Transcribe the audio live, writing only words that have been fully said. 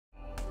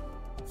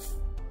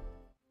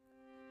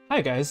Hi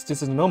guys,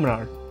 this is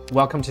Nominar.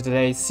 Welcome to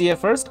today's CF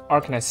First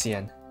Arknights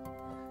CN.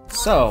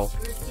 So,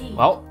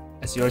 well,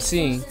 as you're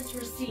seeing,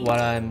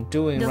 what I'm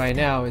doing right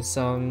now is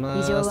some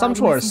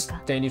chores,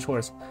 daily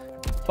chores.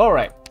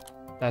 Alright,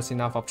 that's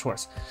enough of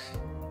chores.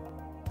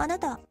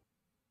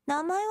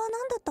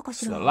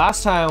 So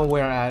last time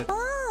we're at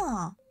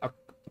a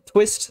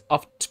twist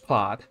of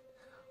plot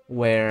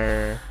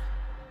where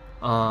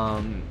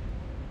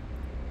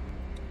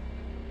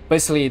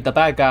basically the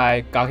bad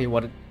guy got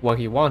what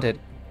he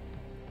wanted,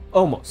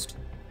 almost,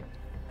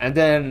 and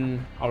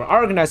then our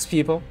Arknights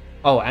people,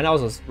 and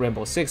also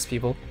Rainbow Six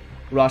people,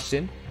 rushed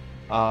in,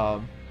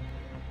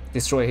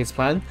 destroyed his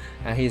plan,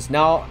 and he's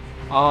now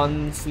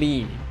on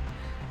flee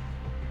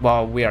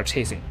while we are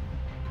chasing.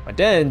 But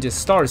then the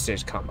star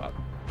stage come up,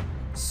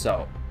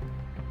 so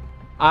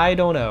I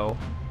don't know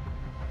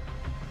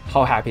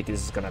how happy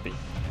this is gonna be.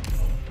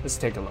 Let's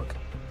take a look.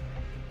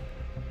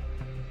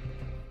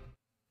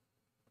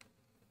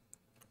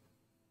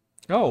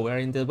 Oh, we're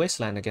in the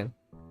wasteland again.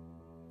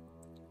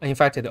 An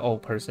infected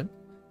old person,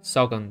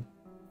 Saugon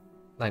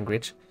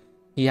language.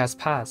 He has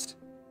passed.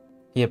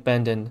 He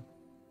abandoned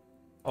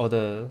all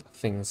the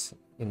things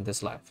in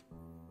this life.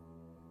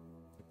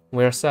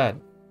 We're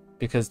sad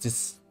because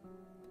this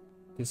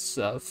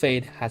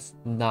fate has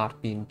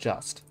not been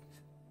just.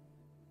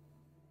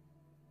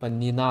 But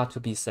need not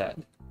to be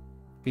sad,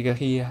 because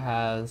he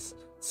has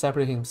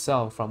separated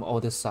himself from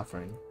all this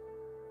suffering.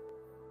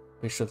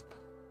 We should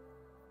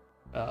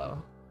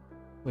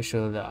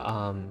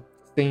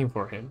sing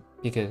for him,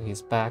 because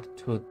he's back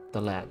to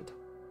the land.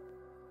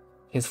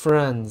 His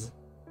friends,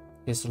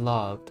 his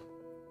loved,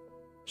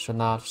 should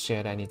not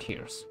shed any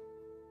tears.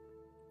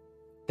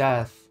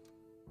 Death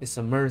is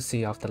a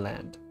mercy of the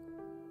land.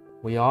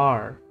 We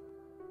are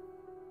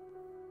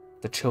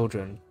the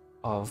children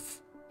of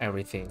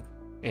everything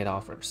it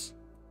offers.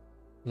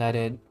 Let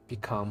it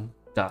become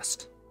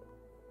dust.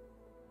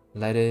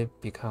 Let it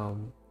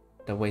become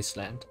the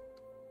wasteland.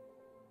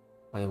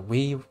 And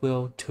we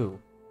will too,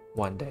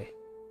 one day.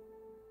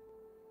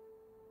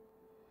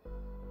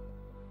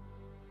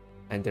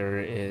 And there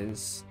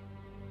is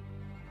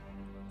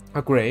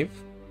a grave,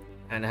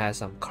 and it has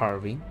some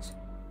carvings.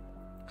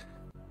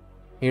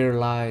 Here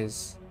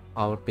lies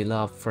our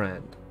beloved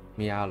friend,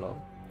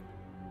 Mialo.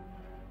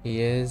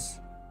 He is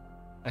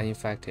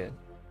infected.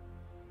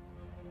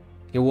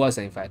 He was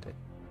infected.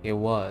 He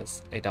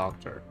was a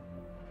doctor.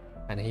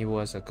 And he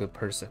was a good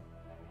person.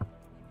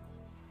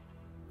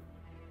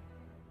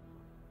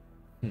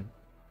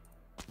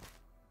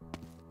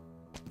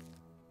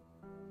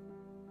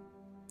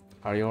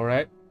 Are you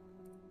alright?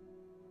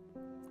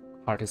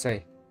 Hard to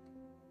say.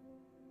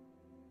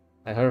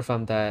 I heard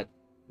from that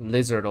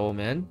lizard old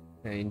man,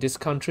 and in this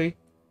country,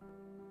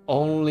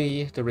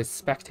 only the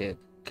respected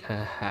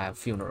can have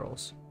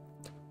funerals.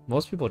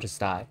 Most people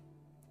just die.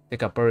 They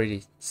got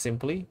buried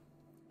simply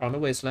on the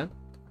wasteland.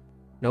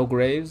 No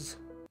graves,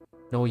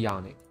 no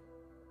yawning.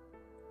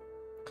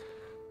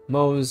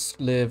 Most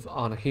live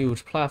on a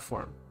huge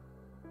platform.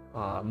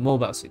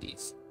 Mobile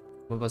cities.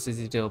 Mobile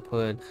cities, they'll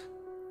put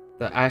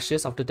the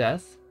ashes of the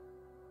death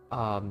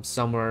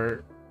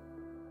somewhere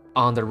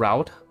on the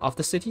route of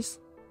the cities,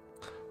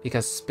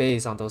 because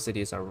space on those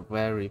cities are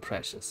very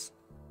precious,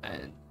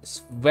 and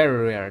it's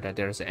very rare that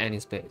there's any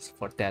space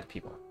for dead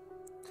people.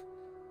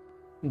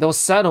 Those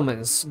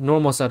settlements,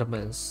 normal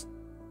settlements,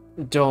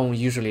 don't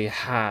usually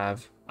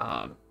have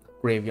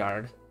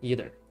graveyard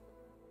either,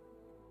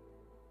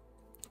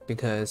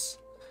 because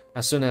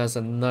as soon as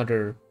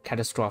another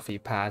catastrophe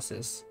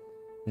passes,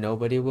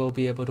 nobody will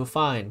be able to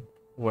find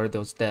where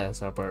those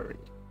deaths are buried.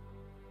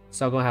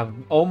 So I'm gonna have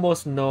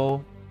almost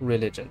no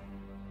religion.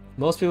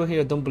 Most people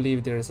here don't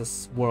believe there is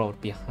a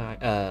world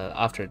behind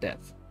after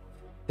death.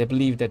 They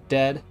believe that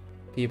dead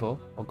people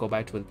will go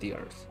back to the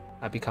earth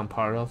and become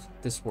part of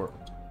this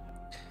world.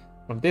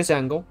 From this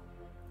angle,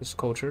 this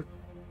culture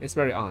is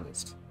very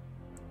honest.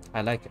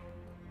 I like it.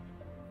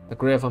 The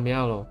grave of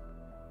Mialo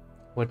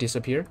will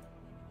disappear?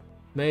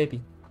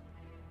 Maybe.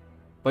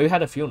 But you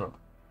had a funeral,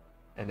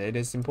 and it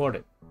is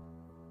important.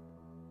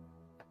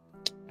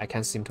 I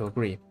can't seem to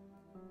agree.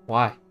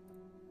 Why?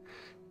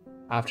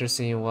 After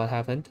seeing what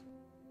happened,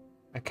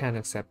 I can't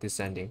accept this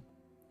ending.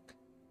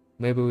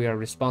 Maybe we are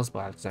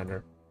responsible,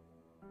 Alexander.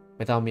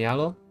 Without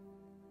Mialo,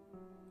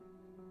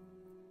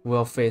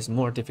 we'll face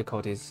more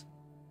difficulties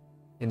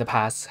in the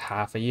past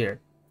half a year.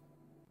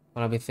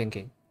 What I've been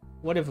thinking,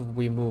 what if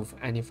we move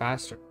any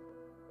faster?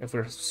 If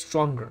we're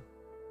stronger,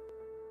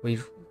 we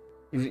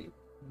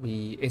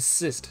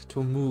insist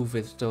to move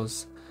with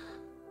those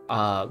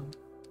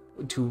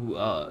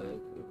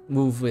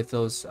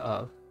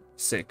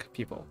sick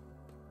people.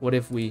 What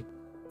if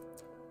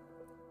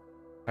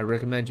I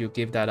recommend you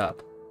give that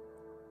up.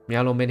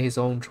 Mialo made his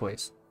own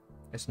choice.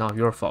 It's not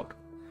your fault.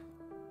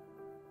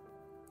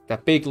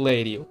 That big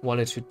lady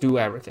wanted to do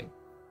everything.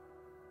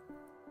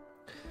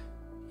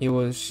 He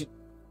was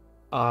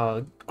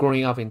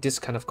growing up in this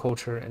kind of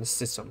culture and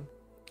system.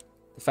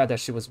 The fact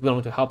that she was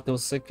willing to help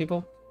those sick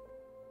people,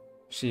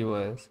 she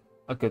was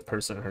a good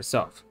person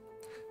herself.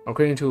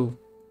 According to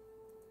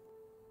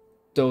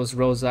those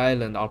Rose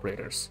Island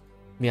operators,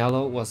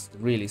 Mialo was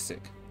really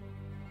sick.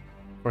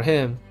 For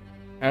him,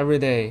 every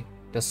day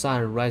the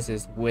sun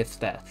rises with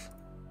death.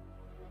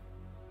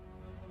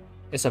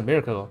 It's a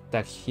miracle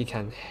that he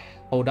can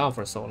hold on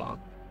for so long.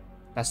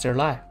 That's their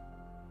life.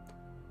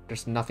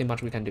 There's nothing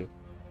much we can do.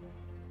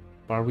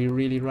 But are we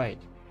really right?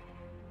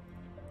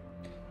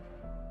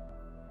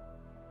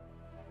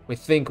 We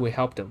think we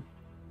helped them.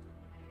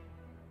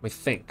 We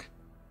think.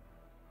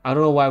 I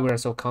don't know why we are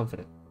so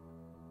confident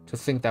to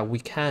think that we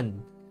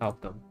can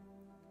help them.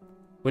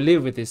 We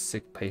live with these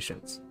sick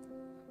patients,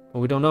 but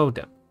we don't know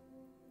them.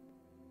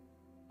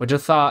 We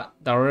just thought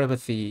that our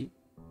empathy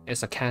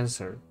is a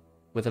cancer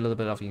with a little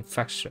bit of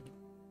infection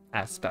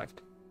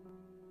aspect.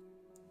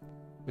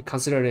 We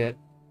consider it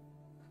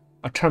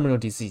a terminal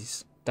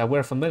disease that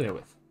we're familiar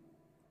with,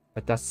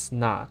 but that's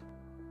not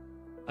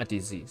a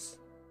disease.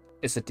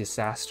 It's a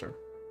disaster.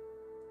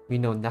 We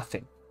know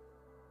nothing,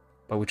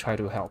 but we try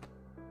to help.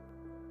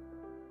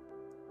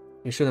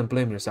 You shouldn't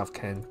blame yourself,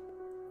 Ken.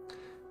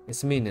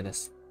 It's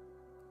meaningless.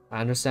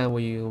 I understand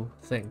what you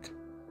think,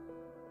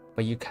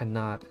 but you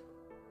cannot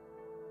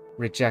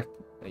reject,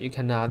 you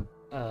cannot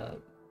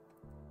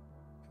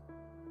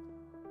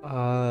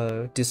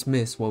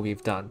dismiss what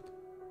we've done.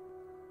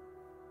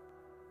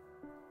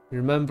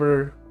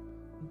 Remember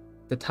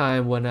the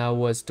time when I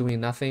was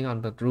doing nothing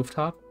on the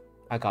rooftop?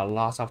 I got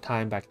lots of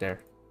time back there.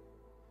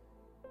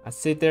 I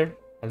sit there,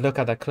 I look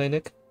at the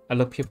clinic, I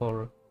look at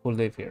people who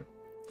live here.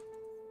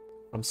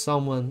 I'm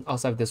someone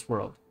outside this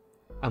world.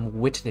 I'm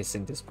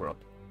witnessing this world.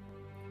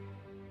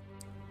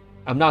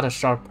 I'm not a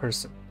sharp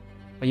person,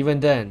 but even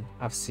then,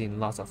 I've seen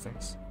lots of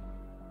things.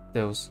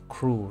 Those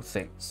cruel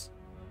things.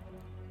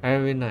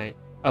 Every night,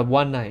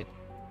 one night,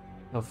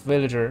 a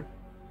villager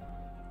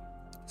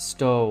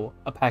stole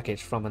a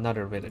package from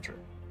another villager.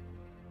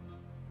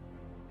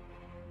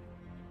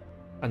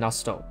 Not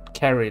stole,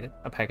 carried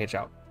a package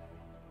out.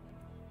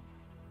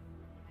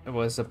 It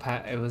was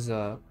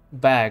a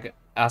bag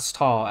as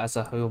tall as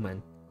a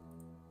human.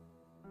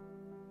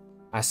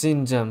 I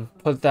seen them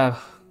put that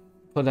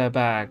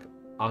bag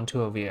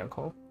onto a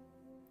vehicle,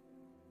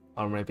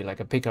 or maybe like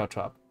a pickup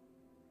truck.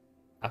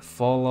 I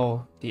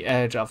follow the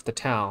edge of the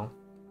town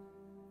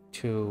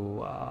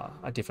to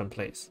a different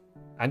place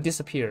and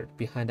disappeared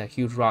behind a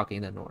huge rock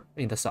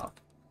in the south.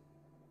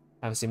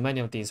 I've seen many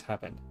of these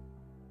happen,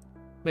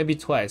 maybe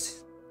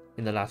twice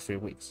in the last 3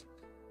 weeks.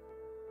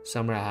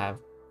 Somewhere I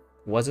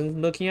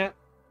wasn't looking at,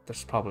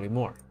 there's probably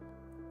more.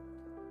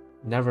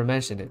 Never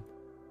mentioned it.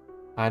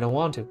 I don't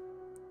want to.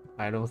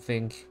 I don't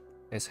think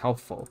it's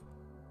helpful.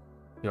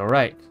 You're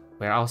right,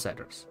 we're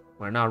outsiders.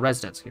 We're not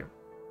residents here.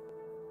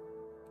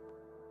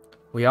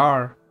 We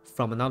are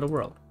from another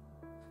world.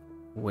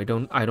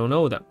 I don't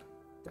know them.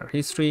 Their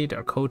history,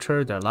 their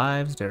culture, their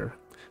lives, their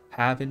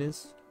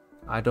happiness.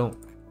 I don't.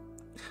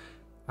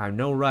 I have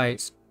no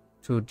rights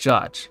to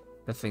judge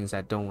the things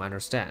I don't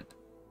understand.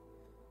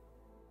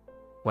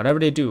 Whatever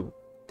they do,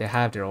 they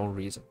have their own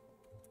reason.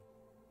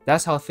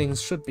 That's how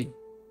things should be.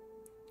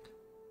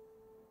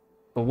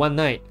 But one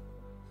night,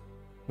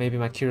 maybe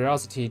my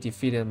curiosity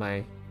defeated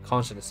my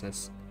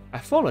consciousness. I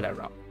followed that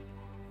route.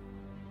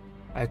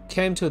 I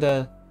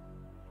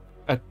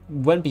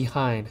went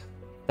behind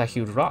that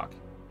huge rock.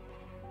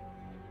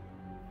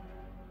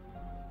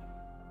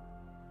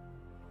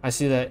 I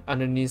see that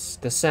underneath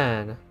the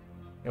sand,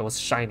 it was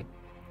shining.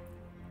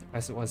 I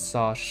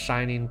saw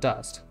shining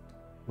dust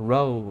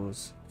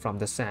rose from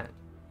the sand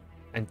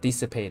and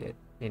dissipated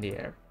in the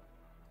air.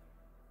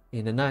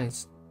 In the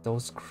night,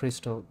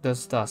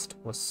 this dust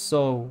was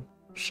so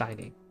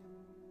shining.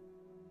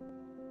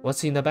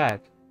 What's in the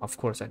bag? Of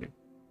course I knew.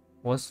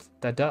 What's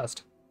that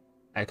dust?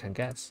 I can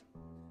guess.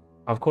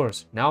 Of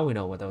course, now we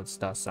know what those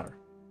dusts are.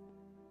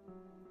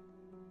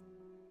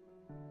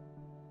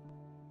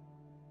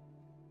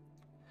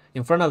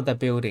 In front of that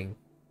building,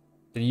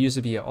 there used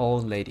to be an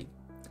old lady.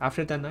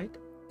 After that night,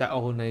 that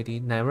old lady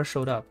never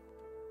showed up.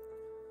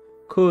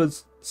 Could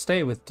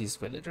stay with these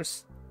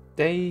villagers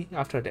day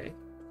after day.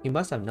 He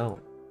must have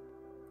known.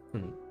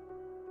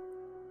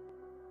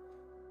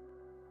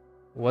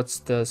 What's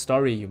the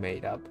story you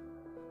made up?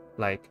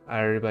 Like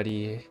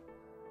everybody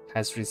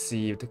has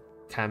received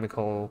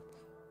chemical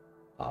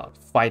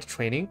fight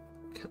training.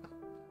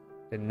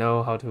 They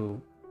know how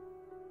to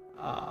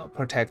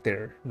protect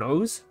their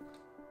nose.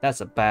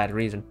 That's a bad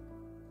reason.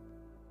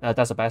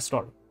 That's a bad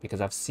story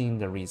because I've seen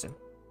the reason.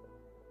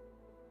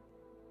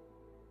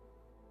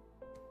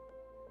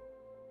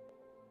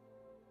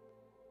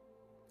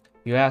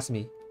 You ask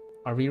me,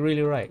 are we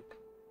really right?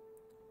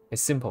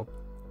 It's simple.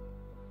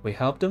 We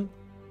help them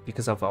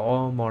because of our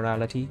own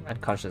morality and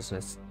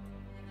consciousness.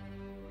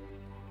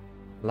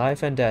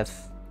 Life and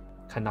death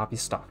cannot be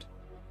stopped,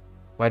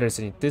 whether it's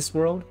in this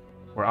world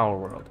or our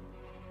world.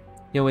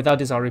 Yet without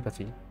this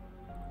empathy,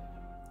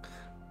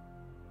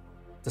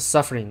 the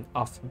suffering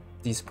of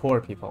these poor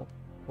people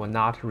will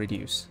not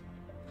reduce.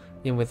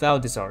 And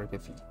without this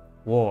empathy,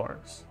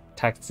 wars,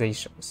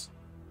 taxations,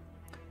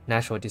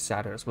 natural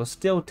disasters will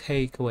still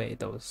take away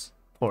those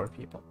poor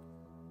people.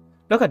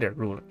 Look at their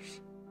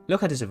rulers.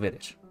 Look at this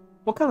village.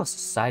 What kind of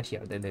society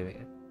are they living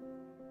in?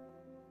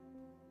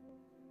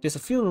 This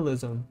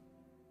feudalism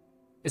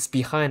is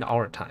behind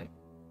our time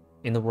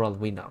in the world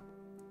we know,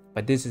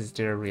 but this is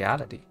their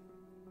reality.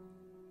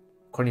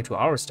 According to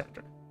our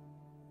standard,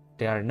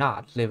 they are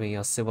not living in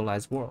a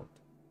civilized world.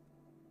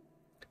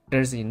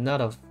 There's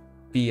enough of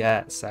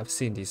BS I've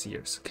seen these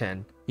years.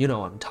 Ken, you know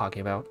what I'm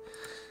talking about.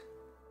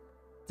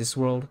 This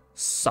world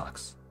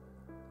sucks.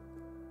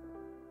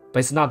 But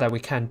it's not that we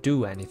can't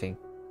do anything.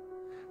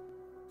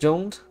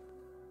 Don't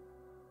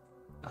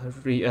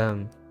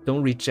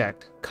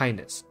reject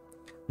kindness.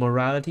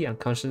 Morality and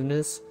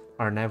consciousness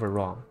are never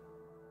wrong.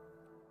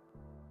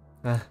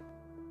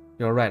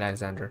 You're right,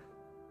 Alexander.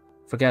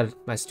 Forget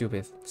my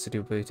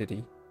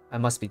stupidity. I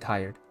must be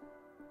tired.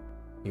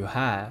 You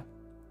have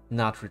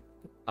not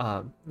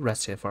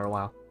rested for a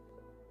while.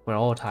 We're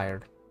all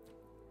tired.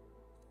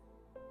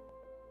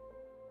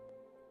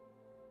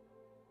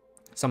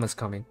 Someone's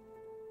coming.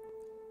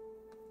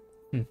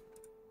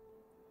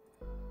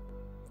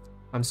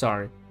 I'm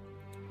sorry.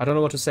 I don't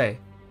know what to say.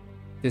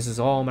 This is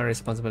all my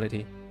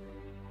responsibility.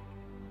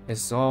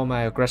 It's all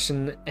my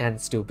aggression and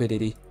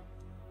stupidity.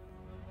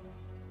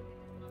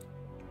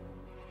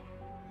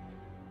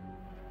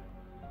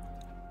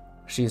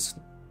 She's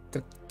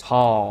the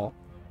tall,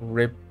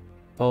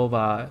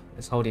 Ripova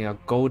is holding a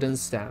golden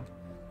stamp.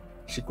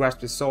 She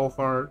grasps it so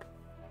hard,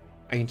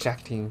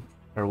 injecting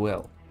her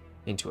will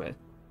into it.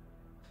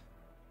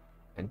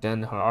 And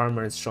then her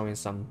armor is showing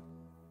some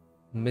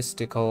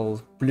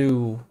mystical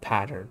blue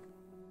pattern.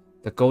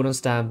 The golden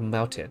stamp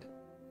melted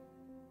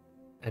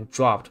and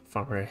dropped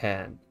from her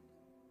hand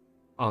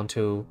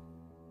onto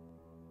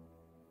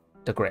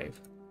the grave.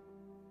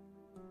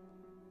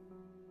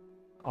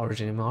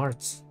 Originium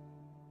arts.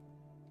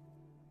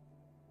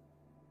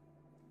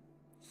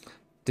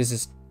 This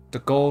is the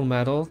gold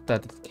medal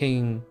that the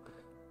king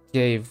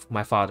gave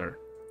my father.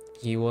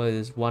 He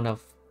was one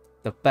of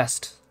the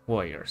best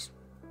warriors.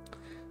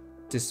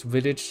 This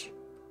village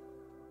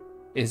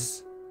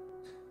is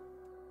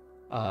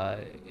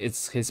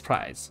it's his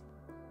prize.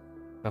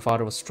 My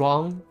father was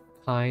strong,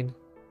 kind,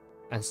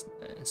 and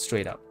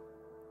straight up.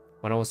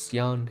 When I was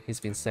young,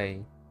 he's been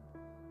saying,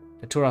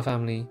 the Tura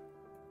family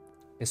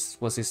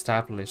was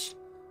established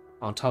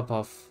on top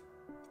of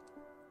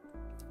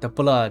the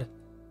blood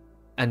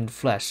and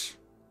flesh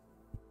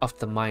of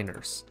the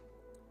miners.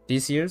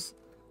 These years,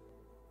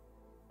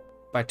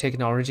 by taking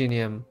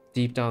Originium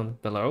deep down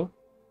below,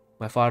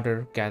 my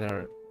father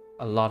gathered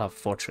a lot of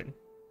fortune.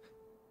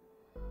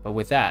 But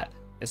with that,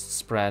 it's the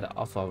spread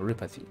of a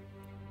neuropathy.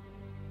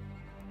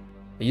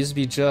 It used to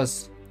be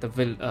just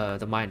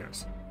the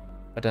miners,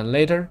 but then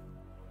later,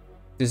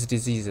 this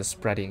disease is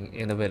spreading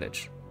in the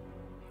village.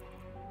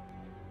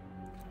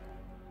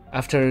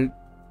 After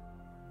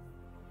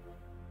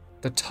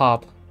the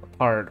top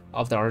part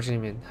of the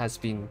Originium has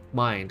been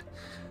mined,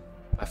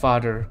 my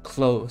father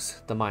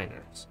closed the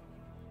miners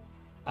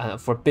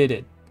and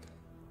forbidden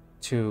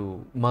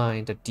to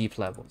mine the deep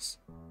levels.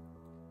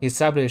 He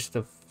established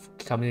the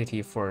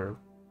community for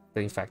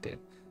the infected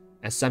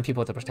and sent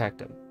people to protect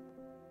them.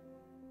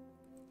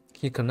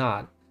 He could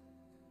not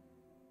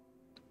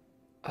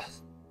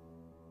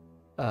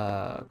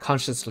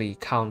consciously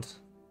count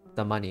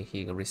the money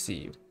he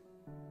received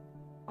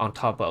on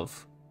top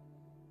of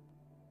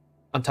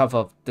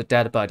the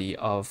dead body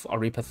of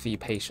neuropathy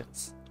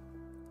patients.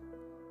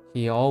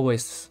 He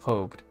always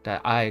hoped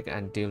that I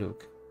and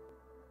Diluc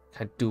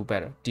can do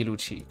better.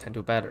 Dilucci can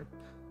do better.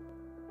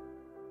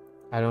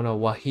 I don't know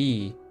what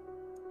he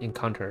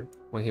encountered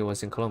when he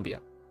was in Colombia.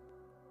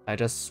 I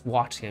just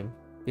watched him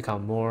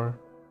become more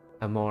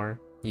and more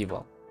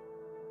evil.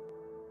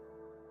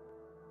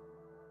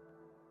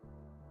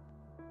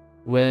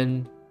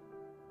 When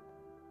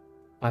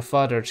my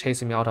father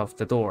chased me out of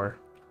the door,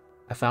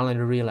 I finally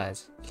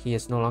realized he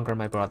is no longer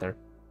my brother.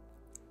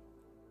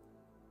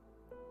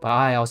 But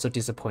I also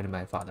disappointed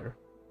my father.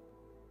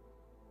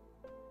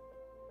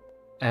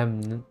 I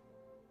am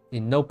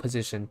in no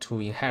position to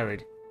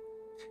inherit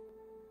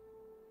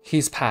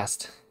his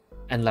past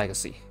and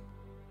legacy.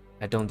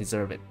 I don't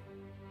deserve it.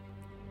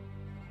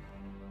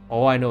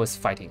 All I know is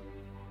fighting,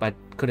 but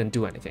I couldn't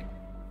do anything.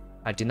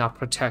 I did not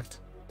protect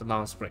the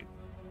long spring.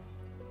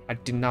 I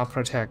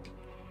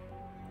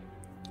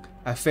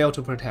failed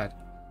to protect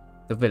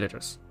the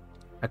villagers.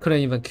 I couldn't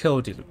even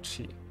kill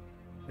Dilucci.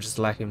 I just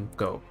let him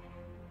go.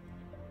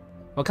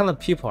 What kind of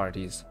people are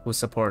these who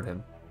support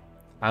him?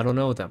 I don't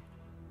know them.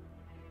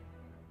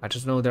 I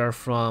just know they're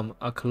from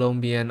a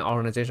Colombian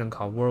organization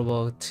called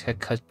World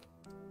Tekachinsky.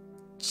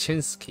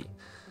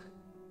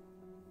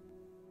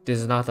 This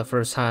is not the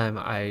first time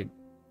I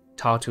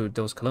talk to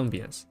those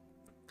Colombians.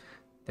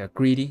 They're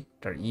greedy,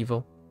 they're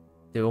evil.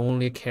 They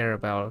only care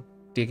about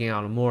digging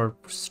out more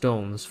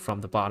stones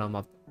from the bottom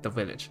of the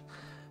village.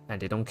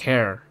 And they don't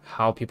care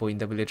how people in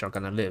the village are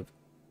gonna live.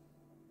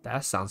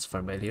 That sounds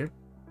familiar.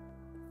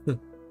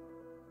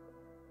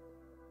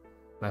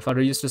 My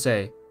father used to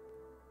say,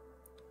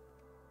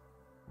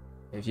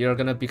 if you're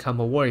gonna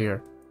become a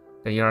warrior,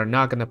 then you're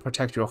not gonna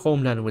protect your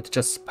homeland with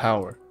just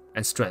power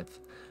and strength.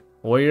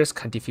 Warriors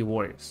can defeat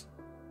warriors,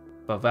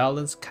 but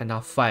violence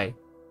cannot fight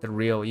the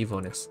real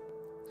evilness.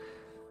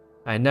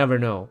 I never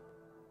know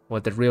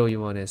what the real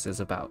evilness is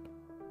about.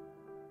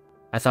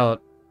 I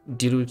thought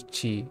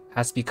Dilucci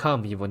has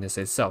become evilness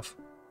itself.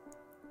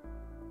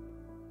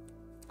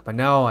 But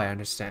now I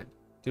understand.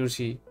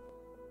 Dilucci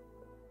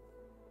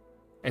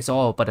is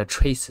all but the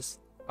traces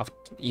of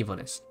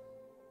evilness.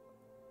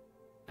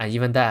 And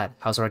even that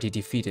has already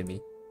defeated me.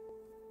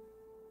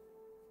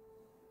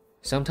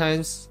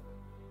 Sometimes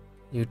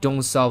you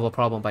don't solve a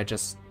problem by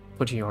just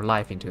putting your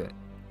life into it.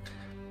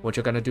 What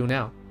you're gonna do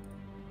now?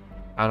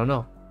 I don't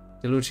know.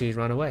 Dilucci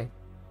run away.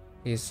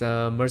 His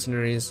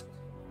mercenaries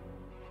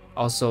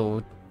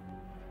also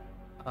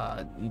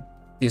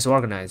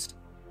disorganized.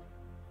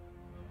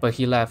 But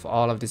he left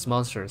all of these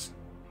monsters.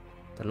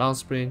 The long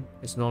spring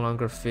is no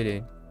longer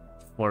fitting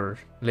for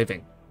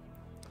living.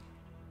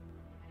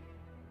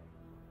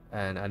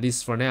 And at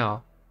least for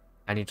now,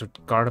 I need to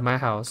guard my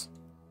house.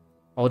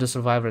 All the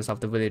survivors of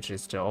the village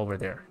is still over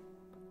there.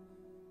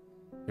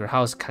 Your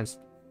house can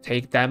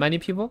take that many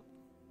people?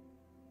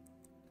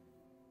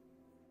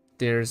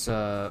 There's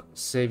a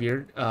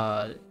savior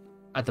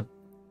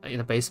in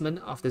the basement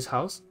of this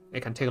house.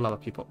 It can take a lot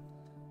of people.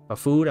 But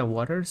food and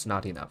water is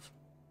not enough.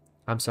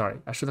 I'm sorry,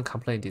 I shouldn't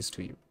complain this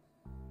to you.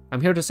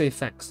 I'm here to say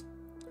thanks.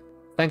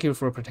 Thank you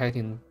for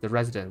protecting the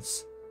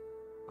residents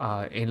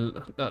in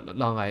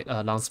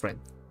Long Spring.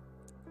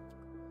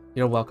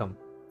 You're welcome.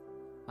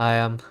 I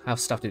have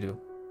stuff to do.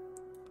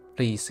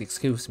 Please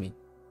excuse me.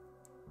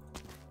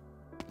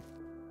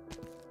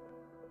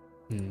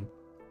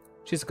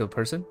 She's a good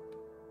person.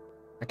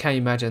 I can't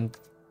imagine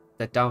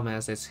that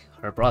dumbass is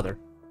her brother.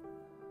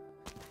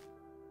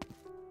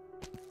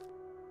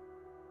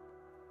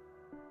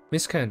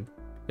 Miss Ken,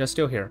 you're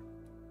still here.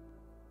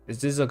 Is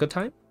this a good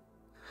time?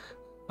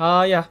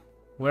 Yeah,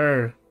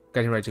 we're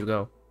getting ready to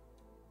go.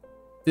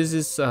 This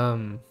is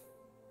from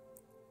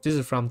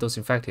those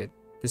infected.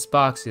 This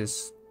box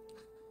is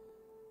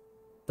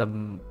the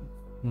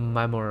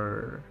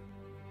memoir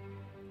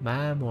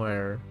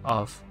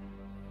of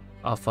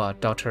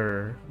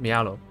Dr.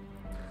 Mialo.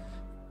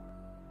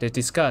 They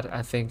discussed,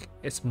 I think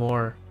it's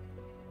more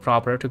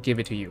proper to give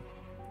it to you.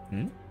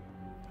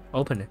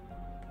 Open it.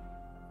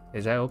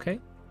 Is that okay?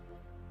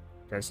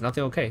 There's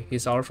nothing okay.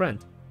 He's our friend.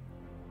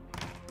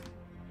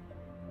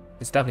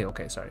 It's definitely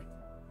okay, sorry.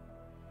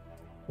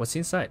 What's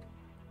inside?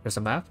 There's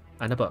a map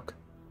and a book.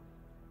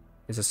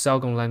 It's a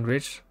Selgon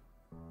language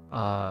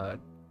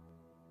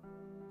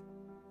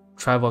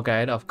travel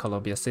guide of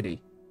Columbia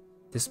City.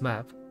 This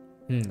map,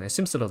 it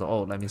seems a little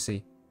old, let me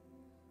see.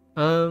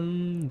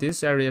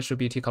 This area should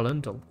be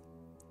Ticalento,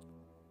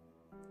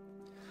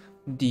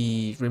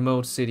 the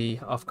remote city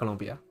of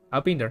Columbia.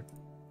 I've been there.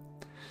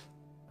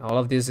 All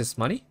of this is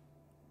money?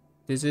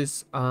 This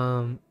is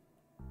the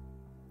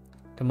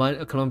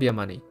Columbia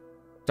money.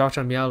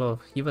 Dr. Mialo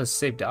even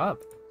saved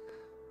up.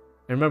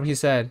 I remember he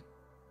said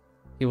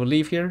he will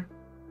leave here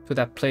to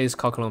that place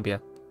called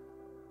Columbia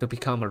to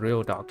become a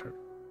real doctor.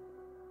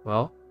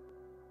 Well,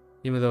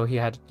 even though he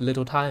had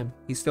little time,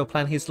 he still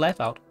planned his life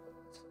out.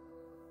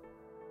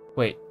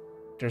 Wait,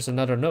 there's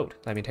another note.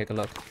 Let me take a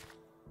look.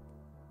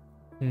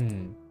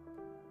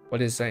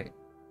 What is it saying?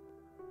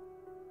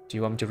 Do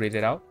you want me to read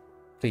it out?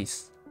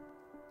 Please.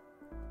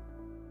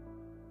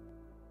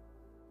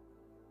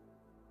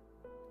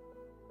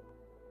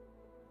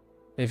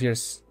 If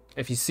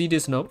you see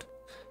this note,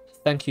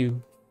 thank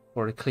you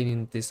for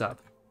cleaning this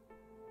up.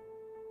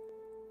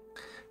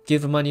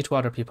 Give money to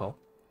other people.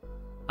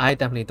 I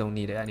definitely don't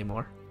need it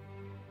anymore.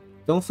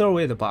 Don't throw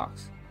away the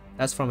box.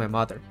 That's from my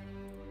mother.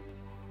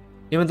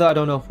 Even though I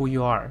don't know who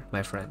you are,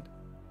 my friend.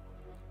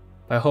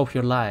 But I hope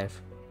your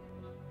life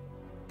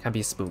can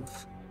be smooth.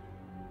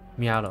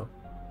 Mialo.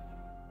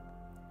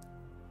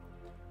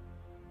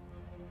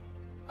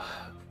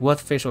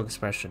 What facial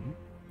expression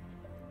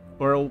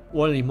or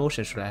what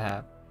emotion should I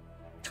have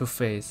to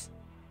face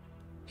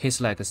his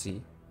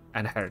legacy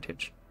and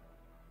heritage?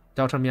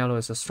 Dr. Mialo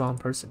is a strong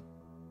person.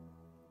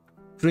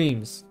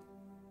 Dreams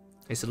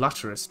is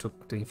luxurious to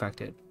the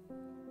infected.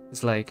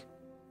 It's like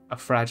a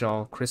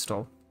fragile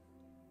crystal.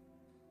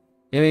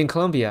 Even in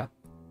Colombia,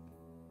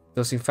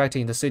 those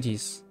infected in the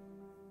cities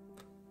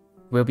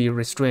will be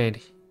restrained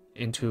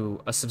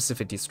into a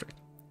specific district.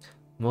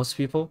 Most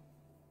people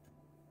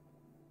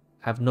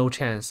have no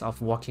chance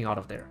of walking out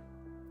of there.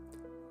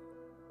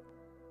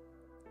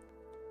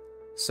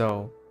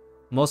 So,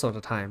 most of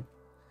the time,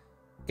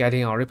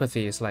 getting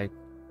neuropathy is like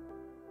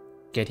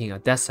getting a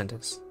death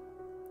sentence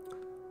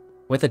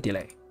with a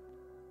delay.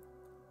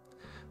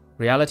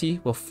 Reality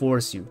will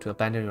force you to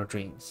abandon your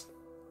dreams,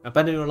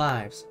 abandon your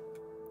lives,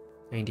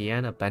 and in the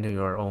end, abandon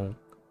your own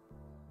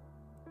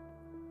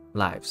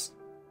lives.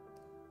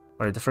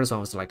 Or the first one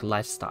was like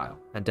lifestyle,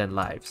 and then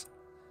lives.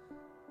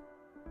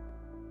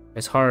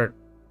 It's hard,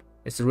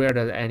 it's rare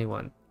that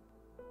anyone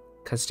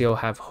can still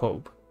have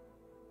hope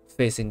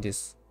facing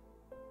this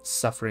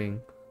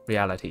suffering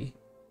reality.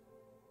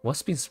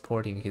 What's been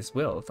supporting his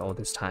will all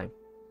this time?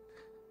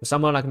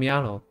 Someone like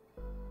Miano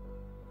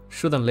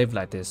shouldn't live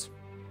like this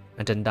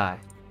and then die.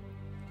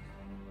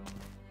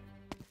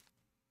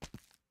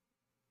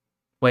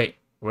 Wait,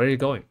 where are you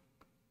going?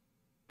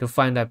 To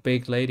find that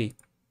big lady.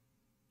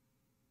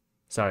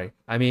 Sorry,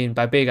 I mean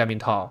by big I mean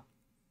tall.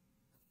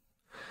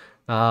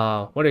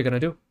 What are you gonna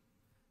do?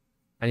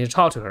 I need to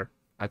talk to her.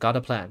 I got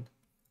a plan.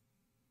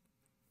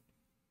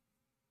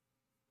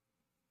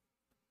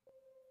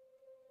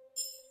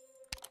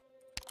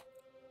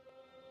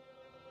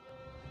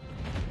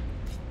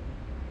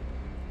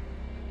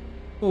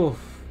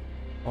 Oof.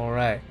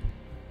 Alright.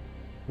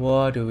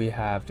 What do we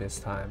have this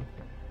time?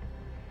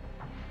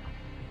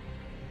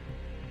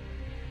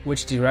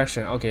 Which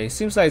direction? Okay, it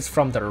seems like it's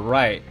from the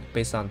right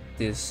based on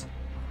this.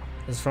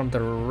 It's from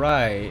the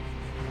right.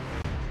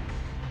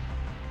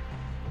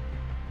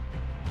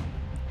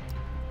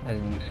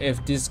 And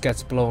if this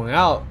gets blown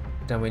out,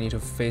 then we need to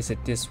face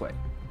it this way.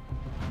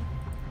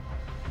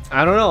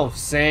 I don't know,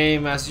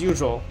 same as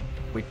usual.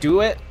 We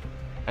do it,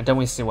 and then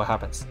we see what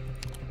happens.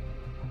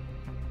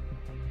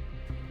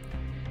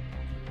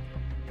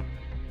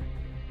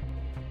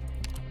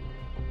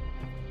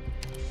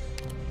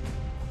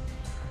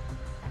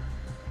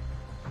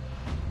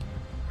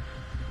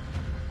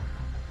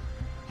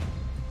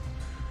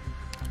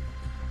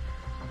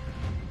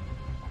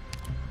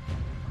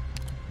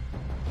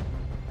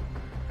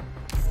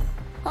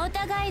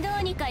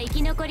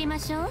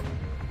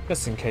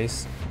 Just in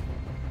case.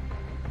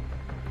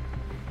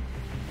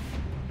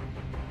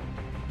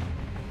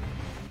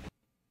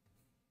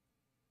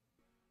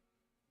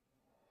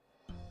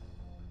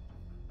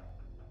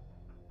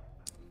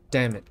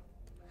 Damn it.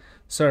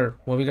 Sir,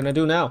 what are we gonna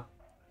do now?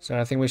 Sir,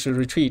 I think we should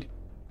retreat.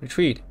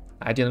 Retreat.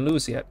 I didn't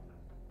lose yet.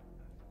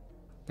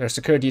 Their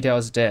security detail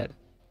is dead.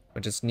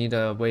 We just need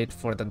to wait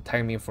for the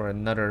timing for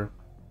another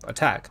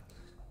attack.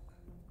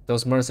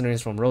 Those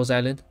mercenaries from Rose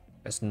Island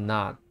is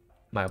not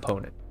my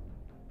opponent.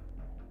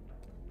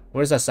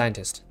 Where's that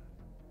scientist?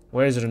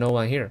 Where is there no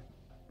one here?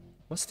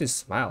 What's this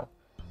smile?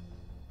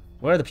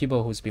 Where are the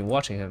people who's been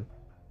watching him?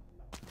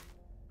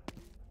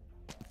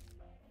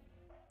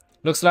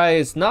 Looks like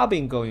it's not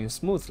been going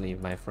smoothly,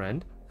 my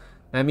friend.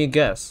 Let me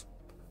guess.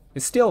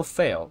 It still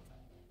failed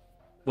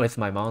with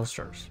my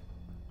monsters.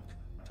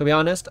 To be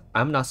honest,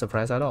 I'm not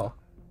surprised at all.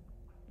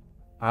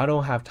 I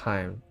don't have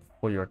time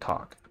for your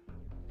talk.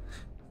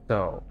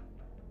 So,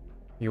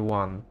 you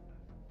want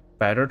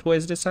better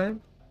toys this time?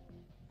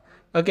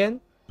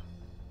 Again?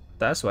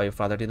 That's why your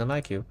father didn't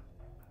like you.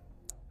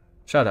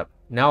 Shut up.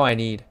 Now I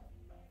need...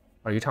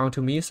 Are you talking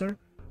to me, sir?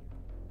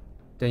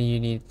 Then you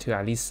need to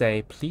at least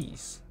say,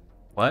 please.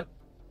 What?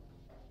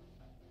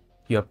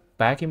 You're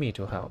begging me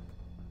to help.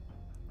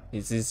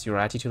 Is this your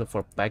attitude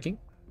for begging?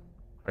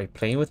 Are you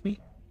playing with me?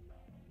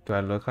 Do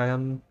I look like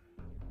I'm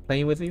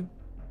playing with you?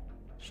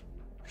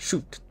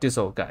 Shoot this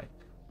old guy.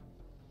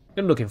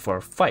 You're looking for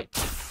a fight.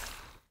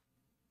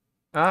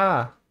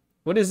 Ah,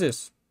 what is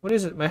this? What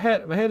is it? My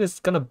head is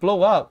gonna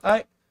blow up.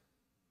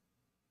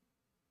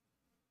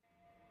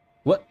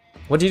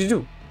 What did you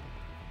do?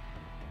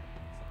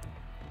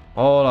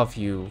 All of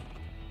you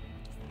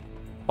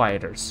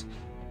fighters,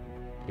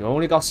 you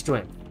only got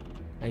strength,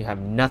 and you have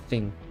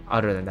nothing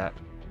other than that.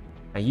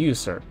 And you,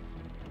 sir,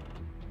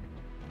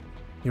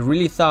 you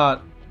really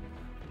thought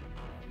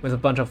with a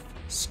bunch of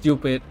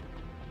stupid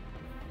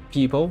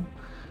people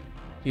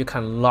you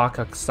can lock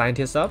a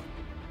scientist up?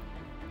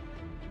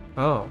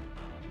 Oh.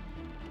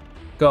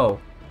 Go.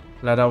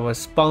 Let our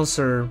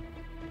sponsor,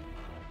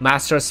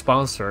 master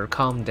sponsor,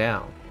 calm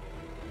down.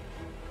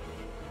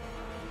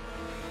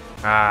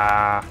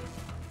 Ah.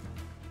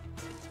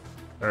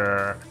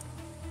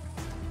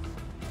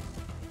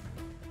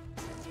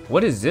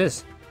 What is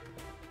this?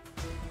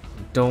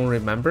 Don't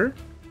remember?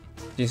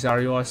 These are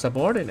your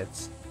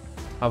subordinates.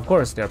 Of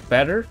course, they're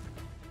better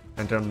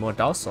and they're more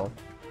docile.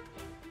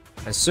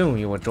 And soon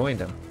you will join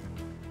them.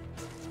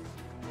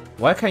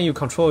 Why can't you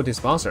control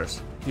these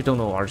monsters? You don't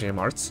know Originium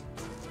arts.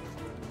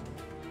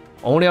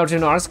 Only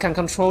Originium arts can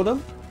control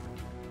them?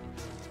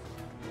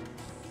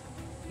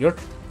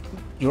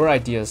 Your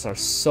ideas are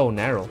so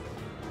narrow.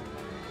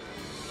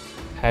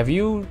 Have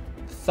you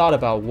thought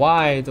about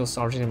why those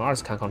Originium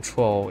arts can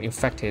control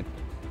infected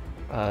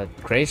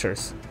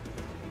creatures?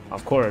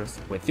 Of course,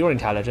 with your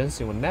intelligence,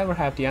 you will never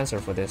have the answer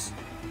for this.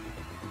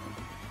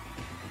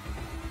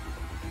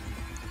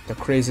 The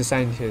crazy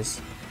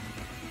scientist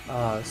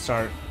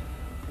start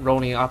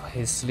rolling up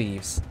his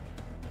sleeves.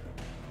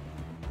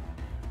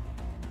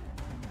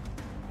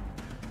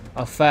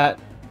 A fat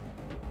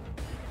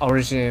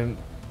Originium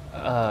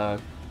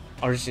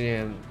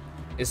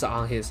is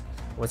on his,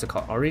 what's it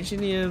called?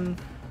 Originium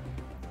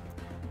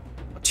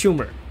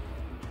tumor.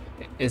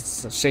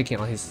 It's shaking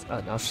on his,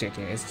 not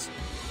shaking, it's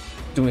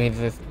doing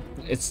the,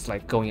 it's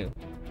like going,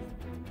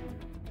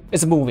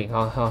 it's moving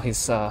on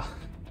his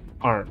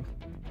arm.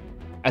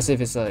 As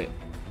if it's a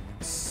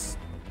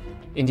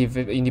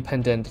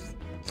independent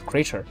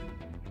creature.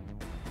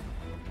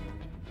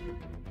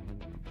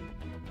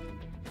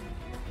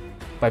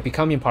 By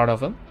becoming part of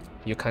them,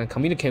 you can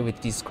communicate with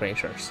these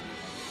creatures.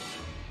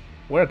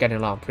 We're getting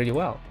along pretty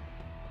well.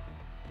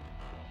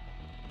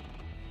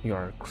 You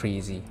are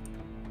crazy.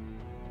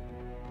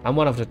 I'm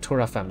one of the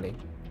Tura family.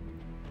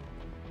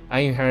 I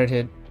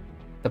inherited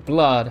the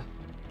blood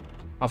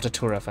of the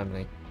Tura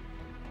family.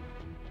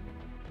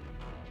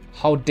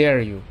 How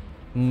dare you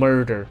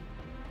murder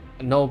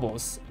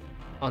nobles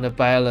on the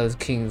Baela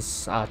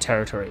king's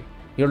territory?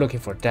 You're looking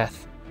for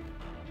death.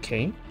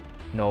 King?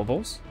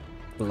 Nobles?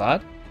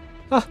 Blood?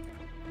 Ha!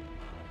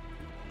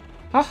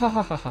 Ha ha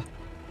ha ha ha.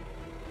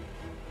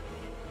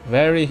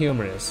 Very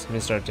humorous,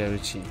 Mr.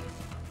 Jerichi.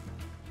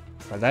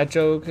 But that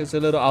joke is a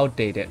little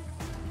outdated.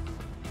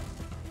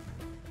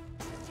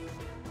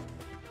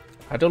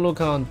 I don't look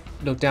down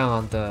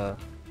on the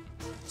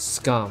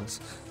scums,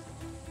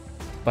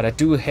 but I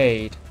do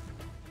hate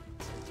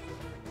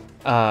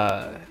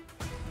I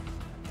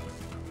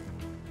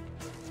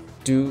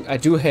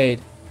do hate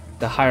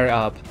the higher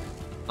up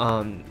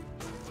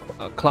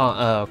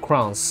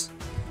crowns.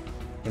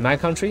 In my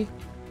country,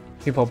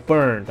 people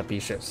burn the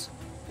bishops,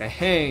 they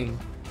hang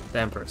the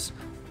emperors,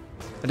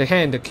 they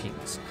hang the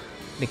kings,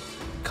 they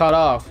cut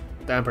off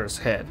the emperor's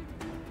head,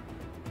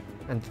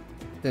 and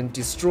then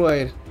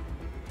destroyed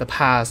the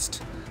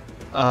past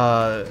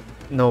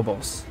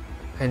nobles,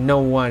 and no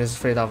one is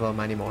afraid of them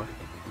anymore.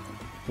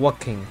 What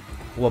king?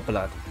 What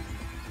blood?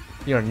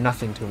 You are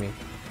nothing to me.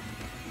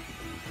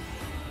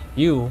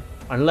 You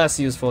are less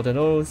useful than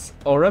those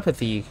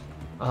oropathy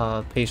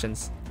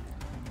patients.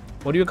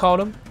 What do you call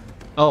them?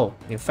 Oh,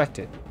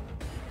 infected.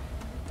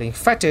 The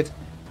infected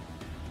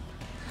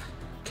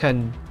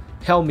can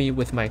help me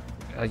with my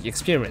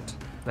experiment.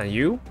 And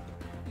you?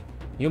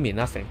 You mean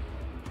nothing.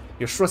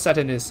 Your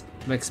short-sightedness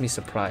makes me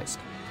surprised.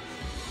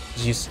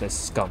 Useless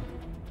scum.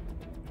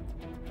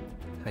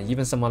 And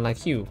even someone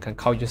like you can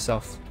call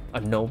yourself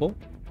a noble?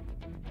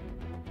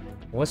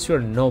 What's your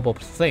noble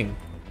thing?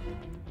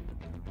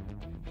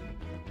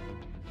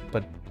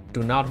 But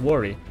do not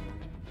worry.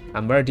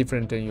 I'm very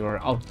different than your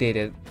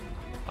outdated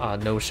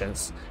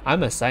notions.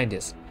 I'm a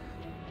scientist.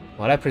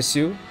 What I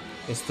pursue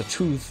is the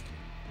truth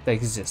that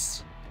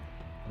exists.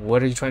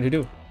 What are you trying to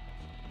do?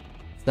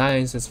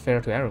 Science is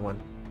fair to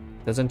everyone.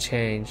 Doesn't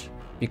change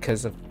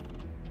because of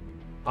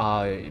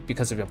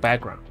your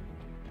background.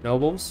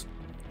 Nobles,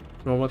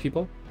 normal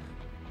people.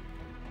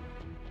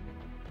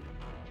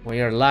 When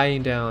you're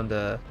lying down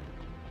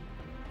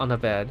on the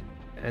bed,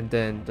 and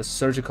then the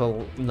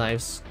surgical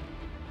knives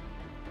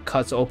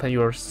cuts open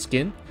your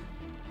skin,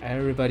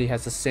 everybody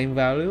has the same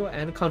value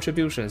and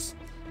contributions.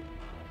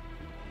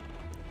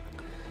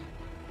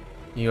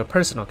 In your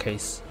personal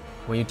case,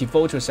 when you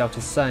devote yourself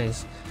to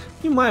science,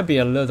 you might be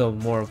a little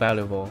more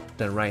valuable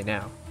than right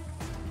now.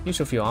 You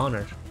should feel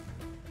honored.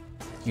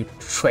 You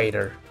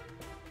traitor.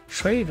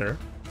 Traitor?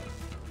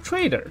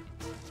 Traitor.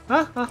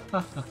 Ha ha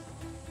ha ha.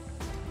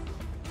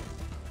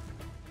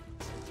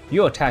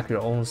 You attack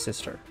your own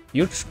sister.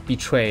 You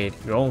betrayed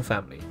your own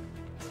family.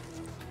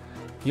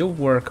 You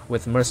work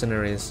with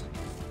mercenaries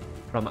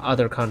from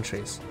other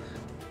countries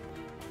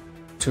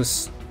to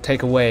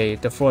take away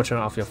the fortune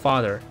of your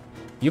father.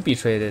 You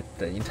betrayed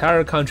the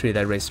entire country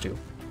that raised you.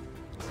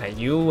 And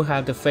you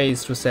have the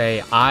face to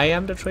say, I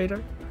am the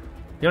traitor?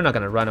 You're not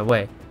gonna run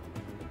away.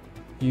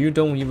 You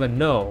don't even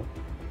know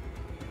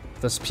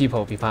those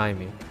people behind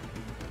me.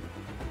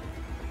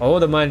 All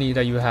the money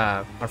that you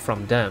have are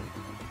from them.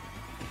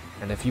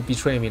 And if you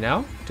betray me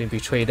now, then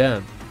betray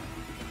them.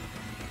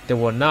 They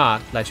will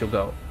not let you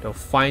go. They'll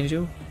find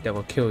you, they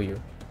will kill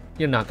you.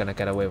 You're not gonna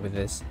get away with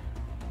this.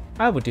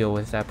 I will deal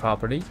with that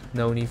properly.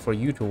 No need for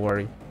you to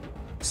worry.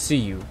 See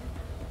you,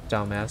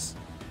 dumbass.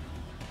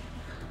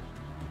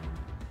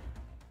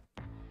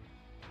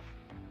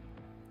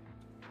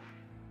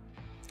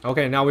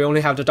 Okay, now we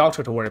only have the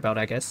doctor to worry about,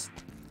 I guess.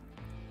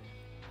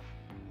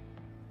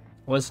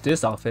 What's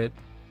this outfit?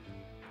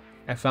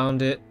 I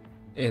found it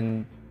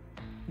in...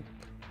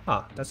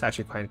 Ah, that's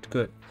actually quite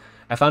good.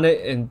 I found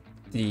it in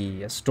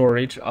the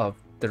storage of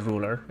the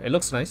ruler. It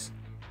looks nice.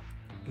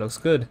 Looks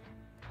good.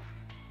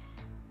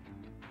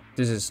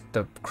 This is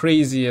the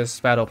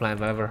craziest battle plan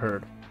I've ever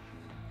heard.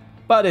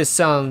 But it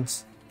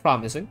sounds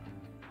promising.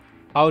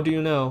 How do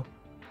you know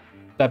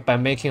that by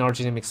making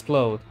Originium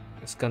explode,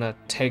 it's gonna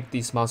take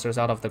these monsters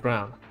out of the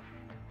ground?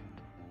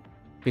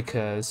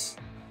 Because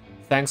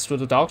thanks to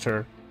the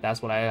doctor,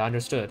 that's what I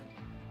understood.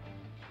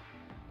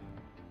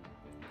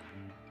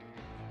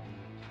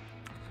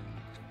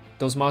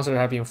 Those monsters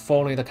have been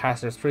following the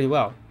casters pretty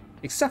well,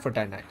 except for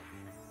that night.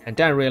 And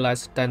then I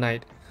realized that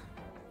night,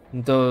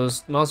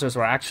 those monsters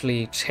were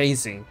actually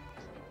chasing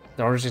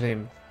the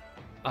Originium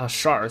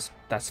shards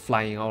that's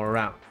flying all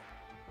around.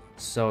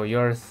 So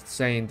you're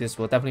saying this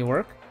will definitely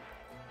work?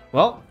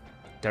 Well,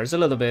 there's a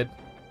little bit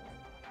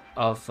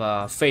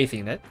of faith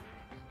in it.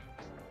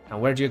 And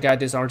where do you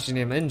get this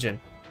Originium engine?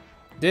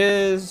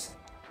 This,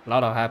 a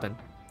lot will happen.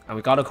 And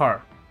we got a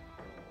car.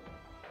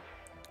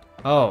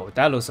 Oh,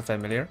 that looks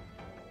familiar.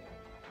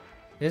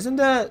 Isn't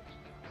that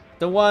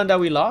the one that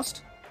we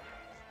lost?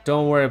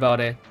 Don't worry about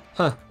it.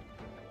 Huh.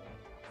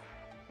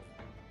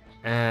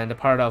 And a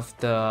part of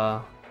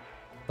the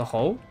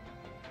hull?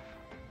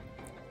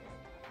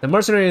 The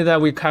mercenary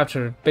that we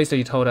captured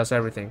basically told us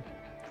everything.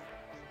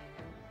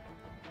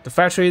 The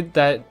factory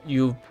that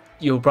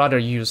your brother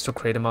used to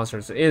create the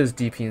monsters is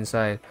deep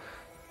inside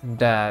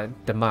the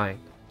mine.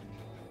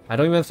 I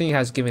don't even think he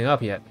has given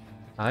up yet.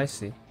 I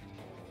see.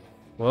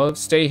 We'll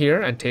stay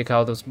here and take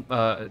out those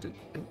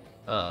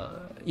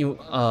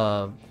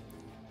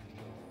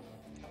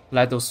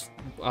let those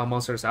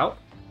monsters out.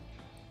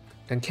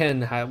 Then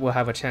Ken will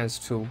have a chance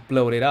to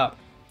blow it up.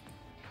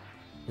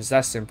 It's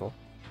that simple.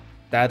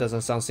 That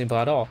doesn't sound simple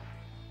at all.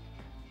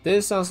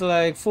 This sounds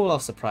like full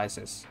of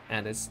surprises,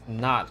 and it's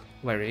not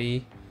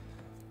very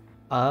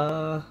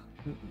well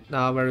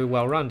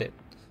rounded.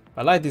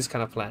 I like this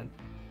kind of plan.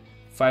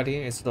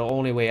 Fighting is the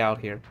only way out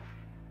here,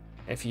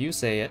 if you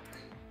say it.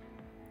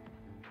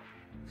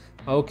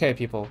 Okay,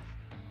 people,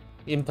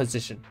 in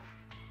position.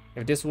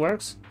 If this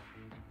works,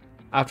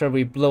 after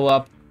we blow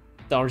up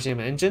the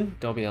Originium engine,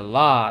 there'll be a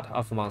lot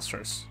of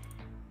monsters.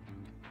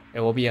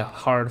 It will be a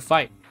hard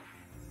fight.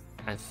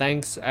 And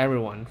thanks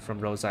everyone from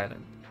Rose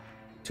Island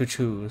to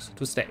choose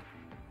to stay.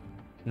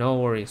 No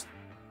worries.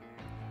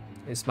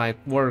 It's my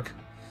work.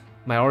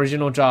 My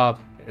original job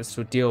is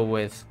to deal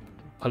with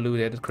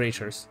polluted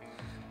creatures.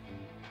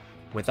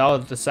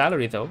 Without the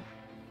salary though.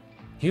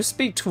 You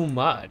speak too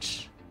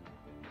much.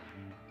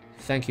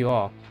 Thank you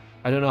all.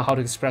 I don't know how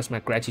to express my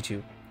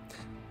gratitude.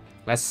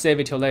 Let's save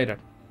it till later.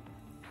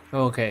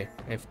 Okay,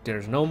 if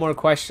there's no more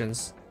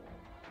questions,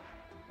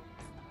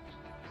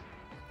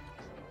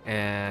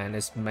 and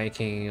it's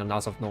making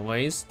lots of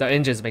noise, the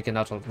engine's making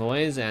lots of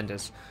noise, and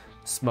there's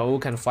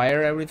smoke and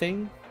fire,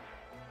 everything.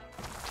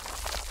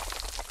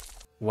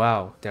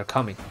 Wow, they're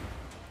coming.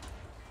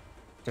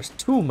 There's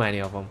too many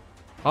of them.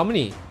 How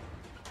many?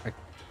 Like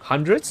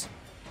hundreds?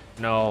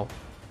 No,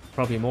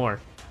 probably more.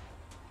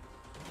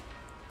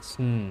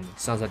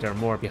 Sounds like there are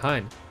more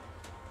behind.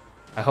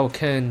 I hope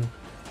Ken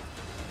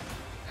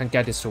can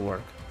get this to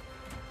work.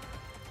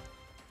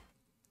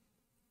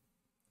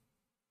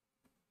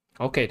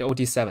 Okay, the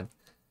OD-7.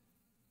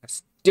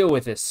 Let's deal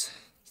with this.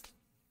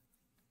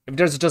 If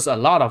there's just a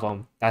lot of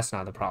them, that's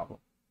not the problem.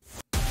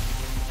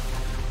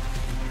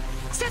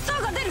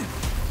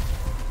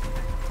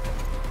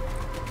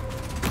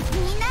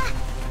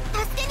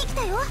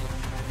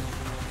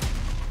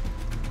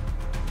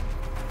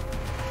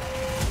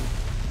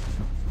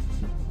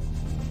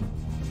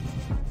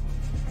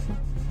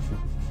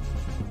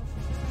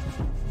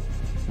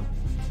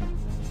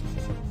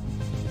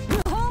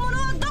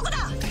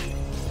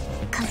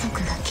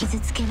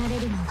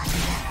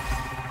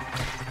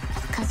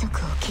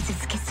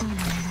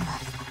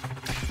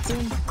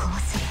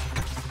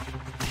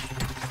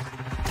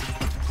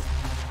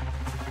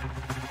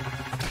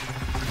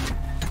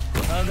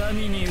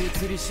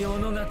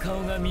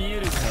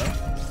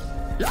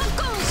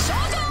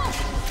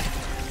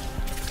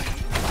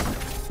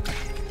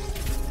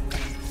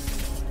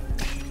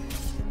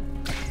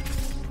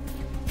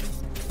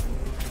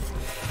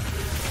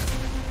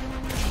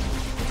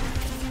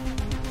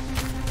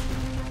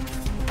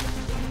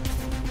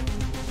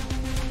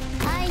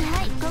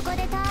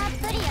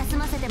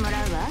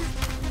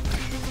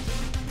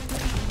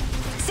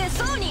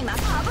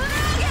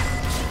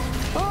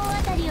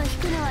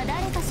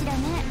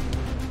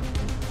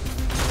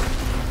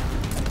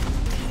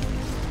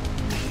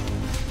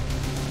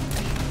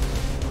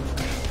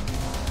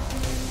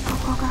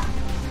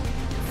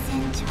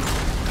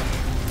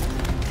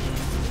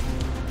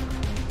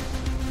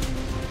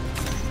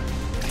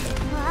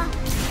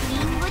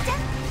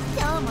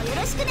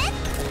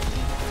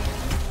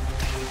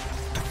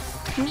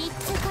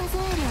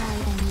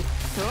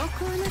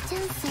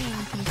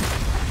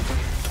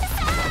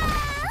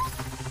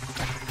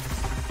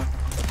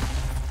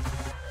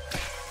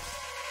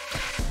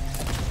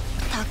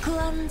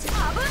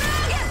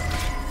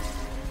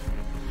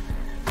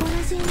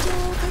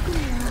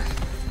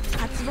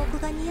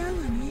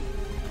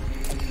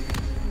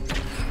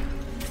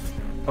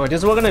 Oh, this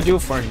is what we're gonna do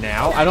for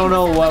now. I don't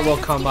know what will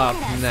come up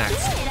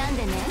next.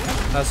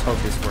 Let's hope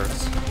this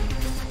works.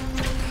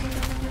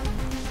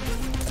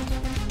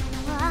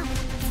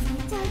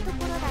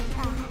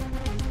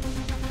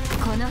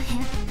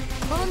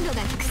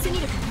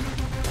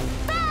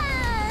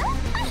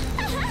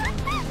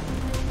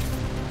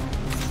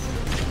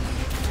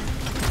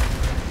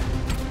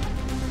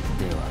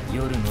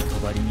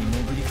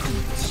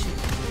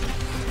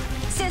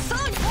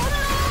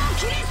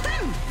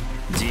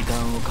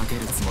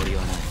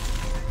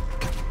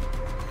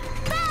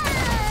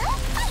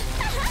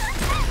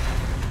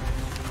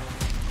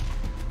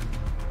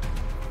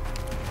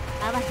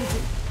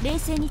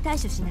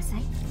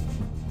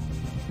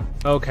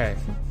 Okay,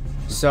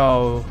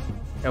 so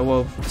it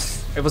will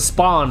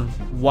spawn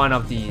one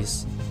of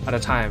these at a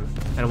time,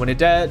 and when it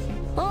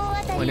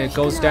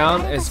goes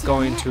down, it's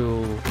going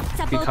to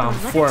become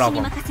 4 of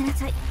them.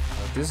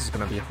 Oh, this is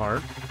gonna be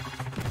hard.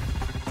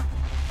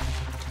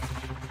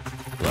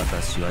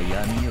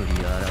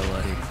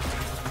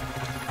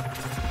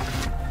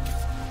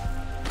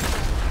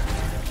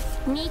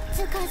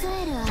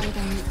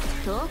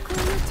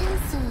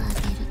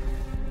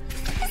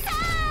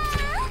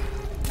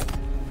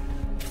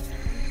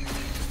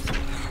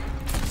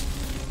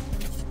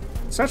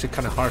 It's actually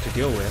kind of hard to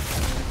deal with.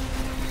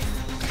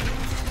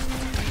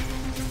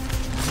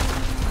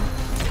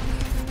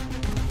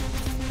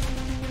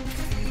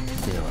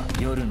 では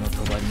夜の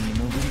帳に潜り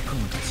込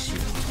むとしよ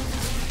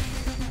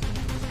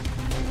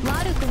う。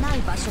悪くない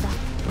場所だ。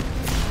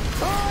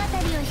大当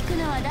たりを引く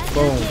のは誰？無形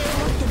をも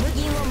って無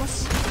銀を模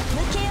し、無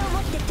形をも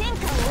って天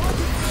下を覆う。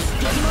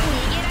敵も逃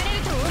げられ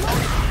ると思うな。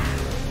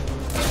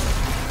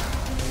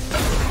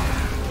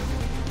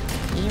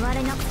言わ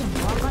れなくても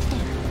分かって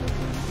る。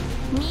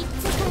3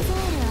つ数え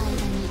る間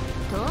に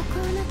投稿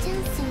のチャ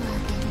ンスをあ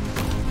げる。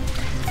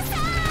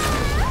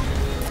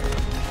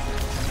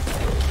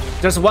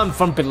There's one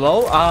from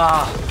below?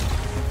 Ah,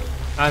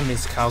 I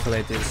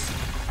miscalculated this.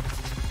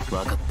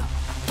 分かった。動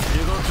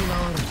き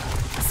回る。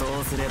そ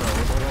うすればお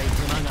互い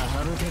手間が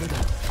省けるだ。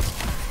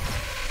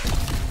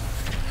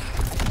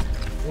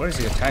Where is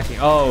he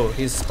attacking? Oh,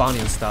 he's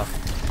spawning stuff.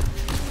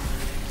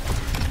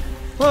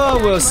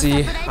 Well, we'll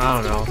see.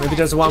 I don't know. Maybe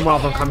there's one more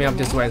of them coming up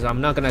this way, so I'm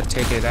not gonna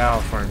take it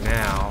out for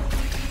now.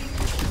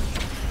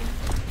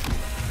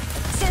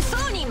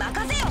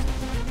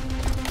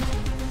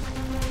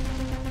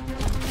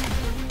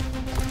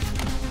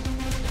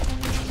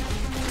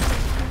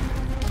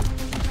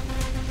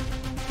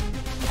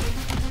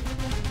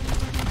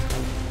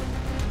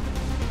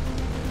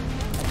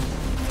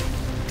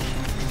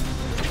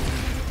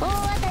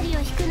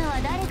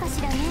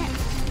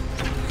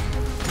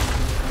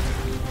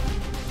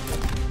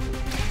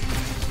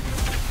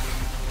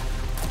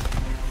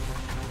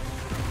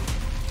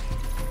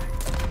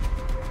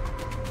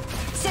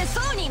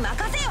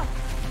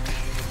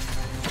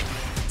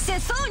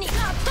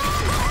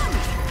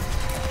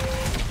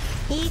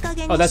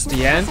 Oh, that's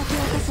the end? Oh,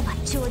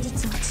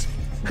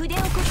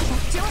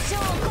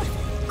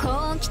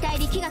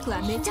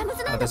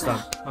 that's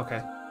done.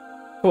 Okay.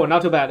 Cool,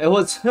 not too bad. It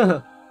was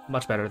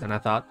much better than I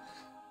thought.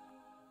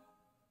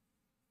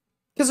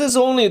 Because it's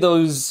only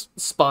those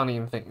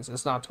spawning things.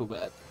 It's not too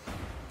bad.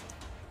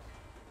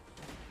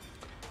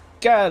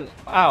 Get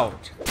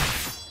out.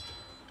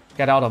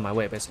 Get out of my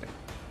way, basically.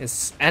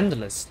 It's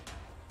endless.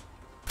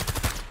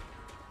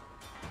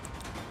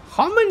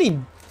 How many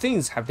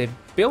things have they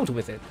built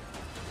with it?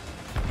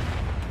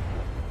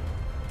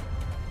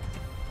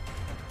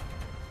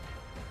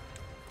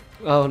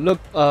 Oh, look,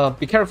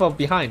 be careful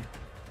behind.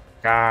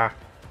 Careful.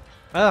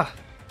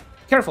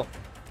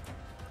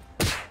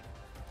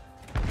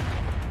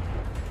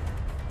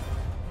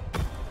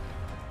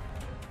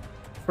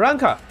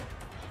 Franca,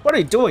 what are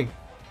you doing?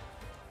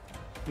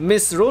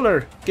 Miss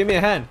Ruler, give me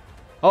a hand.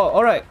 Oh,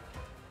 alright.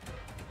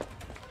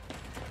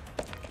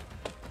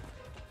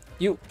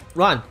 You,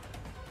 run.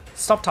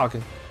 Stop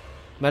talking.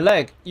 My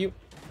leg, you...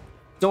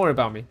 Don't worry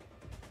about me.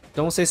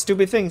 Don't say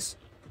stupid things.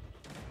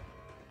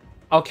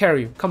 I'll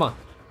carry you, come on.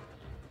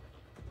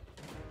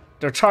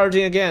 They're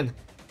charging again.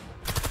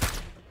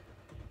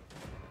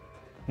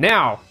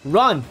 Now,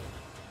 run!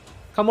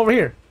 Come over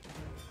here.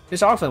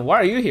 Miss Orphan,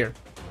 why are you here?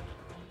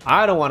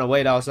 I don't want to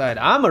wait outside.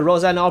 I'm a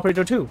Roseanne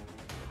operator too.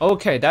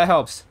 Okay, that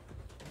helps.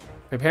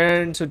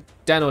 Preparing to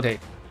denotate.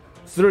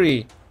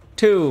 3,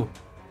 2,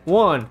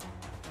 1.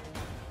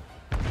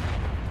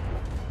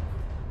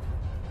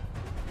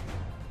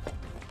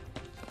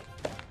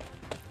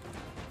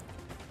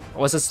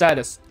 What's the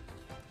status?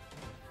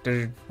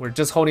 We're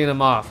just holding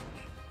them off.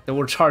 They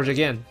will charge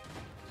again.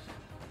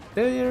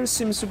 There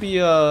seems to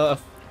be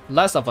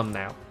less of them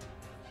now.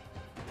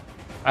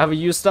 I have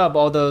used up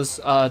all those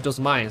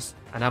mines,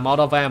 and I'm out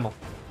of ammo.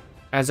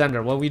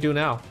 Alexander, what do we do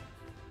now?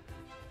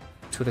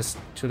 To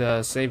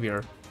the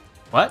savior.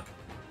 What?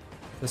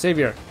 The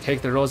savior.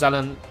 Take the Rose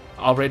Island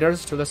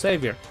operators to the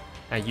savior.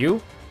 And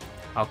you?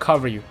 I'll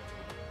cover you.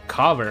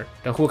 Cover?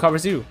 Then who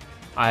covers you?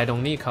 I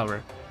don't need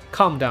cover.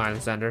 Calm down,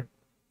 Alexander.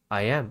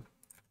 I am.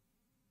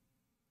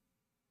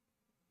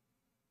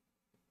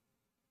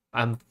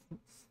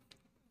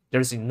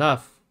 There's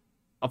enough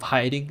of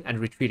hiding and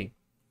retreating.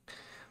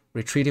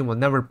 Retreating will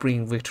never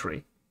bring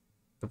victory.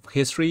 The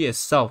history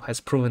itself has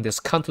proven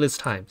this countless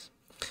times.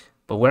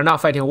 But we're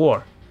not fighting a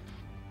war.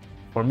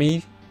 For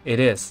me, it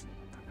is.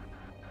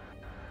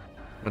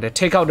 When they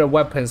take out their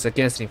weapons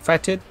against the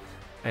infected,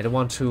 I don't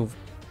want to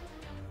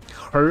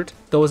hurt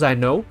those I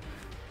know.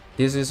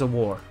 This is a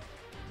war.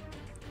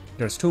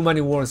 There's too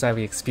many wars I've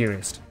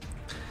experienced.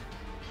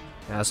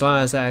 As long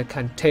as I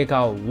can take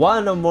out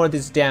one or more of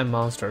these damn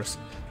monsters,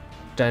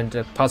 then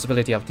the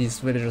possibility of these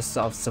villagers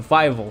of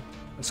survival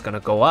is gonna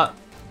go up.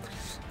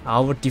 I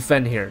will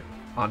defend here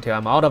until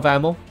I'm out of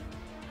ammo,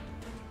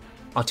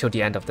 until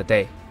the end of the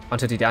day,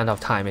 until the end of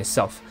time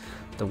itself.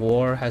 The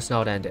war has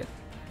not ended.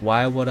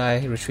 Why would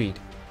I retreat?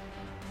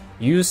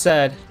 You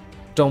said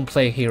don't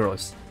play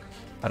heroes.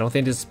 I don't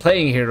think this is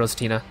playing heroes,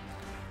 Tina.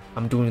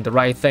 I'm doing the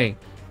right thing.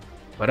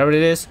 Whatever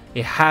it is,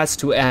 it has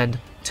to end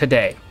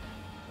today.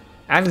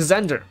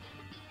 Alexander,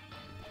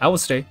 I will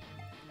stay.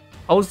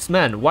 Old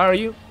man, why are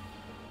you?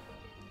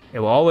 It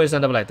will always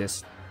end up like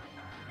this.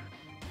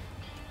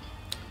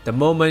 The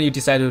moment you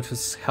decided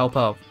to help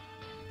out,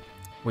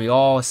 we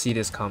all see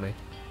this coming.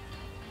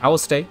 I will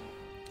stay.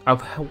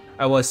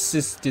 I will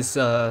assist this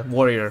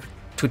warrior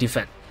to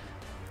defend.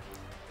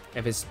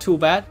 If it's too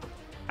bad,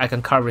 I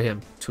can cover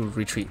him to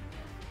retreat.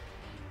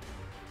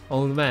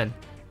 Old man.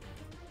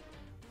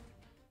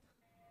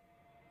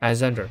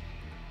 Alexander,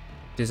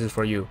 this is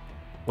for you.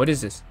 What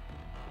is this?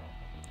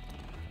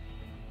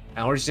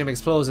 An Originium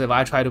explosive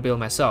I tried to build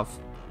myself.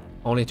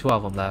 Only 2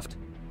 of them left.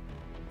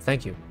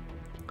 Thank you.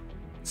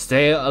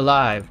 Stay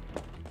alive.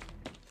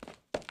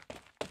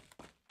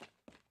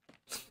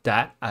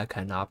 That I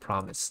cannot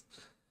promise.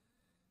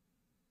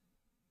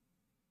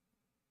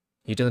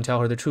 You didn't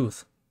tell her the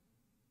truth.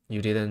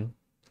 You didn't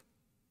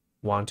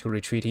want to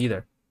retreat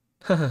either.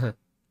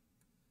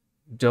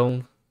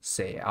 Don't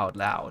say it out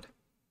loud.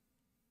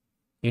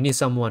 You need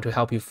someone to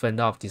help you fend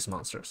off these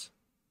monsters.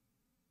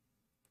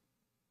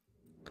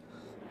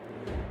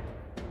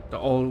 The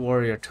old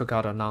warrior took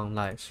out a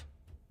non-life.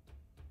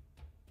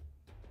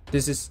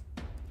 It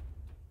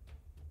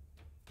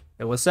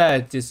was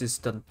said this is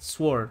the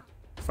sword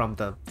from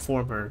the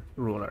former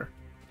ruler.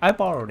 I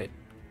borrowed it.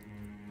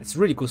 It's a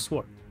really good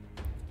sword.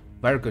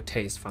 Very good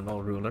taste from the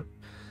old ruler.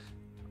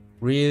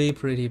 Really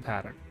pretty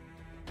pattern.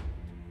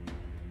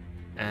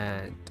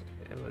 And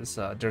it was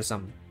there's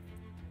some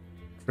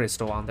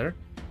crystal on there.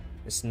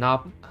 It's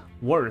not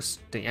worse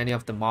than any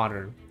of the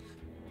modern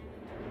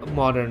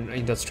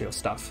industrial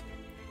stuff.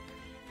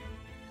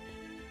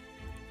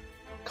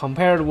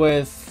 Compared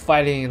with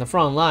fighting in the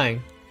front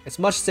line, it's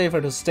much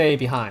safer to stay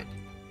behind.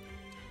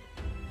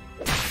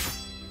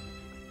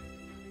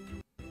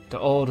 The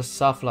old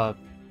Safla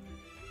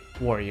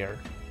warrior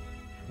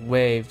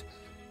waved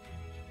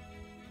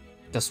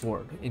the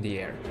sword in the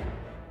air.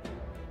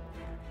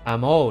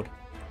 I'm old,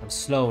 I'm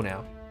slow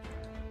now,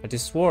 but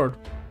this sword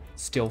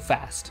is still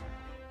fast.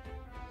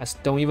 I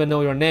don't even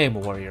know your name,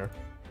 warrior.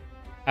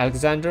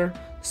 Alexander,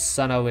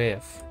 son of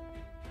If.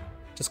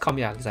 Just call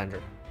me Alexander.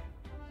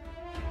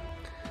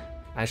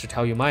 I should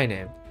tell you my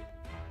name.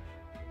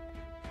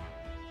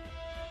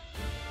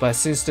 But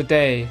since the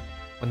day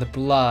when the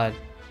blood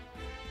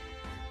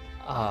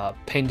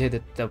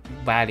painted the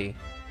valley,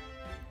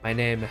 my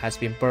name has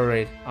been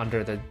buried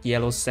under the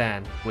yellow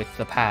sand with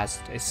the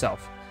past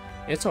itself.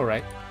 It's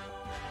alright.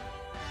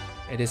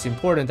 It is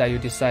important that you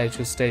decide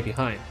to stay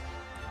behind.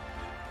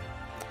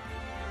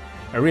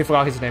 I really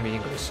forgot his name in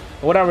English.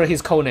 Whatever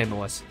his code name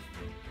was.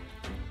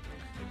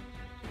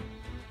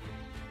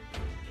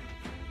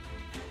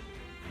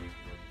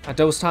 At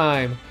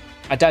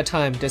that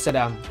time, they said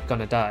I'm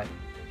gonna die.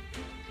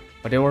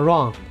 But they were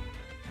wrong.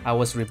 I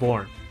was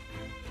reborn.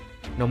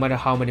 No matter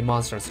how many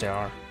monsters there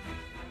are.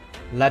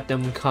 Let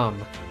them come.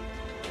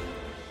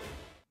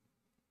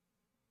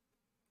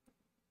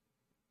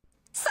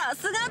 さ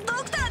すがド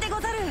クターでご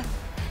ざる。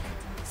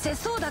世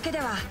相だけで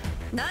は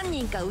何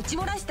人か撃ち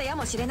漏らしたや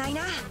もしれない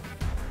な。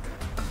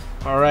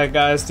Alright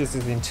guys, this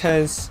is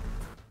intense.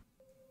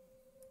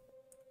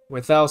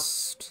 Without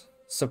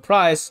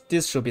surprise,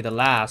 this should be the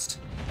last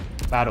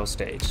battle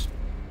stage.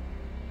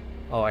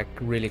 Oh, I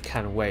really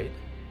can't wait.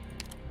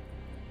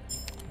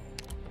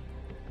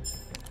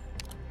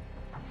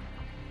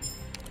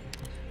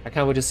 I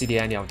can't wait to see the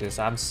ending of this.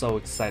 I'm so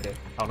excited.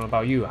 I don't know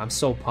about you. I'm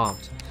so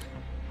pumped.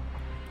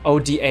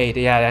 OD-8,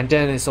 yeah, and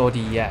then it's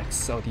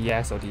OD-X.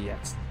 OD-X,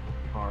 OD-X.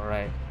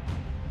 Alright.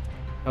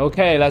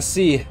 Okay, let's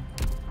see.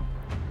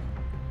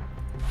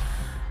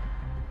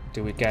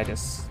 Do we get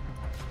this?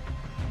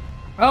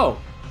 Oh!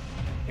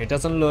 It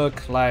doesn't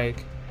look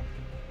like...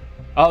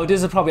 Oh,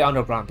 this is probably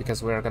underground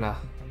because we're gonna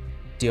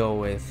deal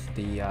with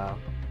the...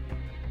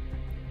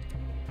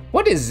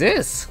 What is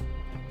this?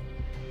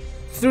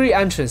 3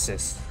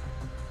 entrances.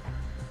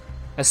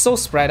 It's so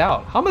spread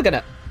out. How am I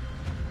gonna...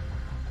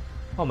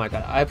 Oh my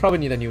god, I probably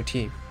need a new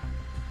team.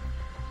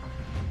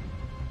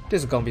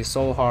 This is gonna be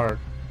so hard.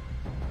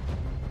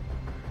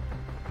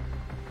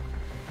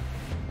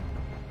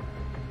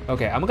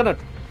 Okay, I'm gonna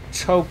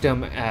choke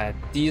them at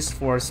these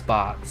 4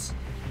 spots.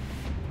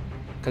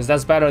 Because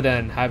that's better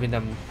than having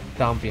them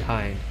down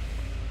behind.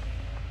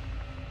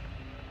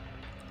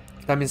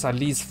 That means at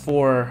least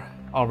 4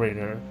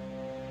 operator.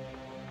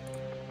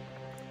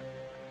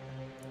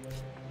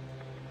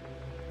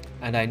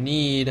 And I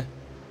need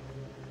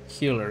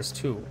healers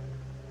too.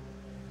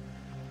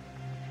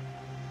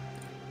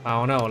 I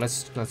don't know,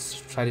 let's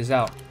try this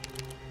out.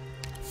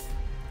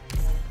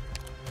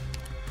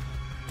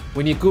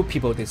 We need good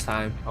people this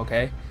time,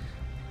 okay?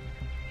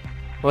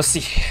 We'll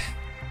see.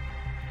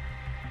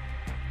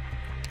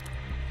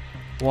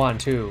 1,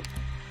 2.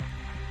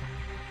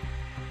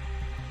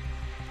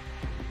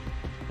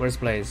 Where's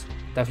Blaze?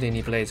 Definitely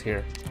need Blaze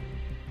here.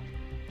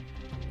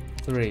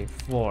 3,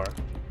 4.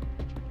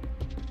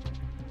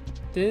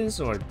 This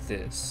or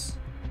this?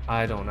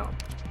 I don't know.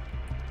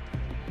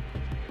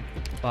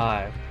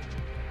 5.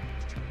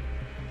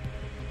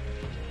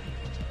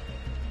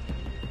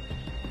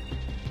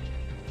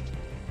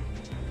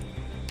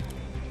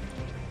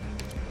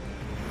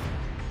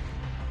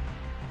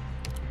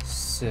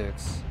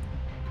 Six.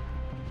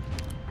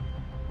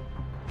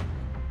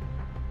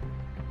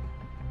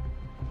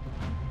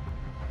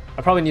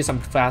 I probably need some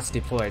fast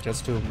deploy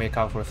just to make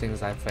up for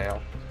things I fail.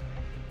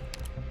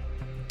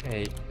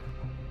 8.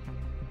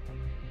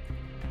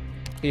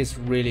 He's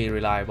really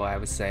reliable, I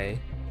would say.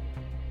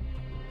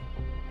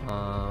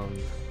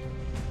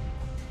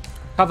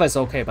 Kava is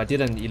okay, but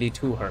didn't elite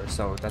 2 her,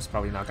 so that's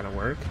probably not gonna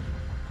work.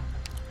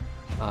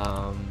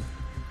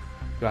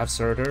 Do I have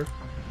Surtur?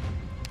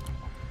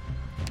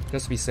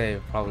 Just to be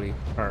safe, probably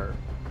her.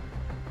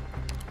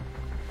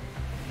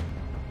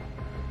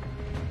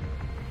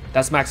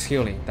 That's max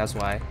healing, that's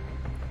why.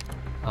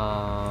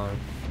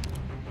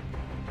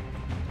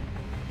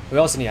 We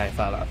also need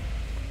Ifala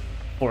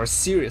for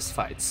serious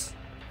fights,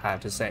 I have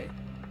to say.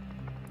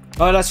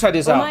 Alright, let's try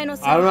this out. I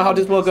don't know how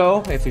this will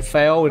go. If we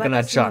fail, we're gonna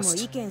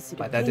adjust.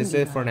 But that is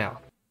it for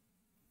now.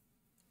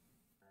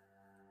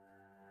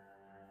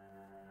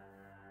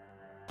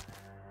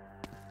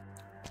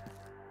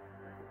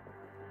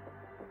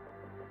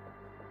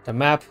 The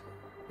map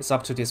is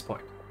up to this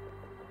point.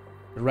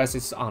 The rest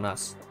is on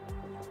us.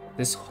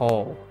 This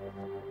hole.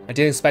 I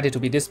didn't expect it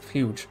to be this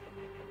huge.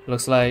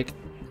 Looks like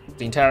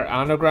the entire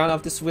underground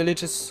of this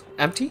village is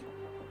empty.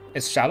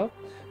 It's shallow.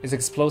 It's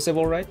explosive,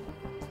 alright.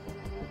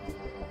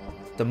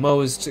 The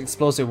most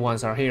explosive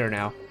ones are here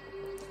now.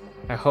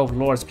 I hope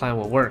Lord's plan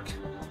will work.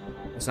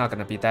 It's not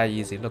gonna be that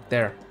easy. Look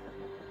there.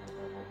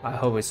 I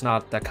hope it's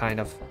not that kind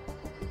of...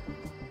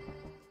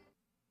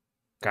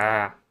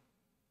 Gah.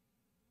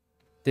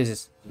 This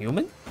is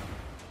human?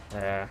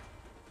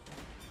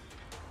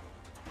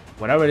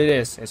 Whatever it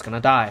is, it's gonna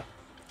die.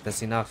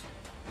 That's enough.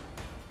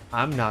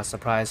 I'm not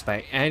surprised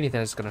by anything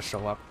that's gonna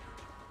show up.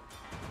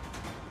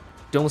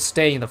 Don't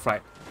stay in the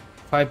fight.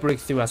 Try break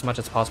through as much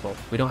as possible.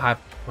 We have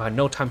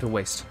no time to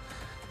waste.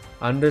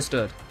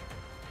 Understood.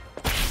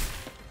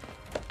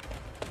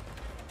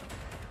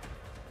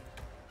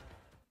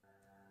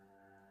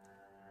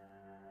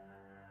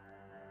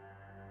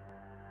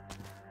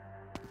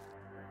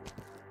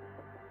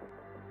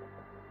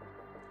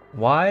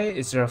 Why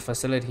is there a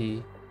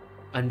facility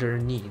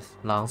underneath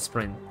Long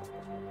Spring?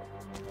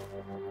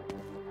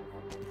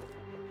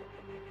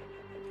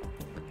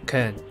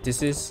 Ken,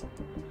 this is...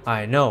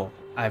 I know.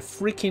 I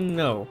freaking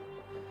know.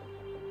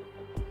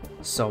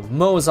 So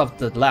most of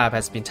the lab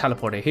has been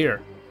teleported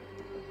here.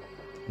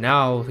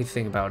 Now we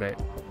think about it.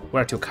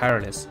 We're too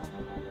careless.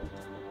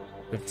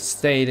 We've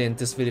stayed in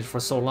this village for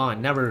so long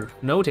and never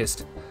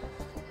noticed.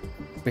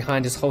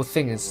 Behind this whole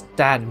thing is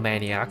that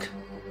maniac.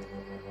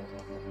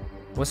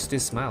 What's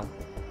this smell?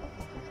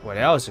 What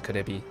else could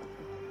it be?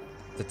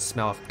 The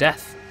smell of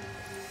death.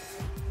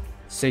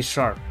 Stay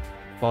sharp.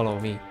 Follow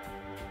me.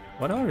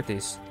 What are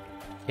these?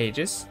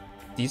 Cages?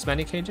 These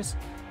many cages?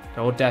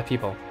 They're all dead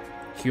people.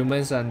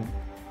 Humans and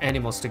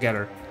animals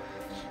together.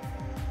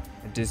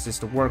 And this is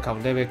the work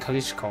of Levi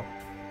Kalishko.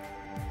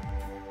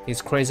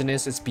 His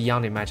craziness is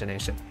beyond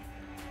imagination.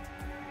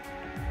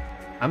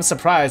 I'm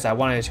surprised I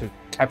wanted to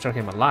capture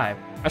him alive.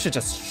 I should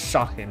just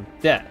shot him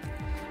dead.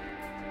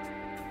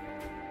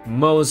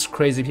 Most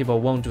crazy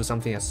people won't do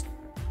something as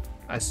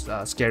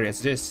scary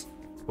as this.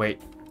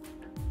 Wait.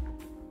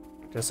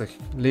 There's a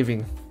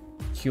living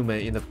human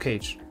in the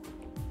cage.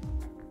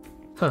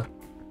 Huh.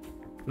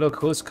 Look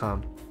who's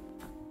come.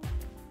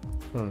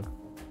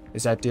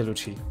 Is that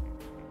Dilucci?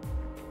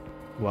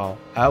 Well,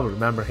 I will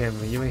remember him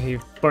even if he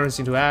burns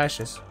into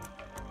ashes.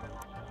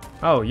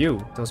 Oh,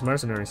 you, those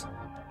mercenaries.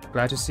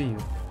 Glad to see you.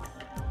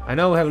 I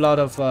know we have a lot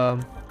of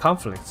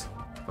conflicts,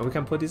 but we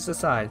can put this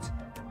aside.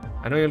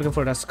 I know you're looking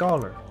for that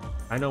scholar.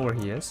 I know where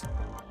he is.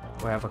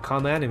 We have a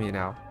common enemy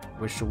now.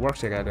 We should work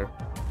together.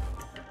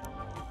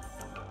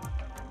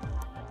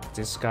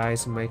 This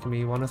guy's making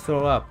me want to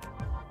throw up.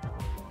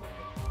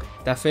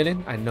 That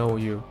feeling? I know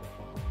you.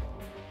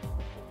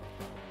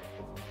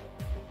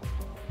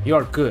 You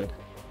are good.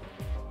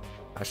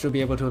 I should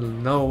be able to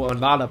know a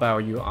lot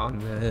about you on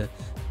the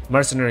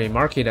mercenary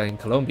market in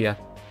Colombia.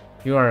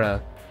 You are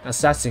an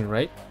assassin,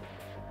 right?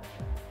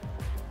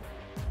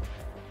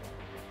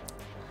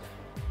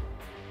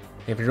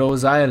 If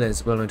Rose Island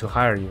is willing to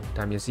hire you,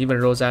 that means even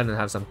Rose Island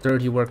has some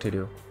dirty work to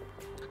do.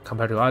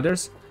 Compared to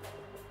others,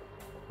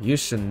 you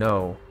should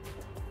know.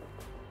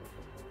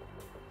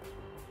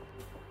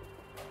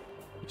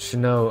 You should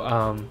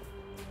know,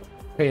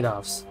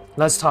 trade-offs.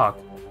 Let's talk.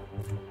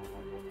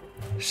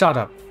 Shut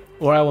up,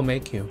 or I will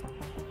make you.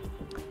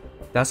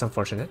 That's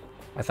unfortunate.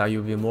 I thought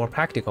you'd be more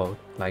practical,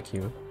 like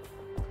you.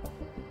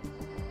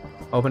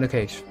 Open the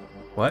cage.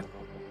 What?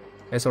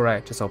 It's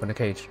alright, just open the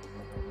cage.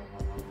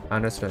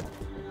 Understood.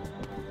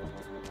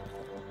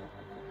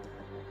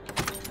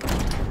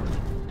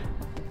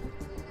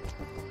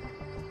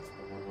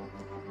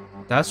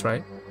 That's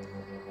right.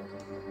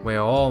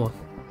 We're all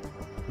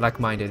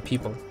like-minded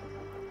people.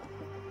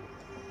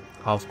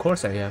 Of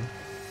course I am.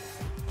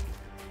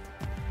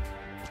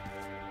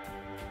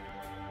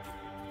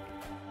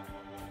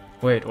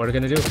 Wait, what are we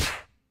gonna do?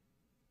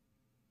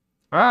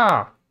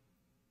 Ah!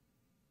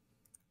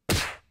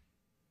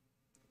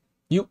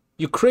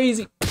 You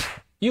crazy!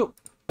 You!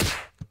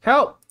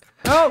 Help!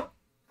 Help!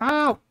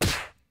 Help!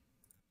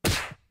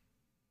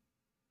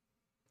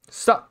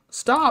 Stop!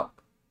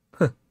 Stop!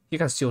 You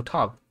can still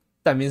talk.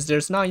 That means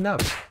there's not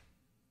enough.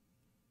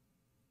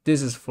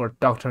 This is for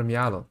Dr.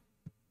 Mialo.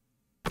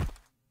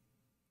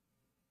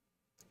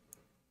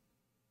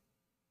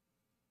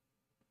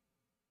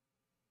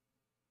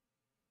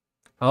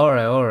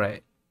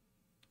 Alright.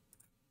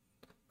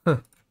 Huh.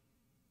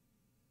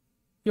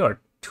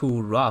 You're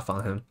too rough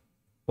on him.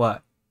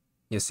 What?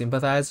 You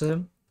sympathize with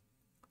him?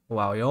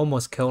 Wow, you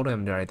almost killed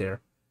him right there.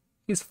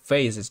 His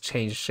face has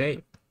changed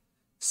shape.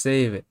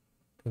 Save it.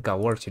 You got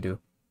work to do.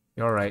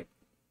 You're right.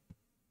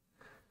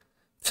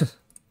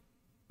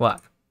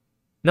 What?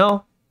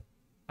 No?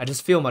 I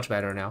just feel much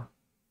better now.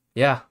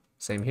 Yeah,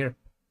 same here.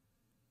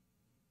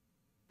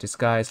 This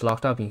guy is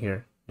locked up in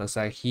here. Looks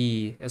like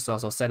he is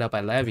also set up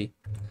by Levy.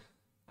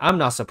 I'm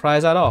not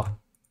surprised at all.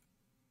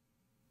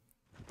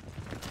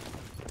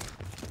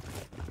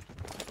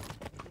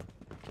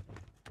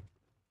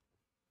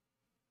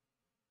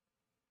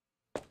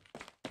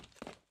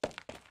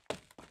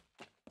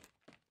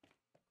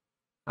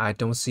 I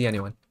don't see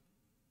anyone.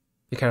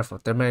 Be careful,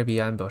 there may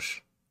be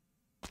ambush.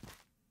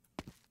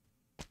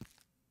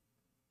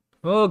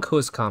 Look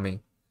who's coming.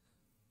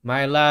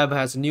 My lab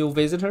has new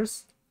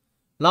visitors.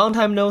 Long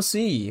time no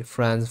see,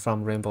 friends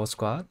from Rainbow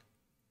Squad.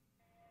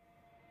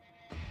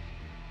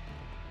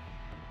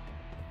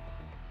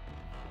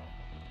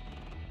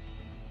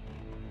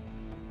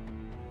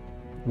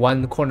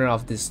 One corner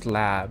of this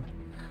lab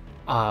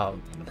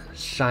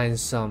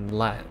shines some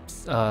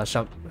lamps.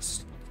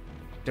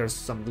 There's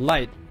some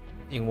light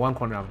in one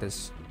corner of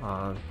this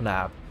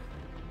lab.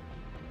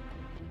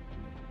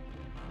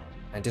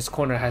 And this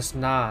corner has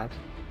not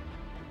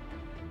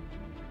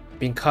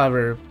been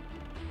covered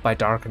by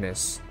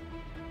darkness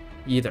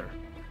either.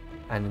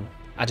 And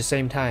at the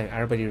same time,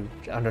 everybody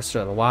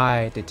understood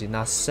why they did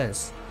not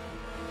sense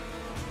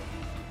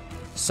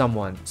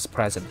someone's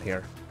present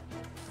here.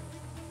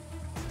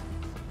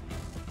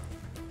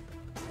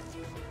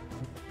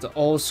 The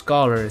old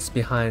scholar is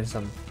behind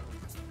some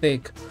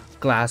thick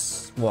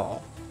glass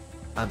wall,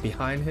 and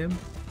behind him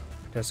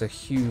there's a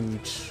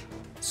huge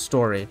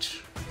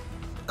storage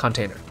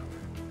container,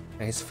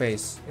 and his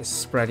face is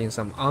spreading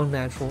some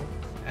unnatural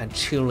and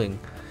chilling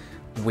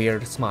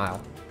weird smile.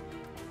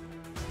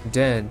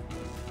 Then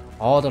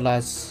all the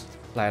lights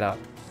light up.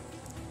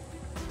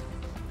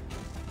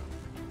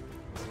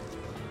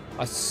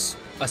 A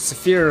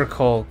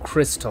spherical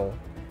crystal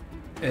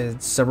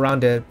is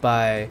surrounded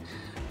by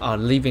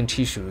living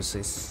tissues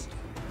is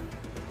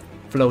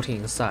floating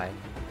inside.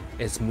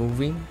 It's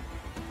moving,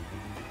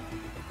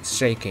 it's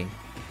shaking.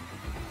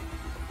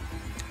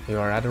 You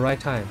are at the right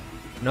time.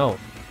 No,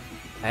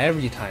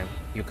 every time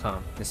you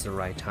come is the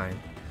right time.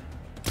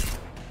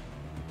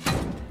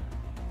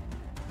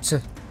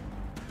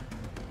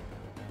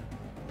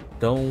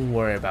 Don't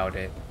worry about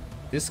it.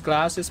 This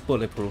glass is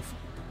bulletproof.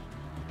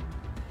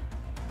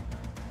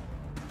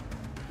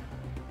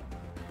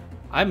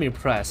 I'm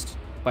impressed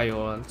by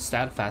your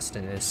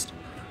steadfastness.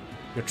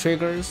 Your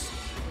triggers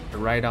are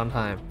right on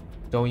time.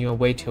 Don't even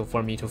wait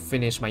for me to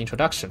finish my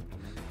introduction.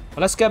 But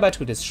let's get back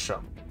to this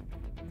show.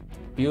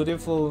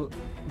 Beautiful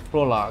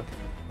prologue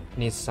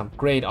needs some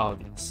great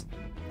audience.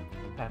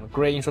 And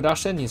great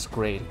introduction needs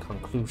great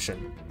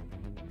conclusion.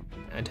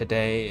 And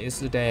today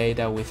is the day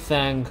that we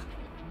thank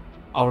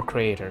our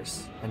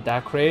creators. And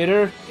that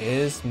creator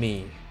is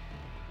me.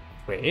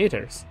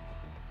 Creators?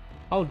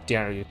 How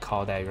dare you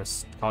call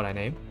that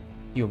name?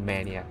 You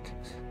maniac.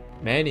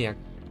 Maniac?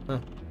 Huh.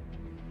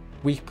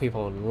 Weak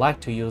people like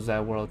to use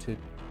that word to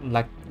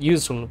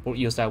use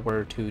that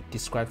word to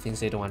describe things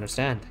they don't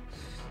understand.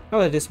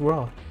 Look at this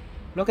world.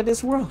 Look at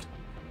this world.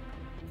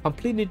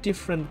 Completely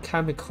different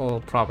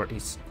chemical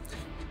properties.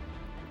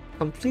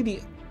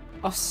 Completely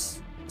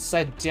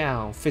upside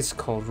down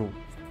physical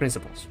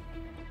principles.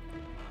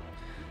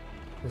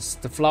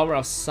 The flower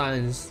of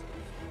science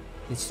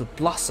needs to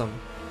blossom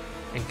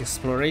in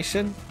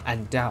exploration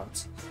and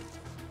doubt.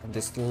 And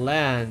this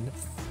land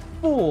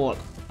full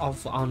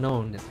of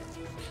unknown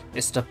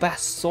is the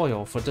best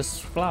soil for this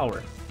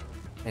flower.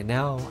 And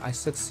now I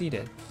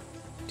succeeded.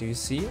 Do you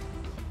see it?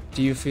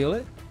 Do you feel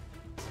it?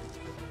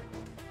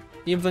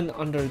 Even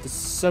under the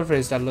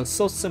surface that looks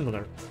so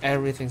similar,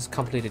 everything's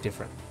completely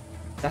different.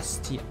 That's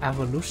the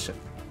evolution.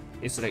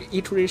 It's the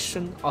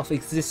iteration of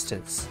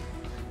existence.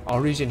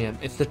 Originium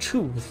is the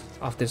truth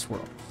of this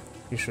world.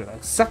 You should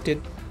accept it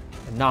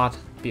and not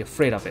be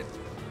afraid of it.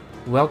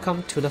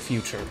 Welcome to the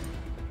future.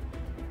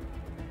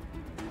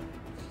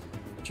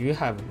 Do you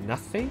have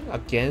nothing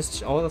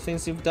against all the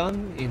things you've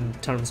done in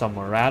terms of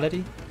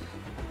morality?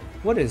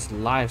 What is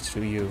life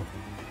to you?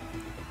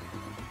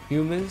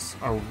 Humans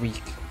are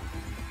weak.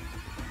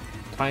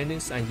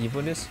 Kindness and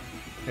evilness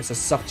is a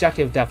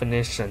subjective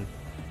definition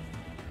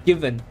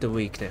given the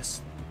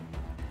weakness.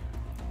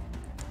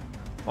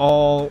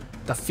 All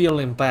the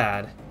feeling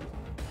bad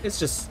is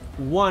just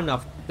one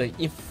of the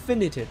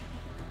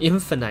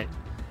infinite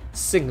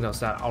signals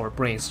that our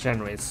brains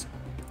generates.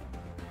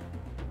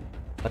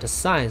 But the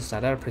science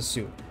that I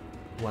pursue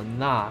will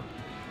not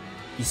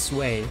be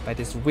swayed by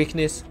this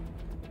weakness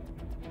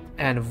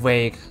and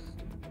vague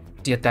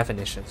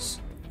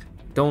definitions.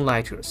 Don't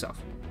lie to yourself.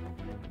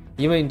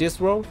 Even in this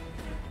world,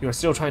 you're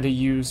still trying to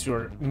use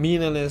your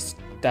meaningless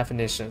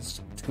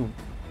definitions to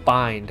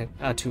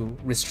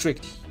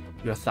restrict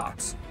your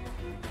thoughts.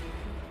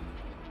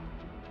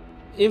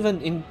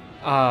 Even in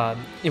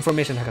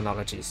information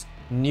technologies,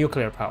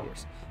 nuclear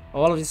powers,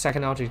 all of these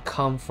technologies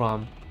come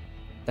from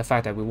the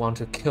fact that we want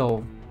to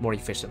kill more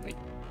efficiently.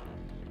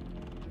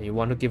 You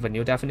want to give a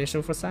new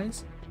definition for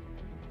science?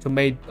 To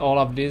make all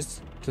of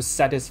this to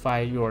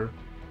satisfy your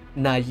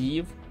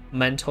naive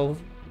mental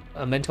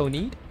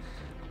need?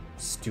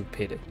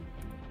 Stupid.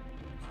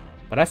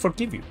 But I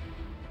forgive you.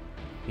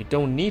 You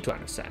don't need to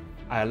understand.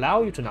 I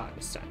allow you to not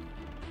understand.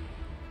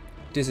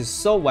 This is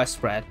so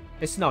widespread,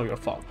 it's not your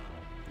fault.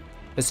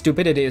 The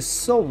stupidity is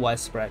so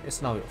widespread,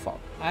 it's not your fault.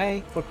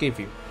 I forgive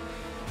you.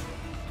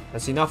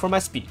 That's enough for my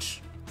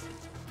speech.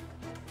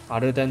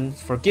 Other than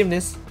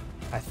forgiveness,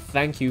 I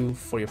thank you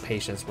for your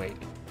patience waiting.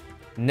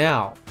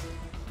 Now,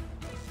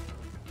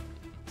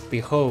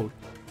 behold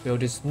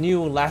this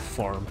new life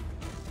form.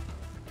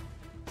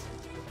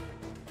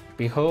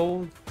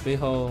 Behold,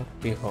 behold,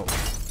 behold.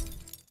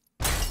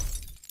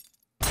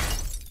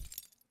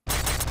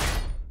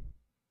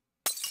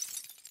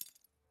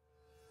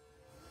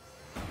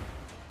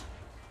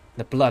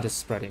 The blood is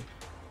spreading.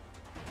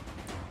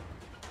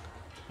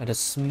 And a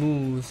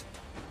smooth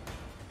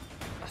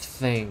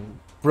thing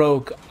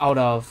broke out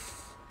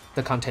of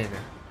the container.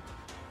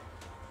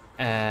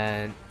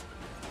 And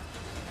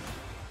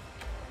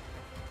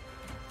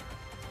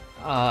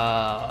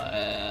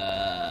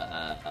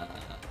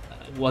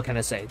what can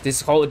I say?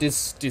 This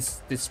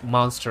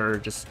monster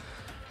just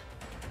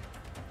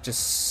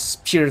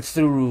peered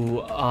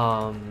through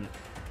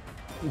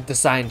the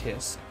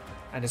scientist,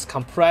 and it's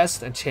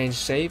compressed and changed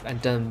shape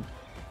and then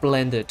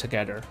blended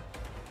together.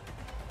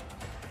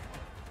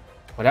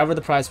 Whatever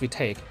the price we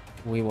take,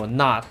 we will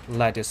not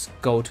let this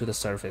go to the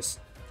surface.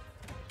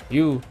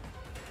 You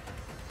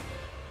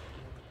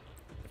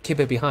keep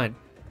it behind.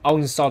 I'll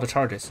install the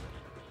charges.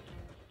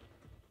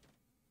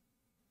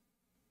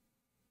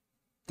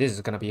 This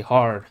is gonna be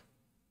hard.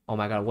 Oh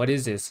my god, what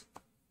is this?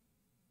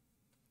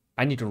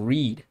 I need to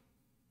read.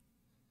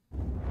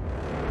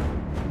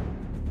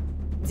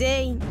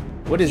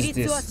 What is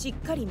this?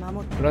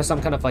 Not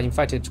some kind of an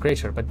infected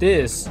creature, but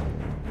this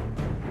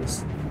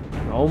is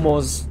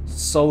almost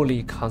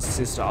solely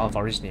consists of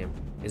Originium.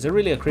 Is it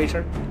really a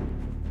creature?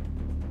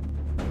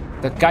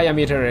 The Gaia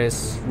meter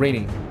is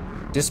reading.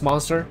 This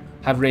monster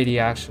have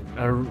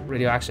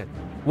radioaction.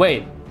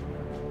 Wait,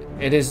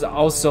 it is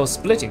also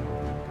splitting.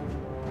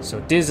 So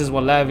this is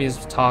what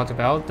Levi's talk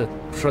about, the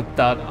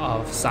product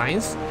of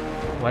science.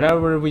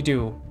 Whatever we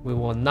do, we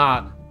will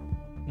not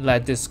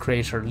let this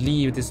creature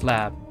leave this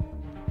lab.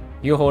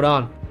 You hold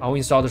on, I'll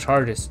install the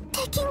charges.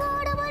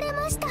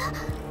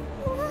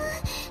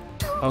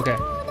 Okay.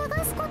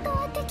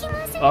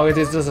 Oh, it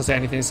doesn't say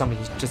anything, something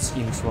just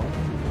intro.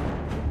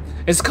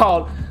 It's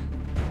called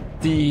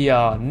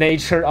the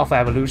nature of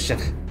evolution.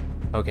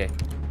 Okay.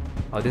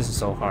 Oh, this is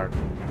so hard.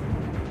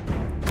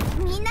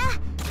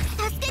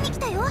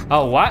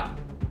 Oh, what?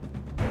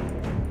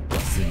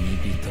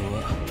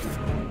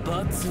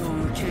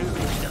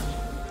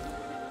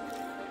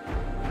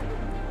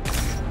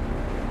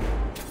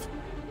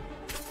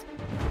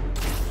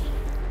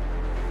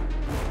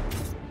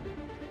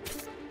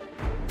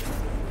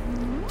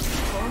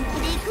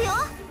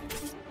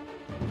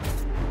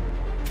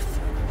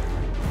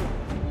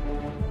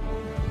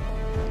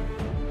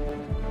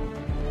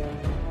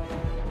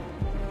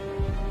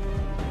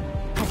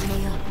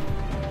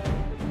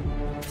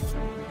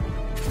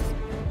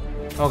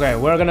 Okay,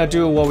 we're gonna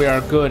do what we are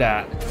good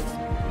at,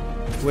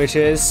 which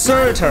is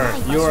Surtur.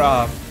 You're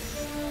up.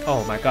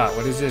 Oh my god,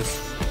 what is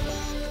this?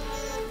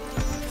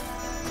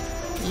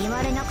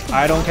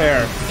 I don't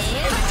care.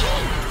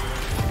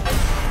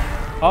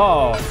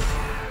 Oh,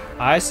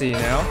 I see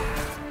now.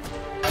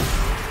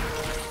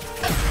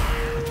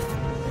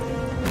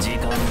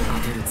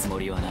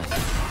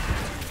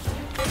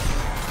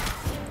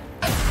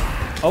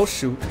 Oh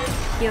shoot.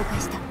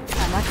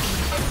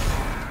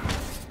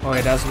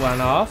 Okay, that's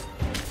one off.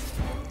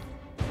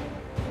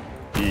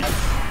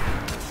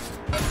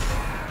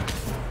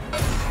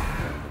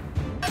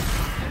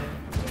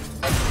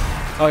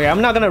 Okay,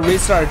 I'm not gonna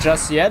restart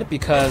just yet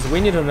because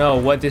we need to know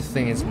what this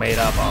thing is made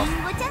up of.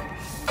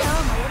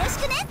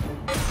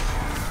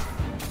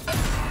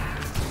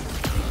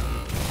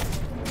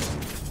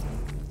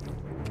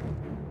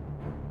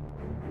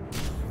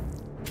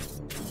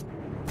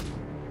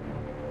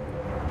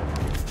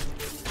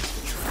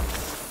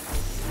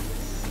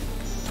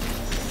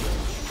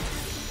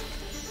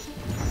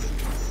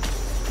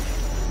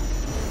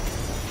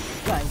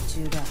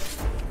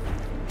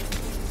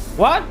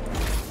 What?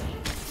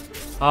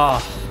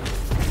 Ah.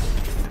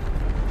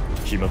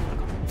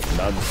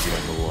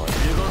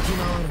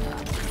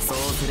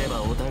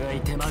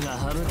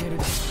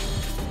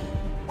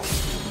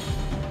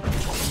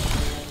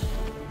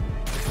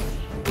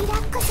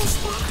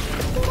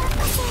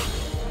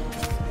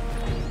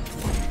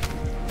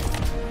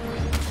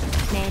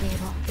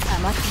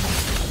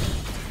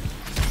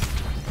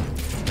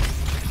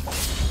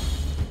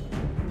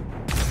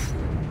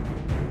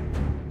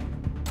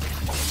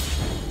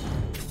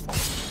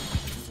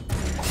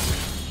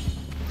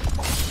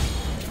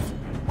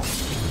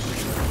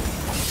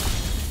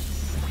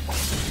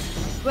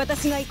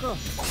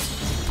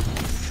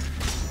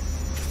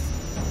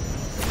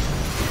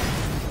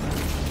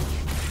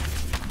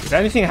 Did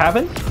anything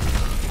happen?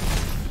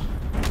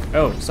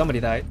 Oh, somebody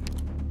died.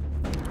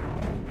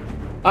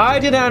 I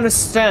didn't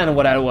understand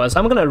what that was.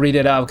 I'm gonna read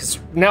it out because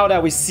now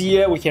that we see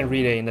it, we can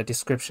read it in the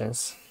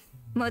descriptions.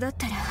 I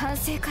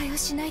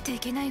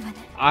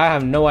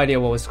have no idea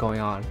what was going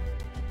on.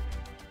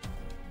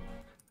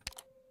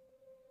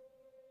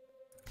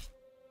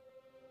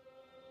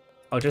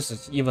 Oh,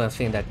 just even a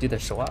thing that didn't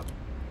show up.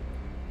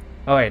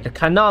 Oh wait, it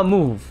cannot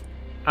move.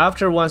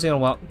 After once in a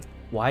while.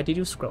 Why did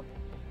you scroll?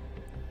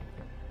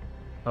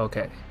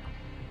 Okay.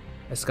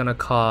 It's gonna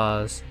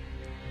cause...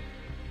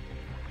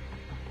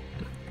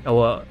 It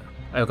will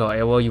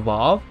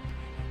evolve.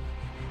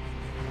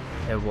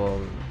 It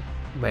will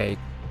make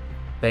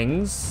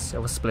things. It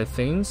will split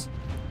things.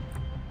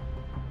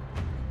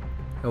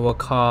 It will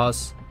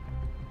cause...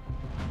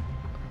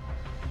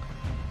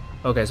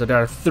 Okay, so there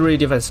are 3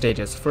 different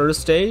stages. First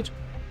stage,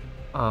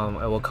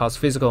 it will cause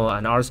physical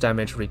and arts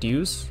damage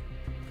reduce.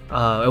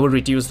 It will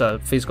reduce the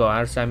physical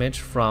arts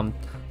damage from...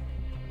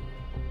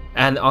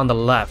 And on the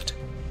left.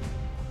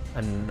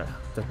 And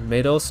the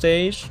middle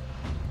stage,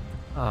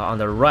 on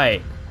the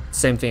right,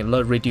 same thing,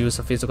 reduce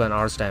the physical and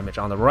arts damage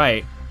on the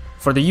right,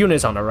 for the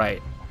units on the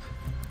right.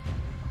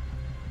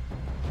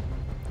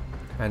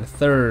 And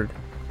third,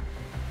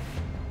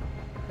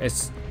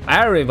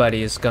 every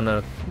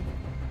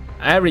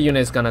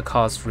unit is gonna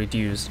cause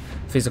reduced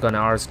physical and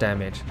arts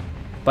damage,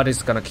 but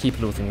it's gonna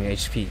keep losing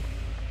HP.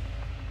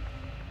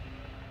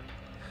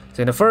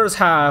 So in the first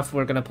half,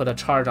 we're gonna put a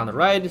charge on the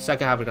right. The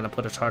second half, we're gonna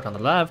put a charge on the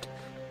left.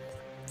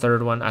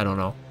 Third one, I don't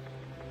know.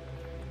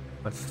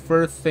 But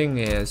first thing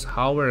is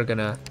how we're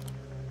gonna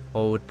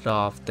hold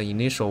off the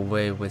initial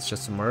wave with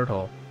just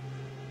Myrtle.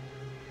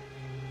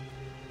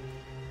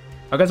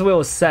 I guess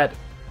we'll set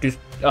this,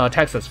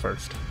 Texas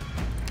first.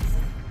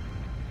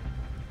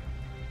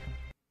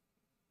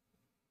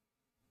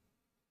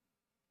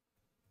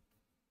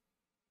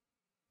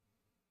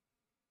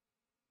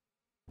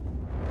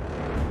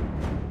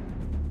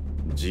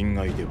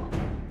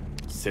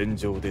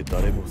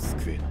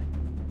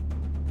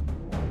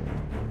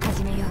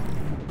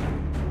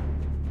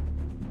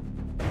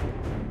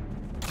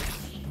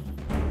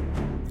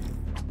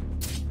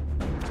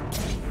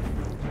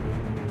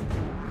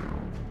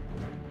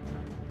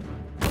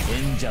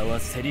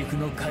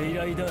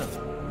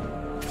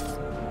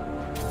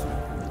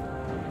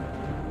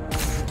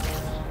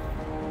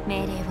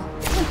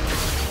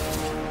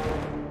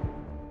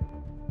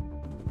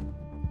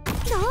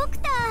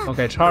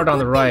 Okay, charge on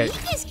the right.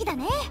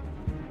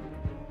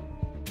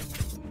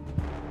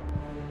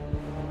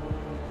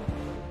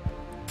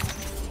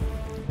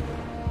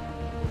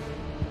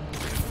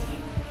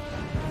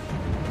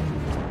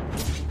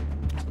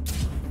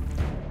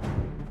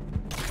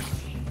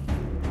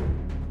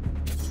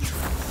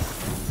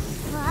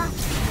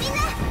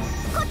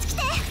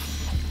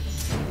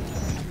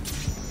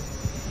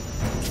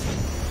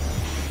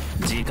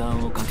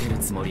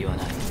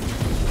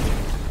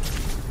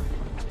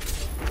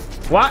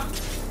 What?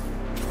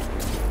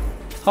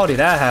 How did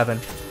that happen?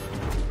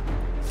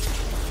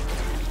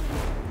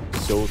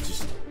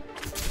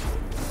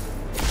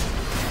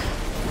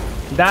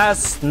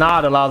 That's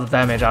not a lot of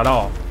damage at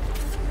all.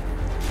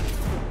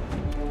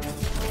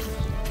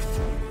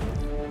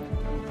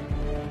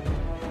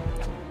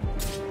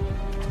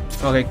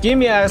 Okay, give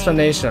me an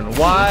explanation.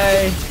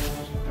 Why?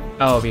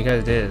 Oh,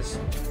 because it is.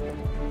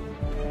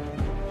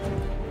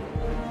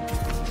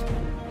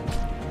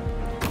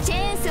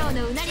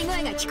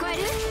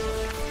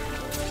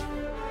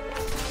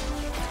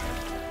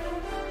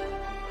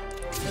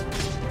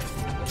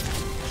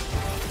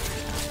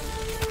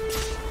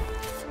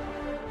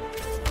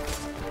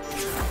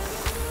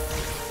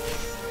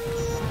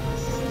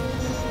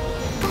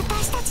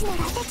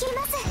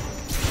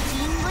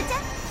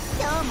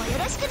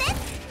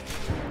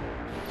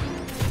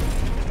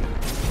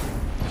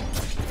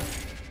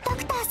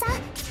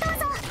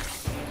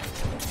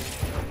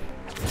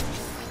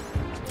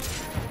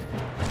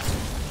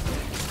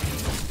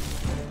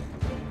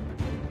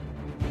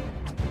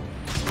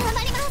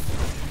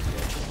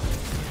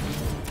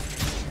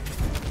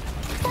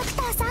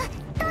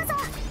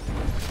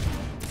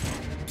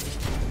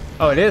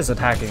 Oh, it is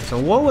attacking. So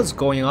what was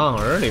going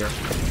on earlier?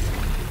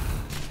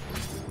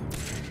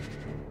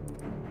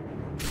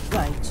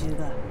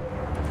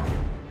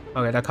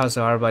 Okay, that caused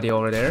everybody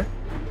over there.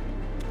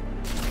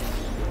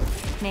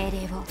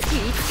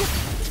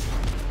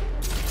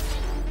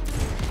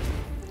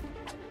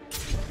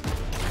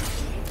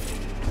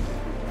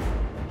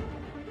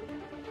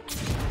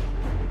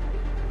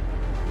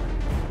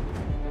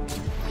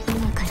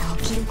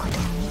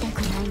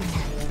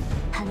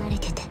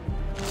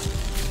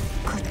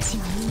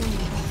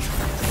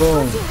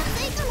 Boom.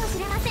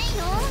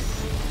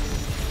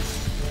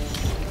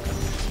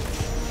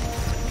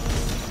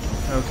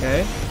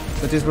 Okay,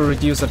 so this will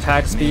reduce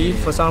attack speed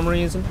for some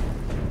reason.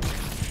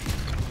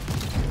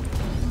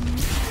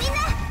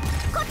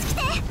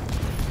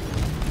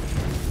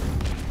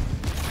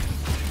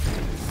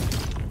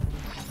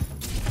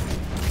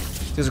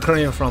 This is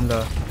coming from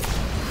the...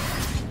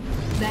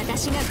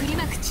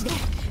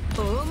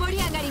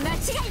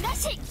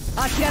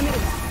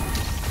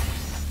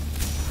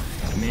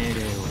 命令を動き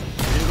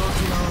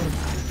回るな。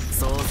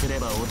そうすれ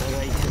ばお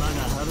互い手間が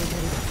省ける。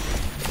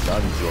男女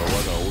は我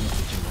が恩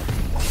敵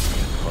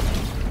なり。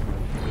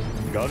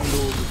顔老物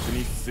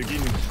に過ぎぬ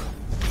のか。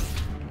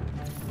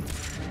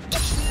気を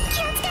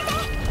つけて。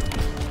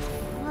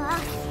わあ、い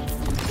いと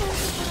こ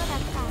ろだっ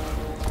た。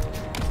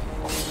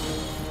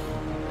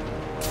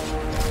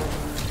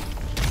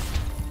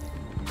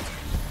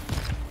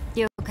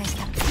了解し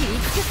た。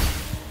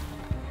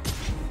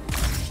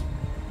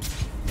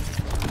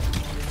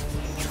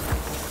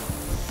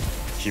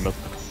決まっ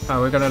た。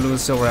We're gonna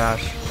lose Silver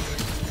Ash.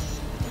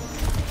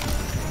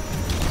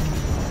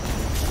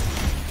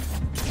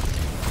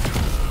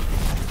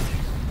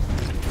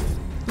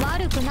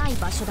 悪くない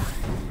場所だ。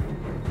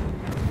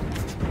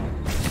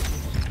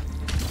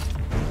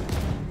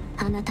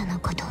あなたの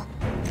こと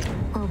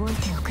覚え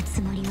ておくつ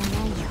もりはな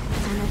いよ。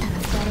あなたの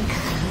誰か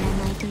がや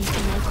らないといけな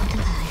いこと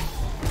がある。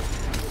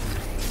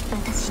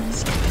私に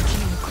しかでき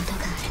ないことが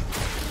ある。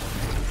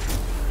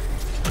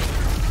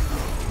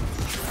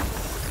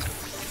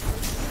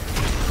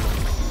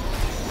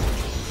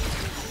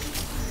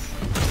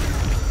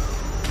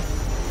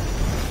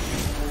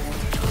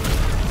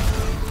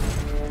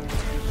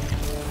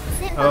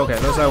Okay,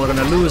 looks like we're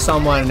gonna lose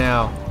someone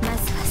now.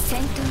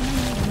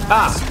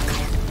 Ah!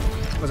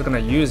 Was gonna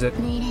use it.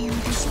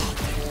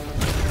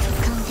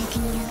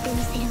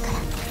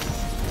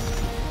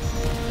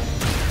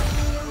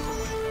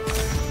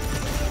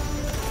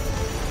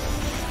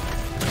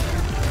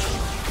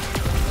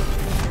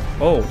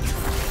 Oh.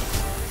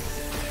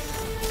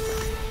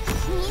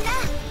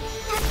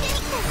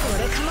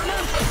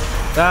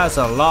 That's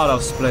a lot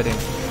of splitting.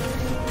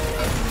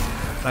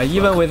 Like,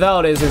 even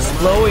without this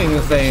exploding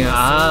thing,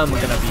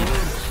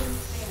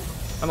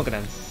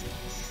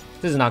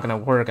 this is not gonna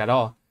work at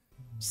all.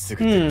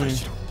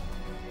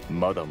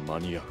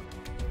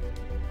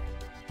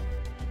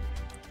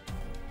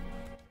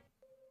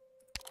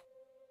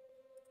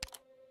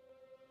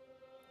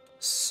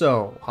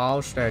 So,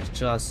 how should I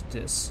adjust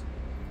this?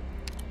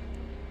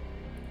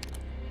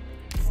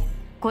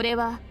 これ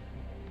は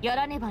や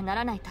らねばな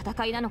らない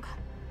戦いなのか。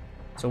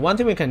 So one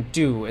thing we can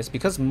do is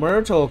because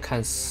Myrtle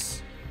can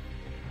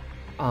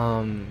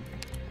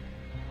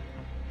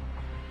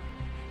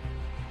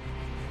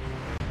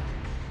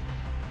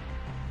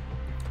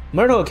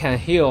Myrtle can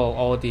heal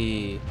all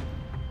the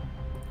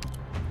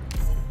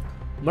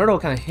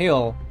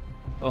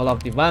all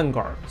of the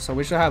vanguard, so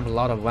we should have a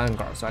lot of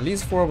vanguards. So at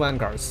least 4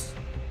 vanguards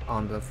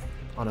on the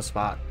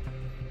spot.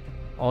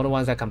 All the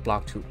ones that can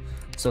block too.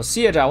 So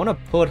Siege, I want to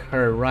put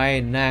her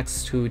right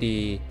next to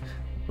the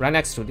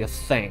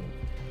thing,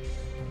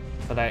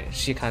 so that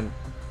she can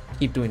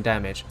keep doing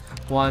damage.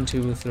 1,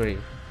 2, 3,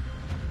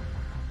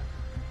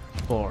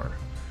 4,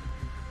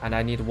 and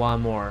I need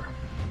one more.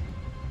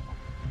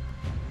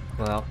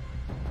 Well,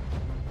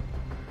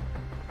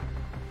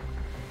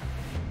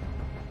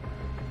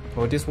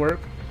 will this work?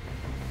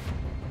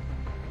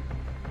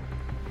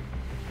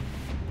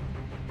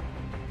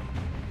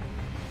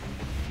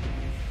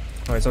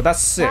 Alright, so that's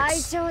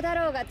 6.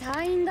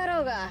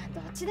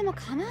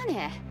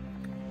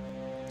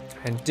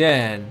 And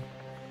then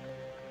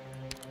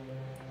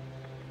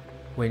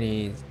we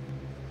need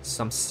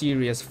some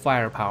serious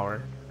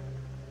firepower.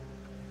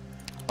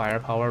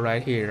 Firepower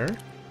right here.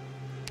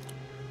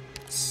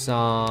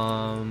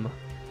 Some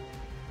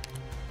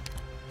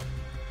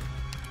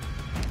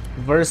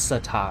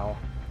versatile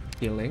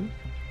healing.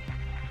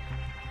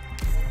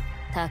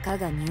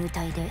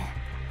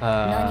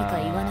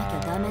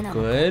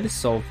 Good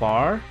so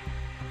far.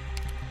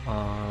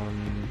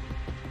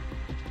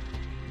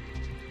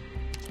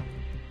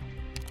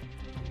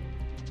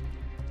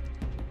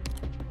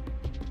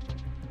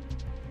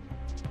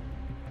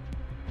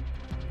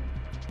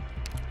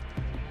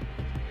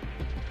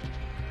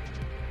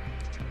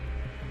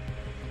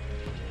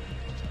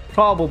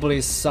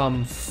 Probably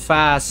some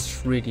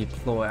fast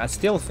redeploy. I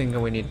still think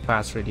we need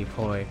fast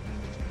redeploy.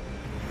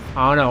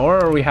 I don't know,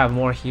 or we have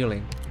more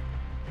healing.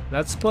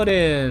 Let's put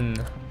in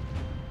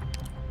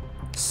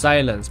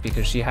silence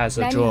because she has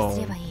a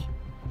drone.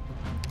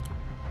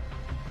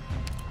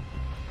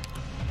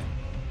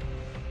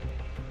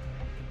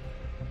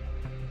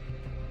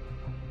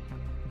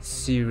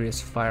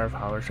 Serious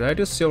firepower. Should I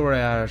do Silver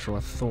Ash or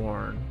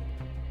Thorn?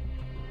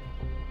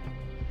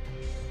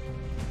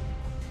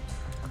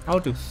 I'll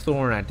do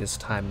Thorn at this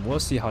time. We'll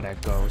see how that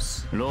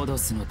goes.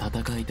 Last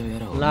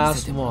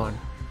one.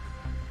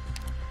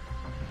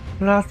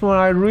 Last one,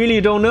 I really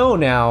don't know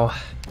now.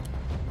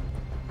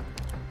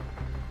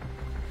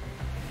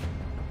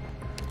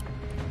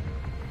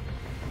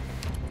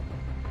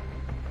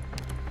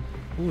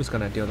 Who's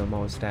gonna deal the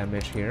most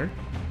damage here?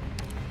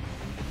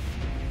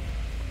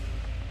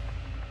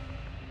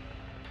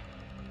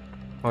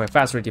 Okay,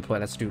 fast redeploy,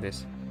 let's do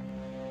this.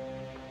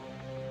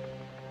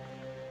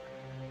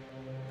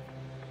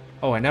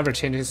 Oh, I never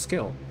changed his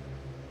skill.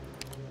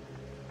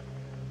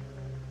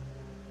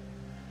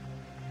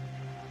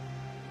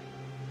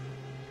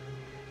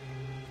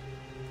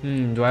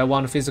 Do I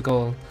want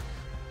physical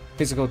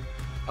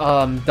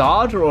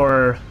dodge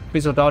or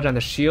Pistol dodge and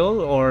the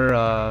shield, or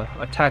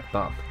attack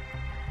buff?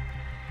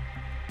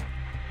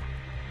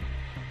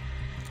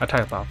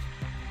 Attack buff.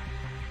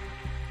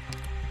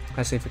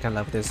 Let's see if we can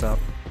level this up.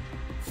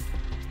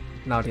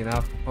 Not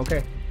enough.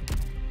 Okay.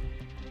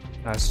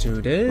 Let's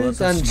do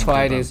this and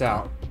try this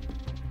out.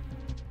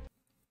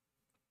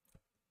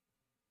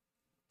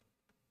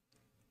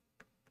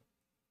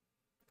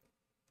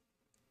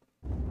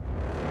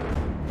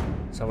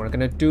 So what we're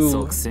gonna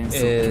do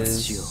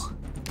is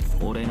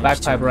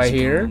bagpipe right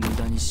here, and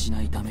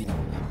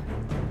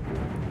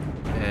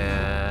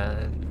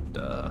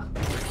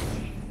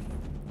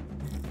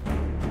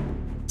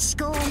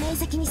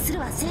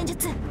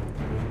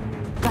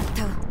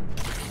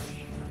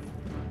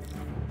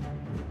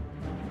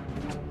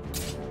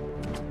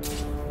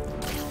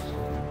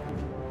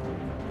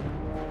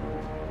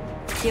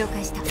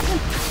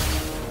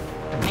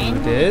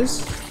do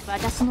this.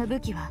 私の武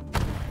器は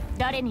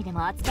誰にで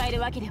も扱える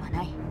わけでは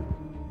ない。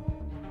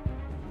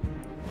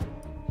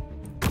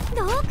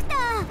ドクタ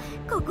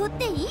ー、ここっ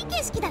ていい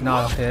景色だね。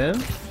Not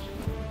him.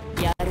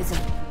 やるぞ。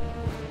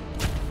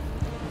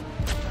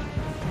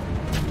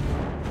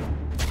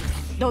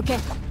どけ。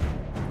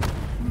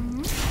み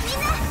んな、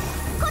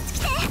こっち来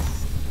て。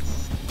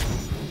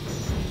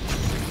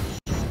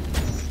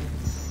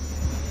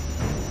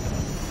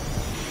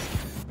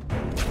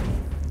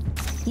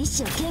意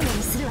志を堅固に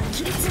するは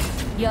規律。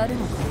やる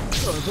のか。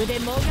飛ぶで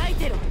もがい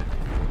てろ。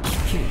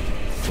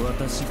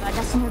私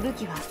の武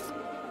器は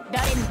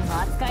誰にで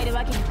も扱える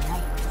わけではな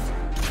い。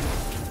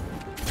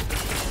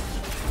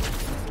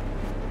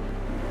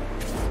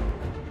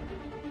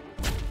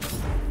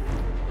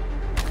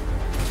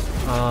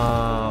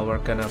We're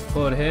gonna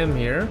put him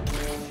here.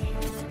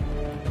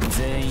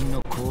 全員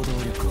の行動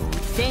力を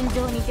戦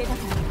場に出たか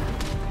らには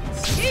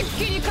一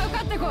気にか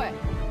かってこい。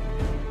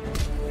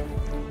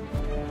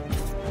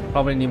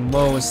 Probably need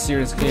most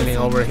serious healing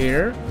over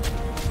here.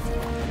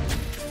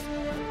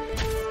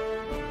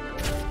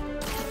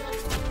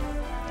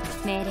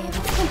 命令を。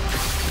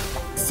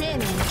生命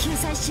の救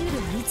済シールの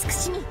慈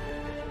しみ。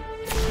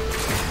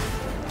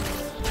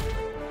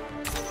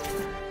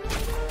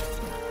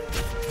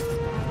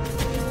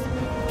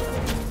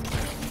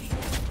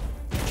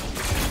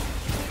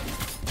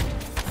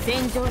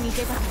戦場に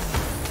出たから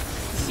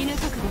死ぬ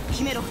覚悟を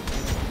決めろ。で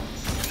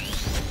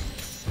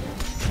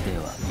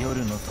は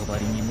夜の帳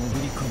に潜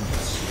り込む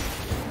し。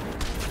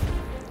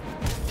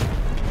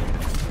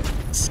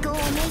思考を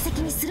明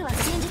晰にするは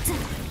戦術。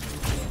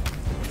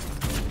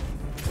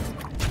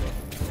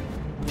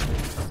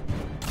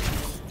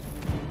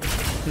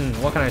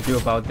What can I do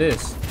about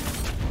this?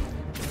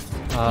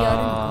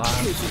 I'm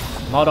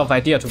out of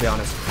idea, to be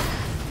honest.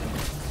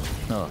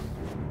 ああ。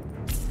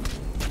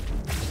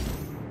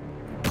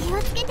気を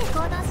つけて行動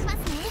します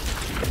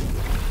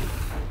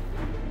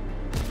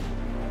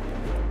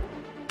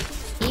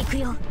ね。行く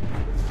よ。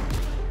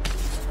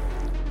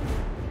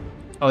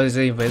 Oh, is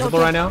it invisible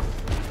right now?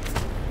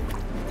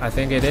 I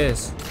think it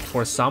is,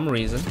 for some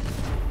reason.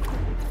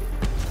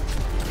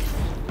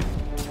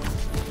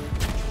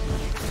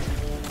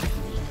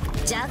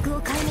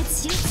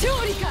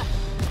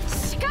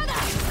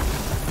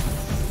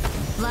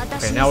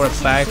 Okay, now we're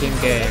back in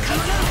game.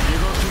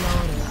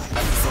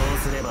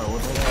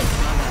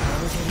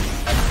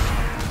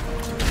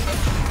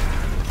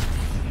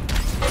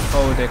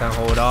 Oh, they can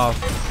hold off.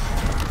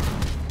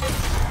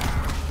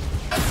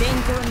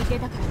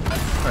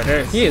 Right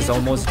there, he is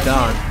almost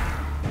done.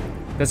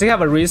 Does he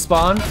have a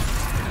respawn?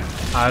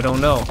 I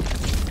don't know.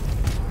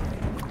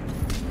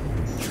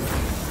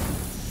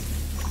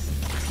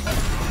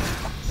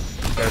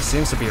 There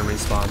seems to be a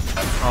respawn.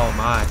 Oh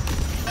my.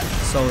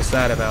 So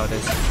sad about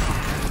this.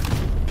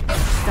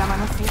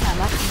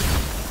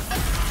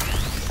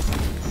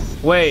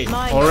 Wait,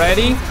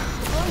 already?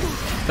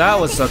 That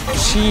was a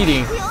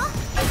cheating.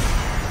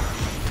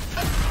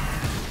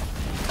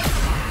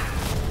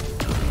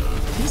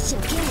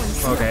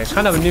 Okay,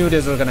 kind of knew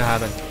this was gonna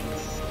happen.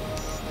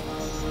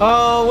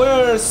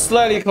 We're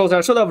slightly closer.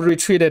 I should have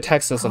retreated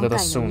Texas a little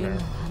sooner.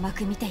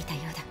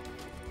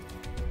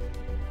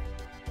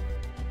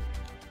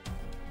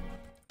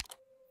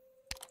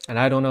 And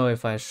I don't know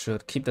if I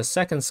should keep the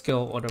second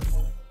skill or the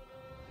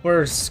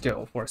first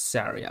skill for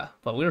Saria,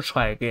 but we'll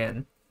try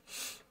again.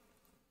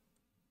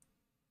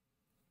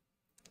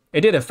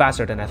 It did it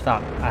faster than I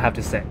thought, I have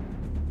to say.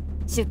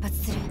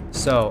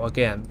 So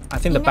again, I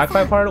think the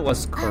backfire part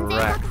was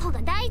correct.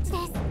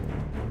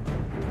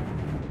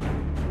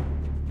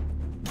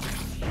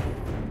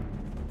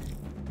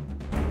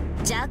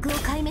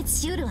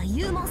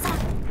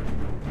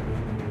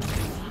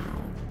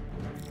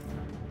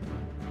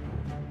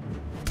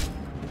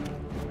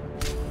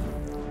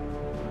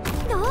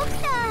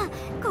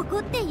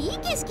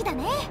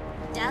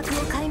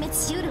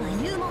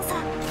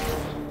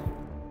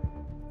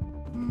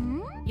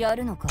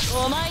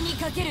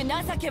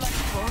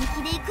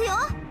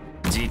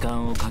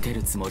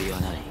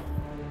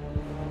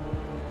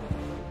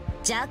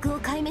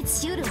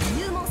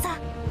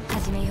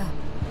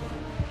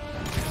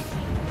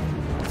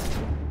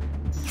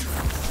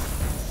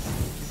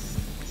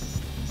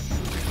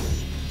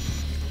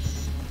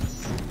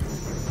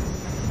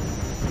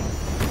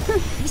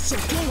 志を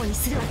堅固に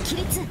するは規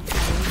律。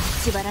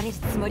縛られる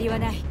つもりは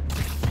ない。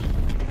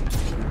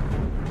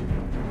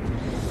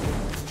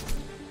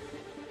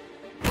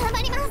頑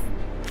張ります。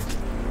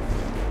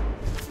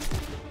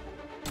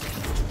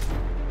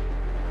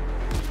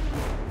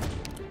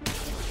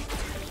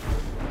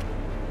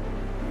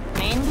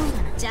面倒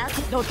だな。じゃあ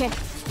どけ。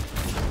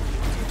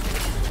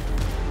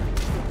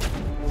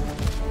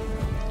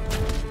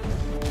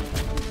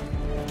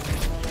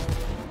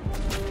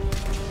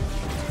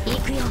行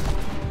くよ。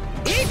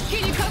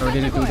We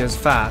need to do this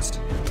fast.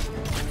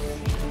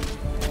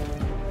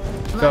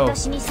 Go.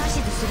 私に指図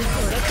する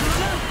それか。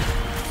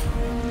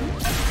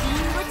リ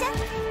ンゴちゃん、ど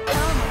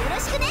うもよろ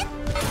しくね。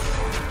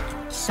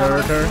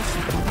 Surtur.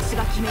 私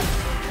が決める。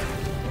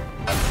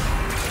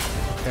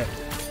 Okay.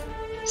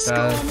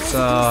 That's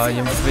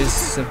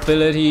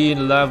invisibility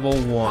level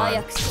 1.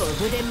 早く勝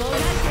負でもらっ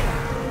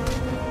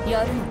て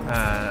やるのか。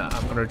 And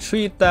I'm gonna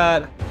treat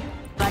that.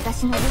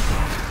 私の武器は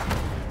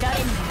誰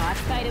にでも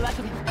扱えるわ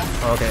けではない。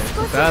 Okay,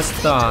 so that's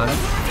done.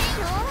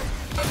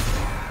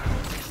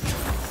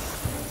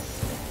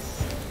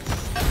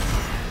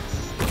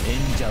 演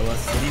者は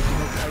セリフ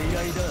の傀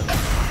儡だ。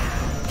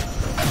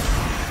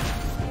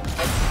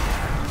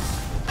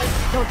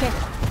どけ。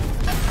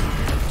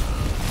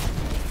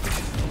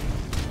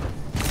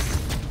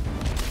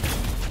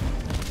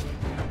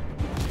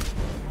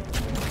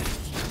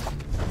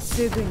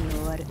すぐに終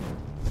わる。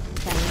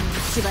誰にも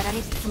縛られ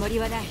るつもり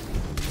はない。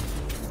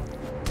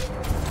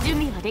準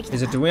備はできた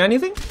Is か。 it doing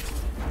anything?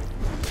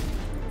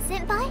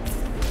 先輩。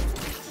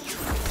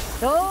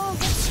どう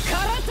ぞ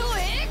力と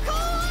栄光を。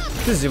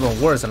 This is even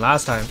worse than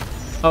last time.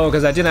 Oh,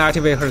 because I didn't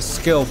activate her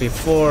skill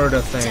before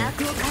the thing. 邪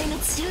悪を壊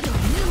滅しうる勇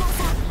猛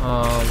さ。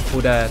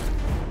 Who that?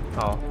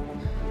 Oh.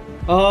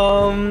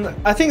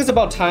 I think it's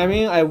about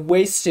timing. I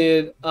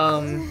wasted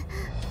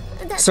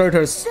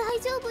Surtur's 大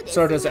丈夫です。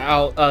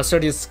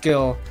 Surtur's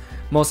skill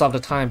most of the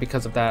time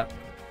because of that.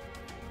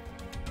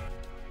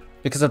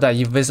 Because of that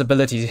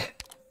invisibility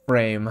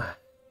frame.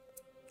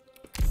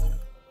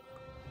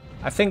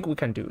 I think we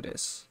can do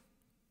this.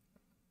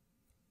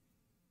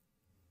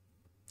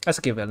 Let's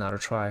give it another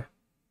try.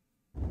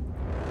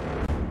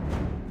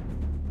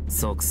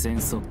 即戦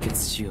即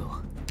決し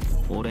よ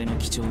う。俺の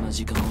貴重な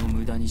時間を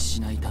無駄に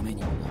しないため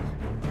にもな。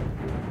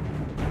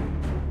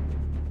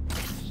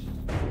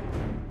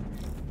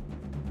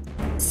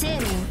生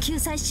命を救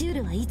済しう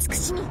るは慈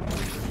しみ。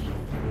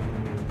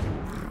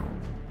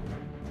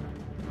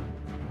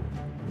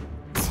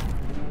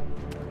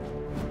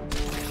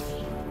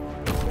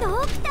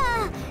ドクター、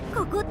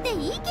ここって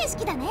いい景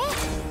色だね。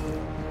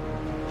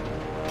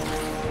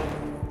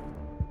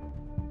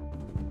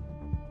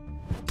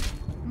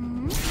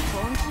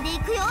本気で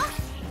行くよ。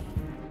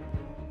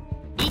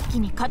一気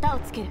に型を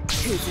つける。ク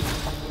ズ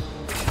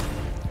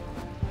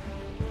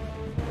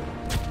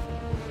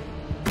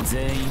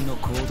全員の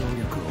行動力を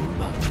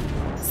奪う。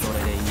それ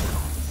でいいだろ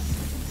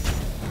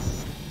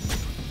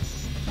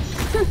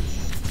う。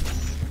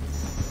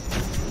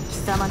貴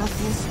様の生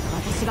死は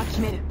私が決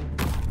める。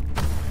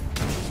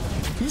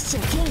意志を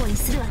堅固に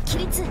するは規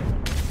律。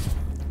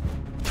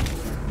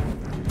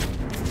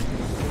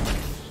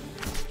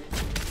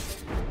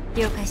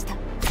了解した。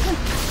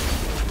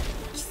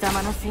貴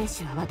様の生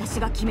死は私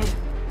が決める。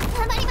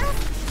頑張りま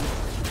す。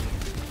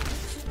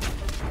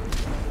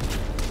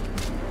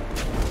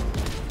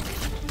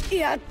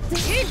 やって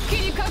一気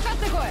にかかっ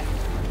てこい。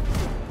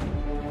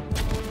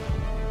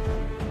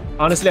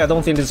 Honestly, I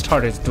don't think this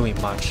chart is doing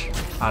much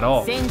at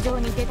all. 戦場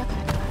に出たか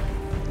らには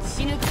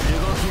死ぬ。動き回る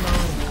な。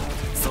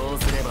そう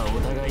すればお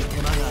互い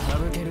手間が省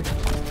けるだろう。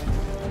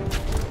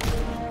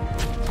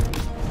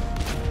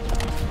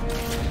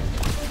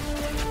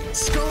思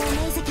考を明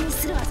晰に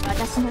するわ。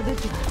私の武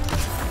器は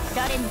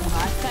誰にでも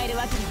扱える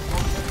わけでは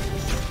な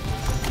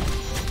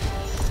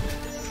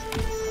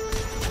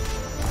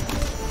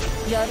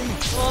い。 やるの。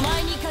お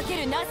前にかけ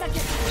る情け。みんな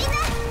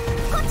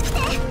こっち来て。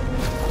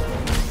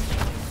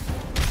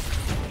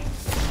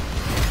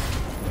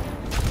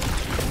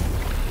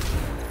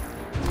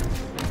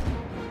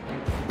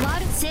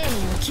生命を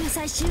救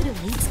済しうるは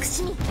慈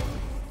しみ。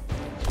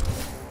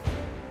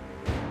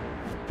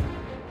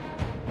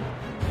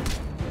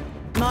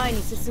前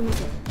に進むぞ。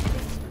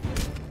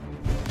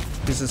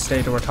 This is the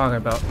state we're talking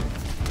about.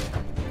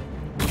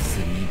 罪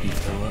人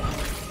は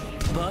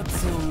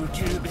罰を受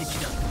けるべき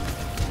だ。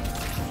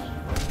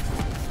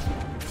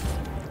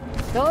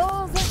 ど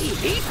うぞ。いっ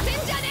てん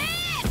じゃね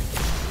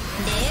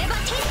え。レバ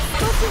ティ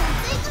少し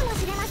熱いかも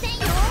しれませんよ。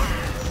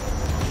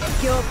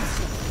強化し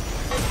ろ。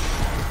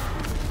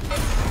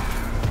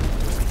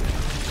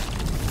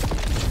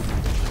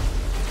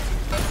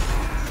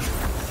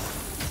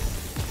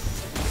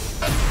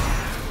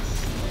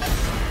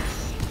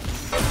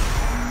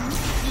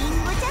リ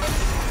ンゴちゃん、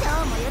今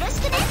日もよろし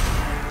くね。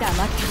黙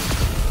ってる。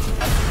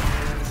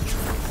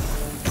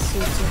集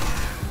中。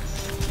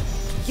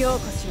強化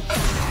しろ。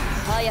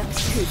 早くクズ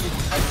だ。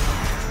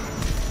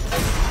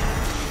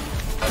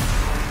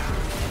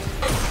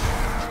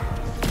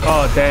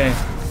Oh dang.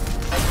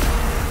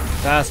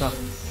 That's not.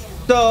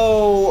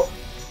 So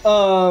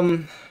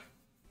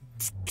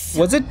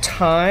Was it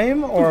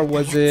time or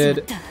was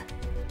it?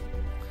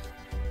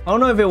 I don't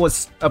know if it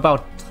was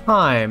about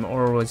time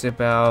or was it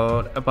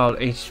about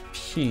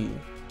HP.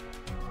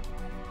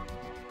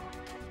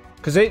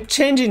 Cause it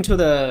changed into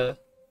the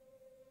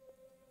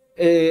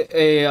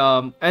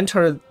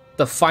enter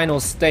the final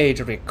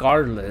stage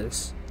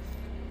regardless.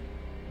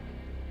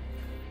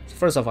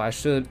 First of all, I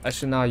should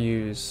not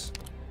use.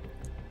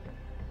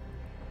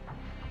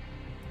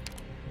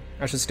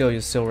 I should still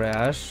use Silver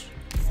Ash.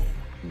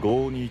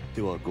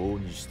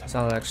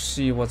 Sounds like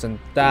she wasn't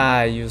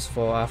that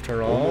useful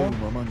after all.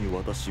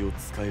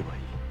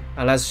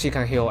 Unless she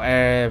can heal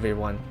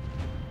everyone.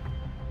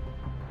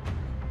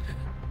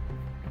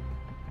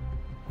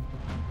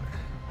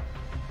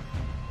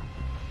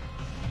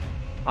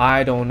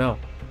 I don't know.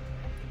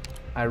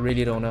 I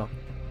really don't know.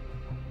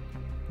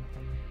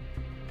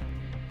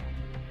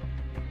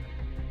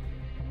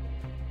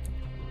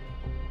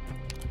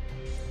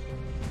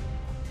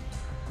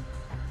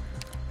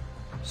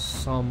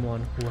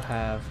 Someone who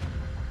have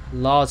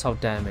lots of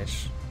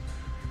damage.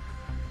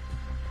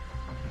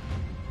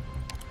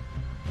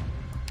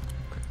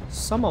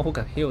 Someone who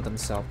can heal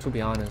themselves, to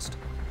be honest.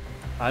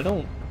 I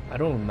don't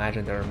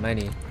imagine there are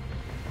many.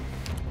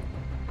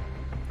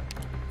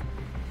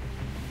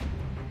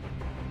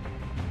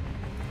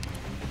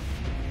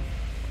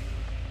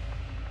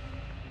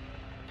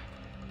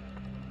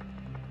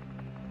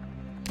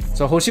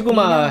 So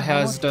Hoshiguma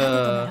has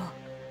the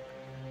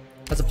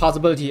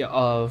possibility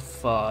of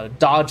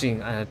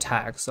dodging an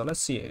attack. So let's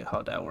see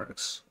how that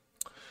works.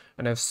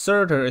 And if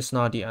Surtur is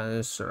not the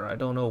answer, I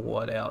don't know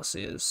what else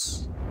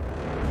is.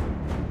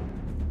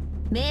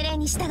 命令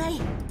に従い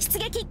出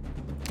撃。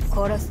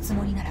殺すつ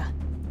もりなら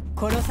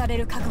殺され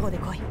る覚悟で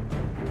来い。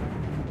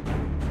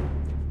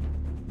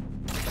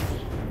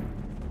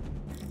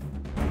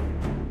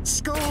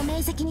思考を明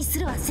晰にす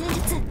るは戦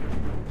術。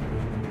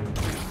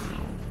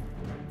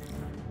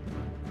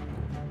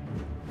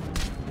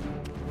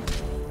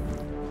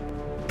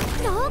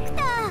ドク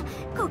ター、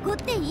ここっ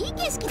ていい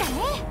景色だね。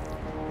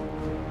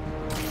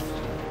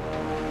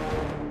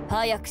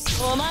早くし、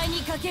お前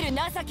にかける情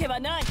けは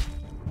ない。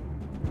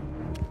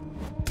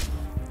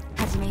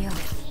始めよう。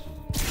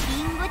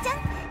リンゴちゃん、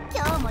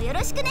今日もよ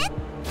ろしくね。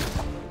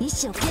意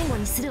志を堅固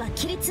にするは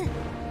規律。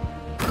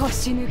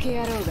腰抜け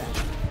野郎が。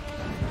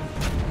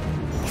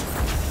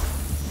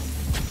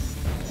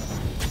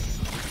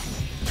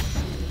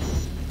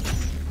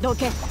ど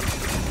け。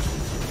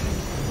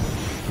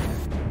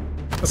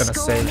I'm gonna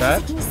say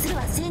that.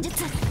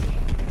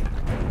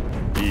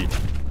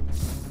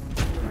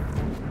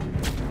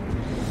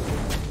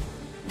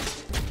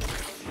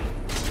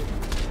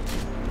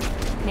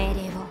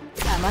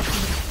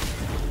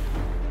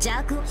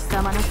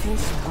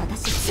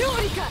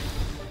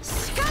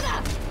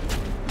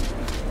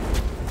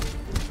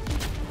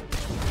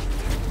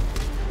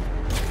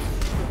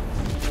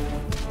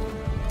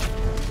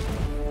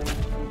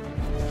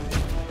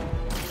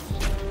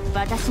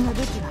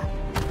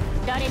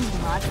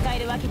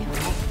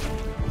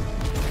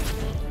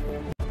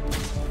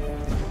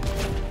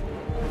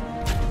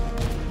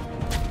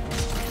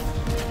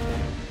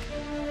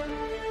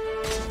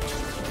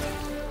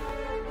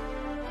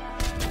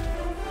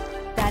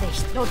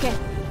 Okay.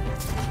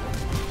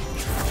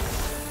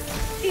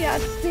 やっ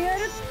てや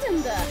るって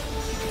んだ。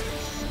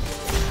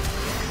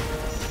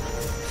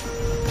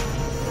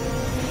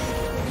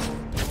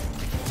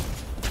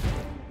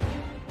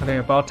I think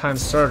about time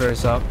Surtur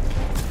is up.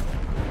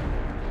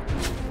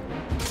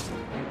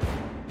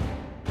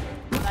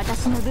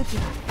 私の武器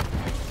は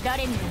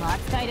誰にでも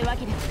扱えるわ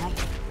けではない。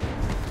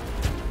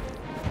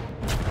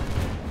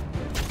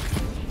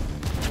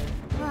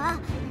わあ、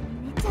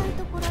寝ちゃう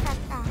ところだっ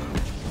た。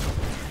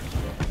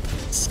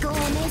思考を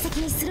明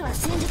晰にするは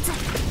戦術。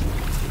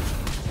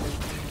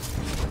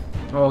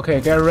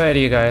Okay, get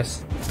ready,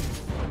 guys.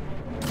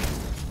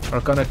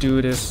 We're gonna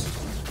do this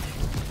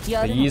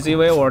the easy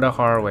way or the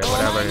hard way,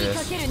 whatever it is.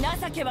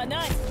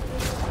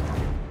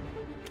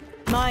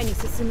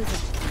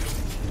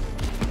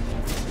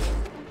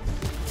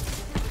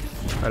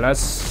 Alright, let's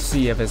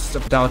see if it's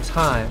about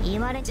time.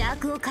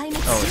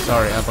 Oh,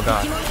 sorry, I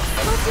forgot.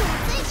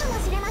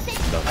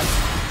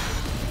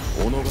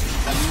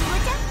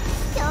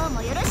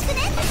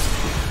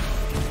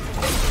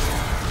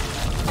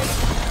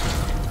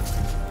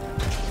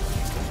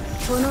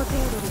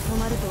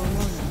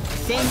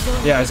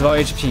 Yeah, it's about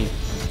HP.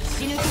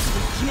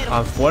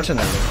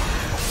 Unfortunately.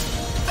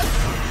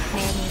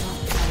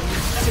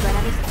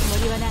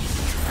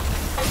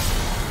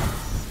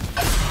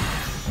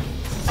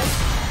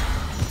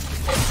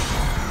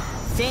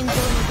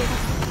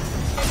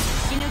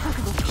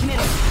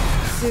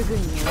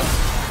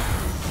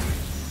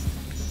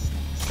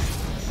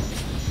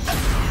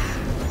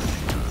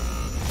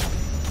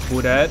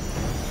 Who that?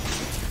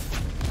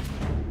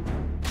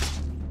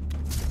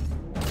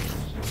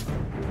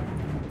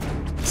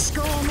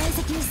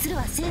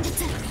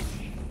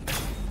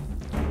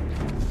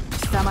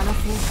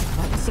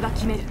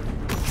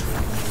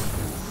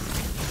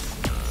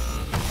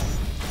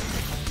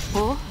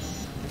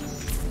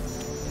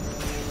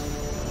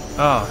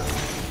 Oh.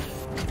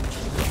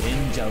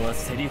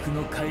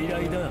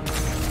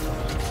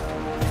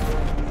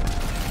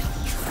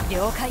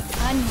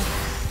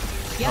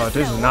 Oh,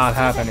 this is not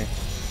happening.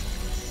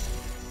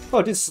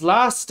 Oh, this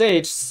last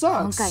stage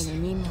sucks.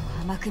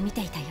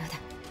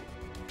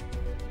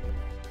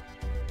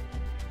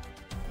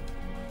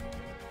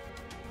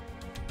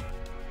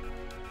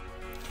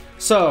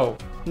 So,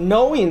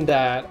 knowing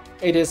that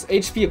it is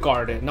HP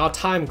guarded, not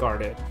time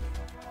guarded,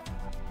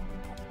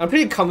 I'm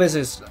pretty convinced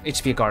it's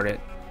HP guarded.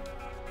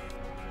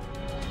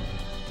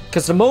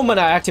 Because the moment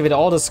I activate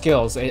all the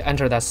skills, it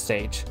enters that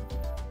stage.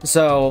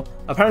 So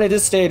apparently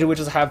this stage we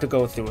just have to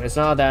go through. It's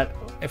not that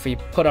if we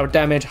put our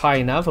damage high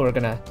enough, we're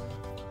gonna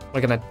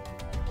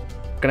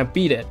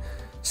beat it.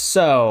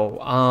 So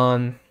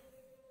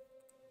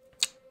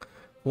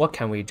what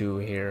can we do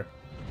here?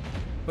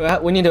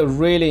 We need to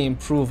really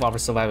improve our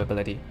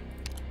survivability,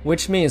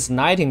 which means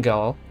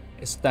Nightingale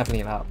is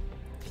definitely up.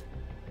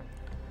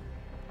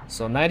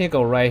 So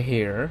Nightingale right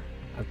here,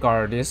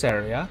 guard this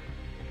area.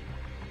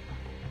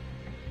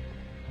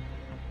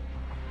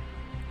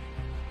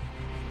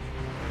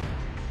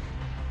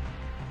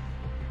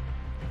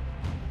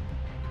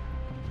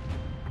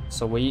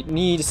 So we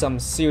need some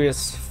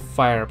serious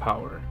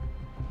firepower.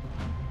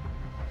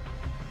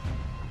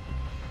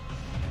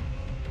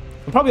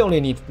 We probably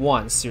only need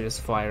one serious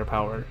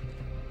firepower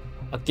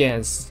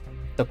against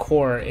the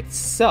core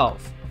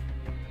itself.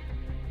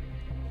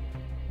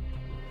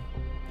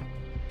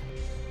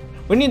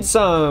 We need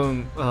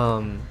some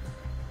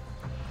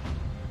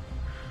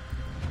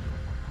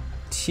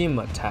team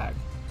attack.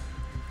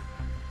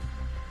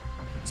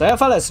 So I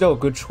felt that's still a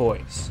good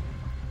choice.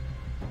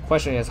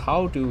 Question is,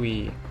 how do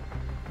we?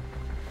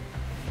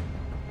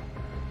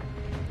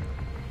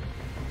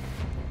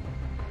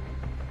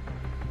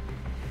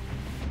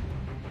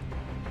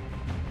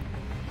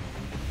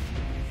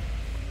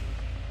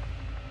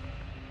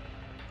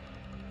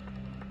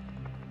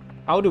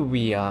 How do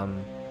we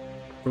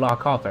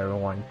block off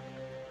everyone?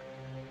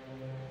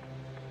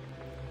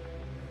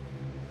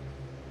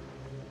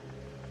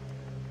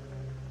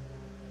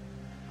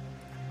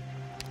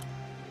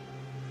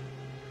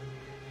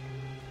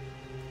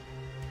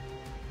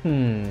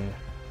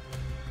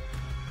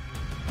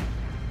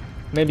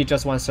 Maybe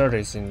just one surgery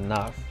is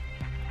enough.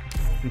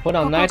 And put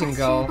on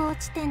Nightingale.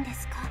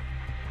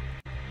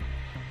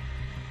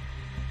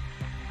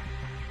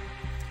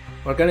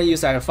 We're gonna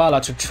use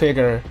Alphala to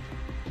trigger.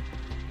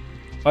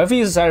 Or if we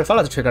use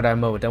Alphala to trigger that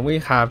mode, then we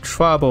have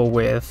trouble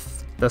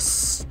with the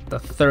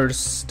third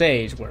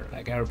stage where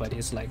like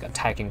everybody's like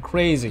attacking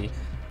crazy.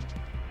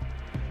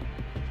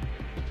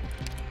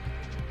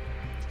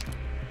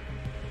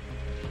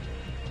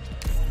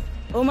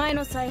 We're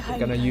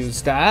gonna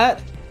use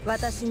that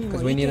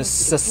because we need a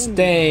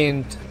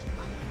sustained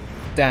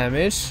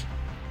damage.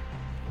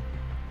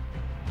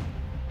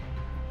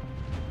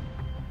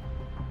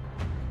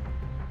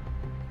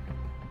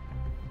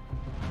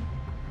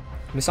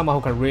 I mean, someone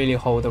who can really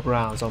hold the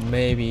ground, so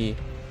maybe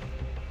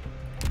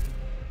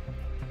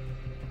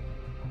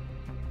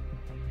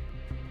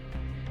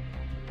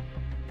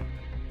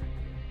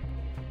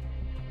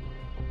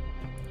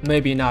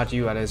not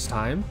you at this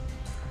time.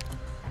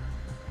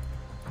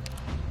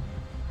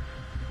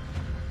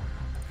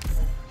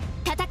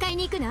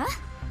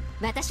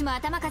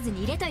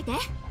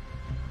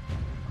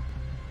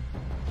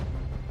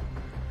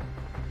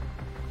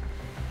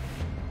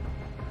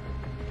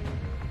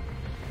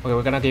 Okay,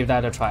 we're gonna give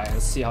that a try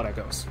and see how that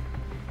goes.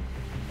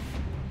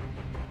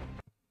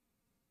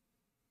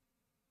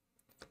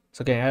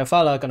 So again,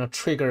 Alphala gonna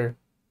trigger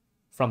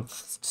from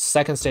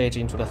second stage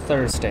into the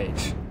third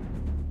stage.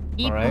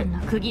 Alright.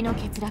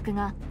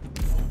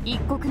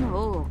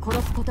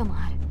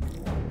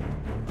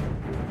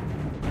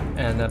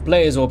 And the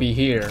Blaze will be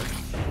here.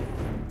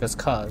 Just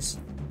cause.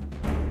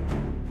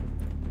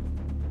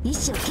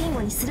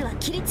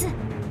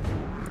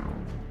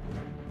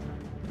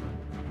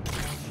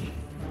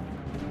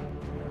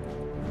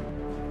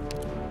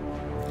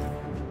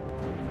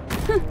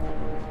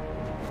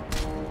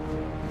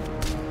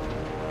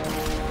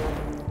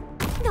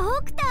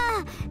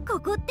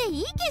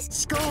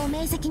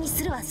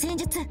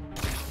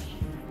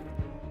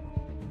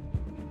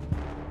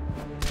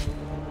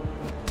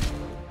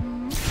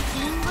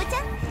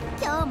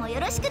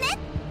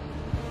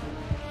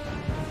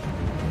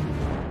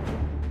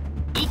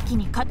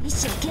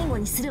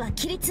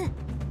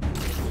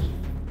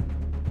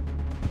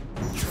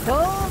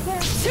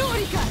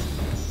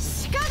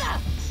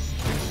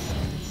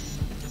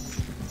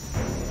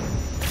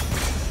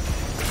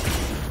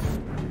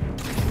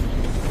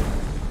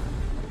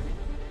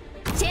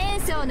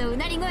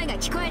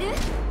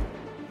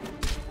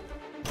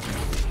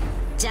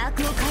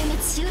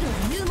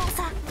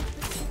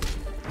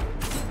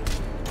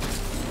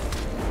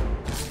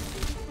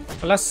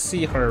 Let's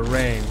see her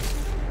range.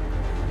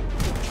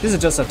 This is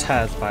just a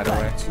test, by the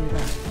way.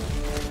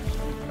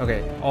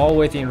 Okay, all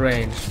within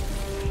range.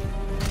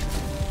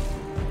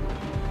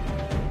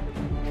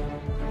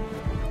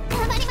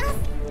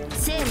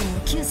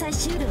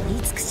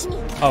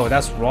 Oh,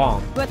 that's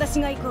wrong.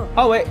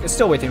 Oh wait, it's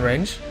still within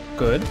range.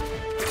 Good.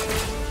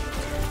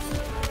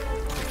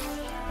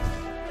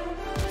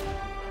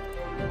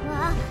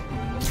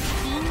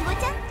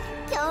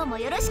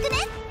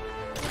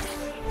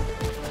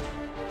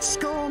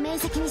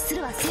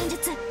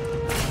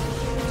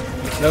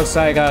 Looks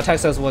like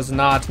Texas was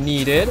not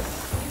needed.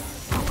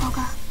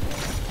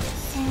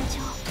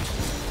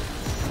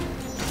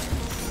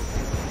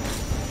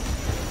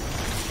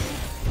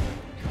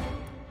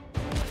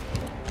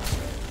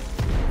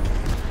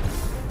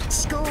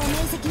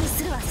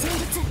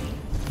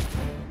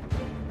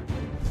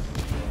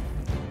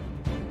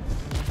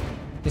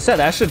 He said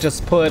I should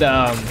just put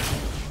I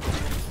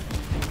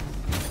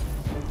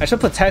should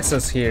put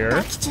Texas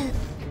here.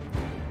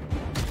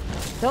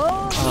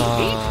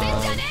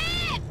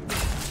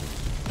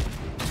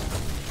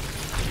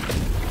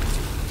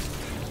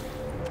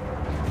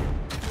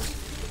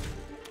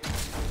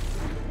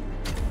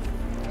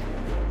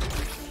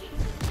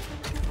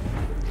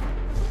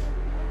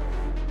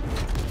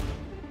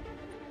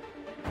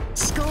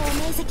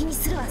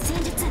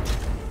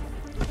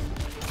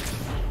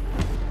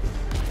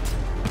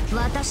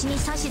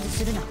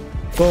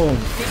 Boom.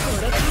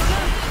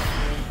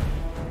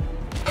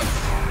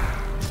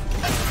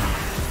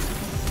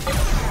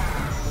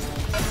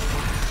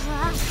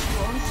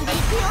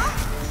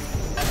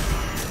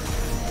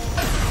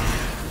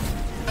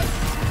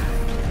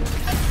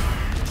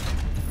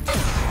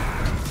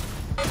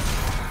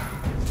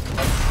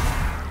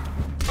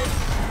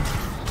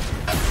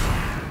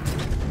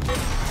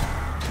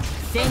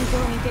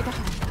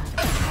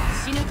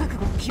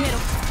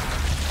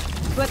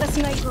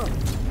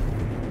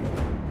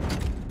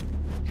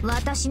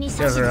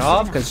 Get her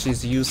off because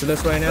she's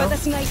useless right now.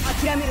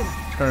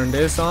 Turn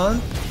this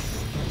on.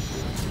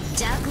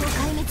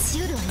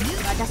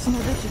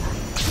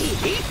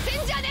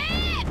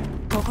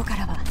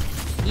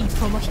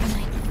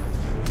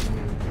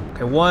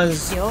 Okay,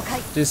 once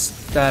this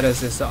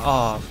status is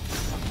off.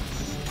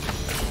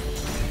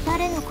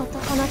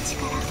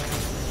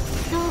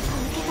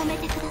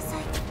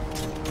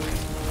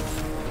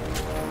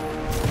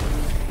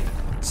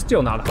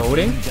 Still not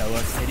holding.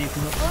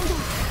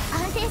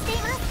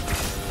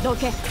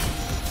 Okay,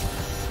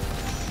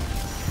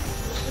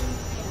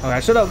 I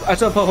should have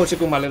put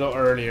Hochikuma a little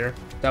earlier.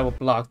 That would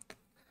block.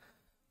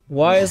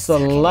 Why is the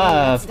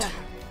left?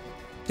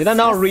 Did I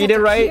not read it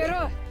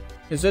right?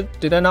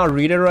 Did I not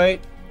read it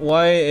right?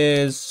 Why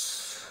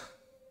is...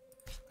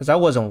 Because I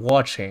wasn't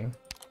watching.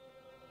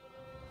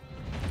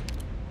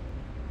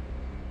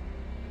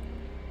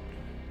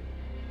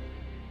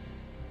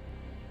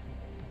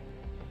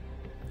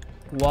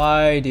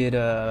 Why did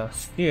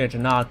Siege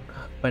not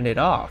fend it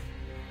off?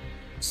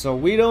 So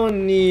we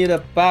don't need a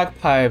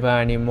bagpipe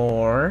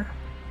anymore.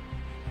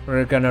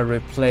 We're gonna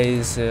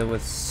replace it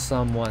with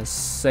someone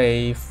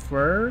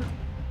safer.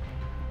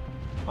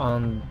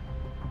 On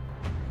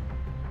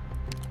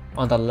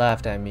the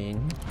left, I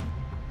mean.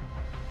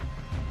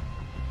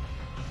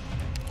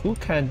 Who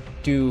can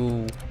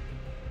do...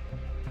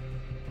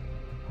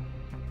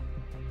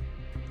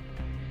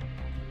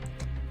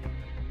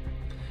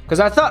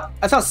 Because I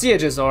thought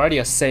Siege is already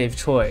a safe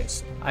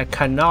choice. I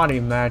cannot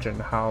imagine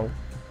how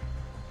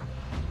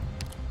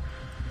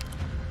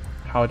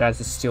that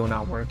is still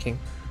not working.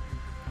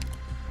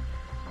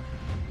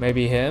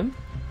 Maybe him?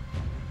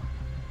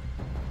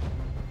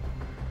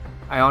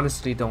 I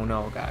honestly don't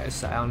know,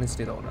 guys. I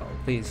honestly don't know.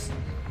 Please.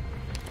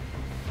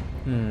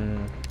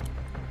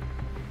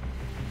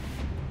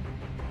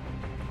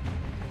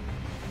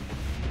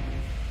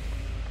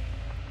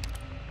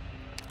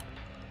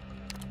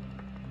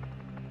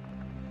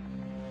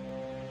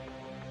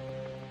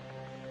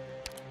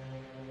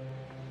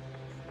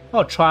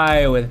 I'll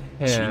try with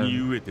him.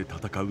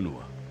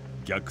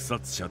 虐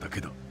殺者だけ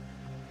だ。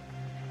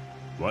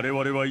我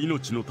々は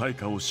命の対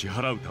価を支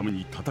払うため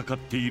に戦っ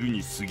ている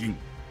に過ぎん。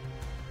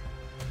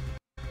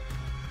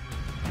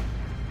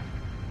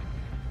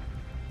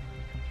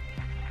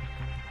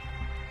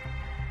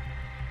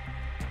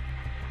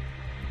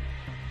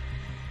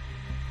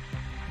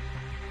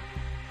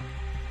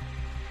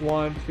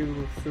One,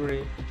 two,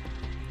 three.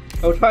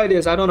 I'll try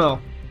this. I don't know.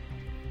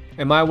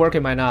 It might work,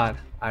 it might not.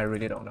 I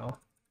really don't know.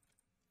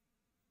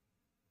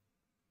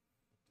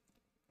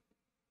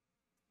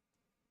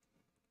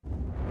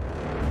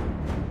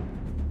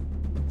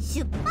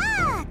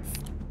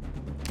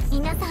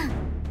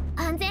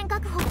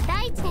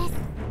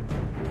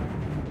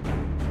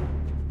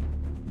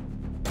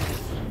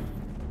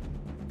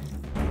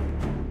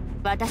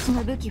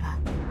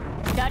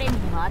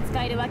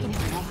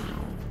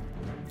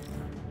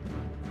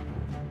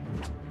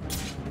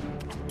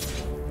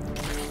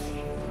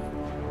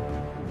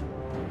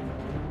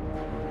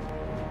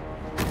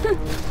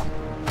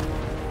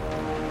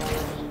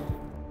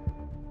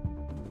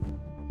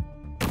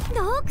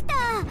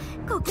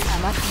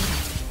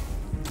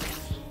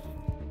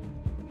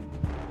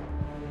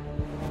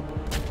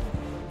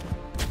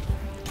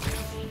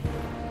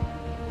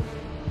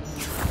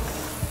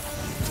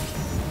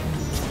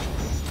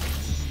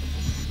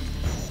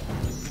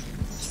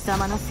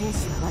 様の生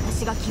死は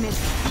私が決める。リ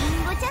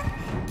ンゴちゃん、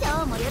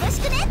今日もよろ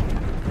しくね。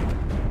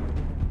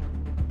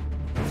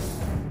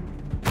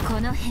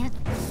この辺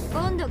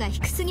温度が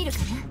低すぎるか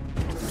な。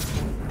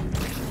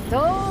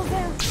当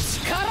然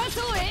力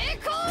と栄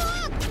光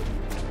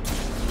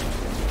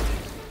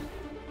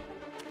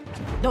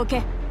をど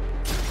け。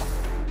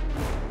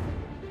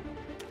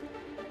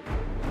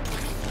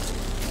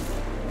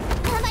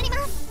頑張りま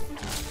す。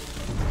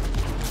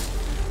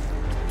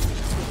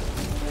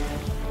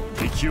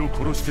敵を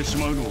殺してし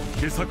まうのを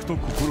傑作と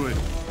心得る。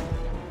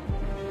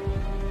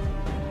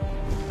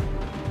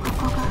こ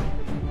こが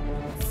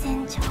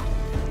戦場。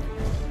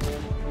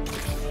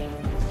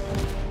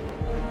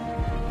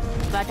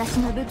私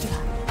の武器は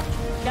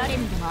誰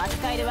にでも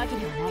扱えるわけ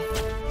ではない。誰にも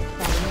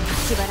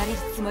縛られる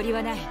つもり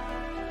はない。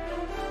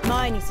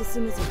前に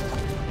進むぞ。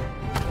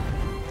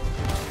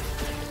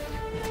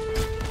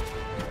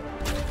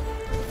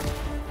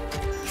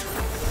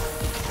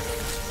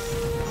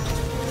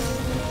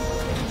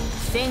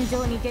戦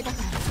場に出たか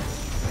ら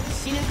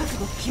死ぬ覚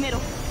悟決めろ。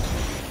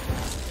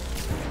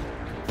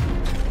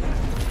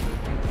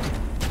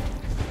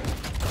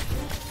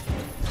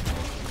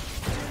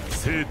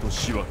生と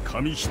死は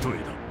紙一重だ。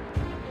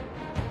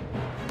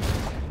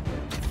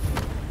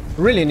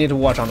Really need to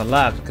watch on the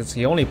left because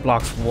he only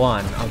blocks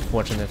one,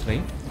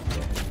 unfortunately.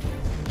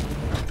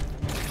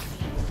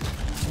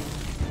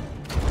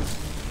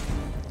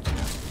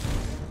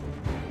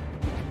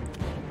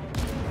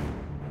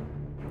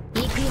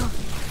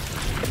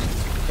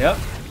 Yep,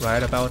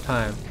 right about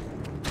time.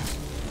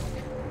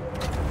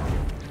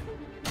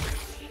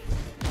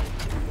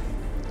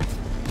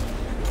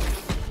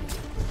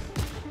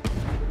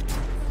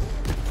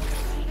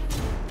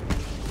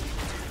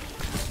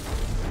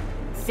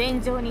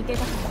戦場に出た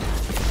から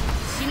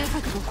死ぬ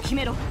覚悟を決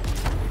めろ。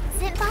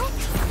先輩、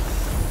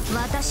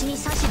私に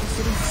指図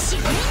するの。死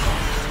ね。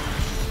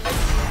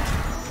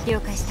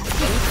了解した。こ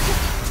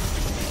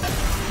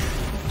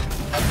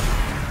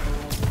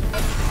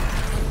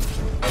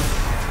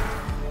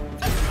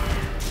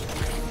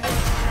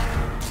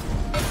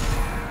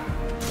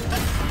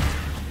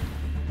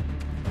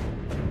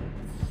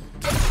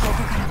こ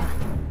からは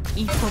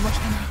一歩も引か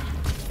ない。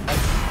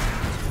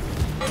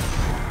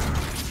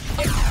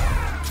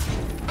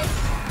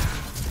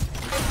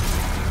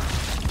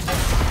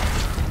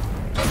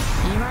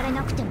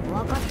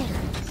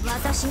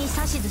私に指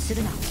図す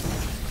るな。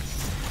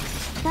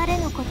誰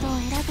のことを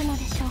選ぶの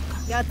でしょうか。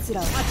奴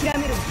らを諦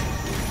める。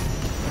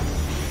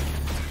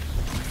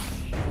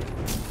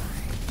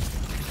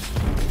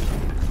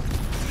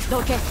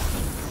どけ。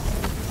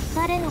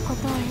誰のことを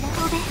選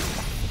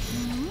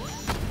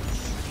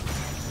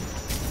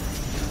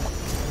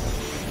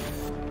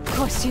べ。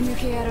腰抜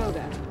け野郎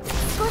が。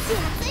少し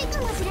熱い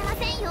かもしれま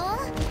せんよ。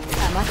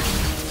黙っ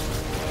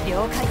て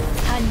了解。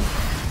犯人、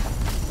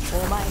お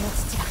前の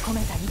父が込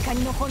めた怒り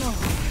の炎を。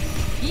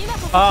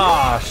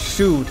Ah,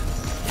 shoot.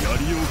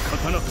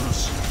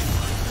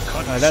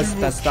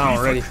 That's down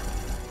already.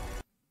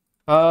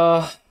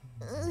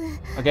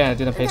 Again, I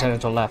didn't pay attention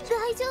to left.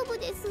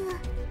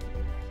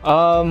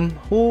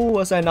 Who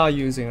was I not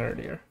using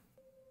earlier?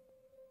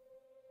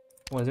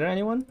 Was there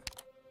anyone?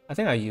 I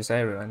think I used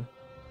everyone.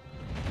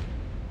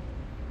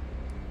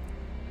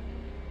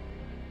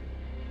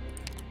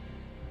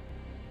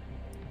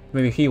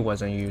 Maybe he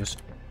wasn't used.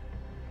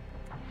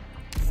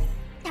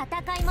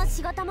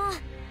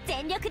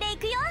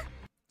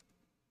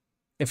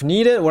 If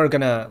needed, we're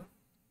gonna...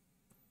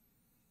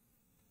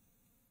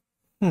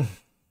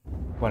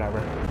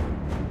 Whatever.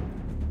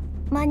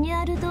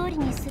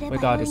 We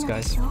got this,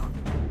 guys.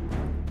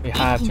 We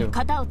have to.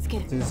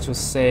 This is to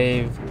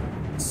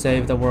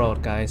save the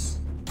world,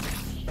 guys.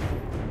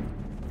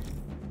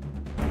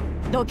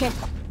 Doctor!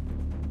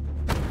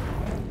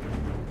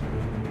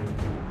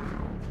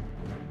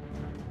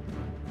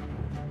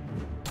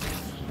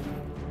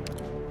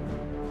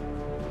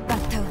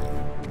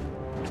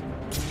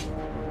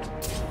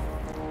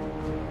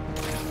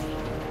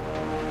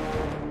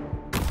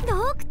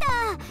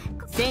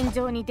 戦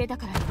場に出た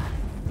からには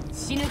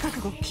死ぬ覚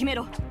悟を決め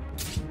ろ。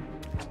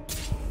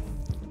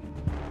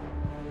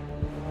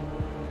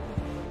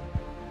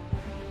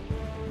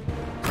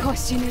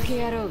腰抜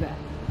け野郎が。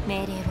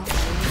命令を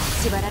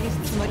縛られる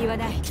つもりは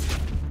ない。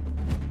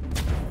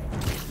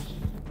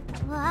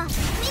わあ、みん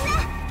な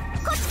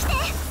こっち来て。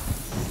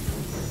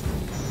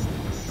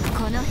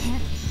この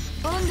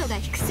辺温度が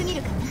低すぎ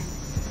るかな。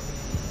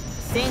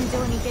戦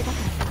場に出たか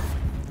らには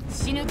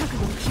死ぬ覚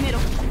悟を決めろ。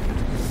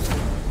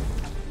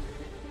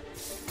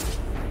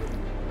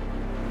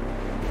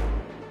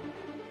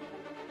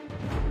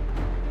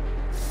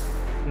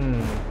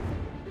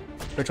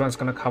Which one's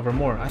gonna cover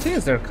more? I think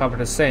they're covered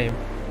the same.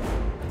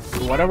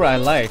 Whatever I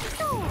like.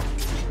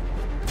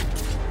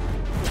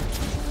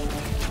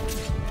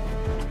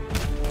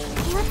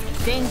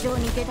 戦場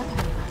に出たか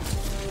らには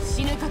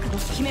死ぬ覚悟を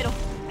決めろ。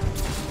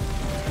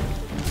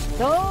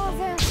当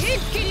然一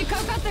気にか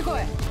かってこ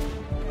い。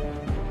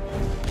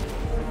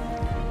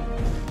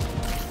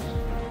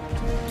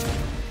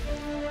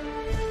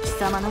貴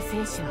様の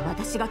生死は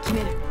私が決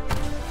める。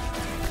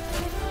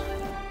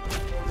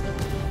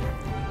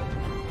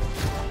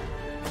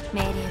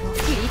命令を切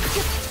りつ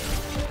け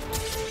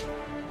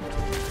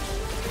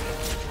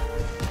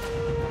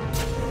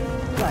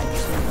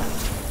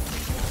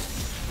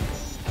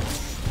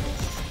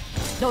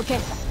どけ。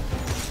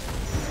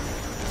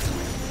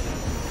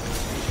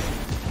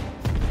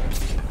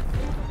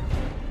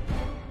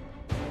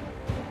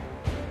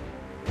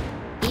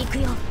行く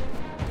よ。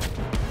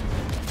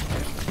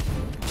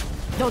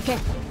どけ。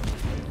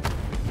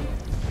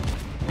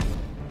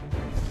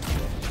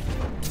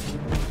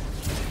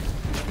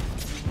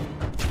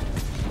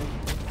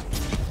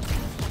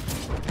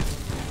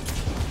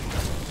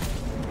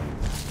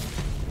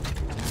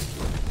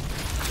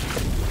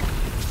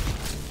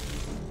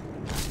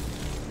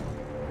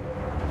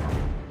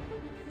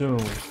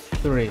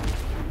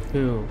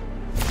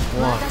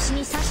2, 3,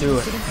 2, 1, do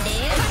it.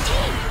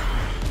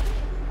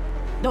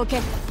 どけ。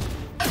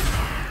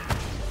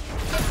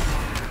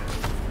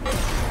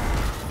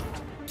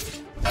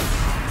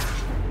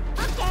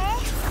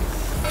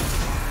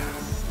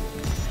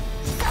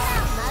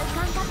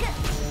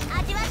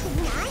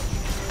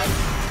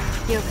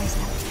了解した。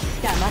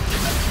黙って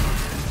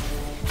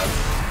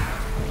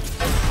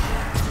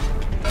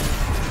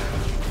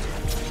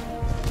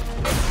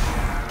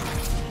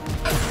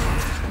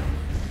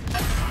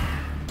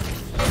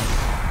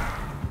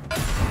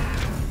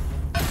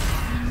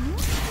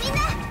みん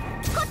な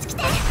こっち来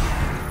て。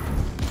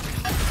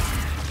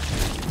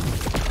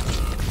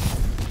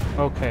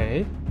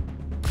 Okay.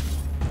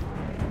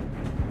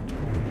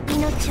 命を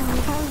奪うよ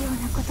う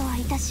なことは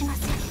いたしま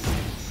せん。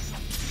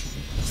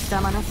貴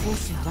様の生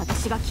死は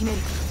私が決める。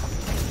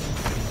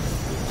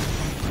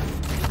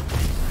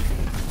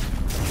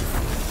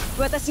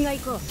私が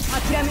行こう。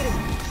諦めるな。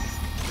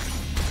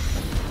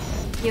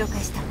了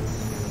解した。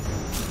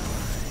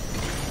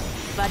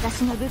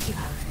私の武器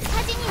は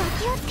火事には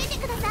気をつけて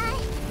ください。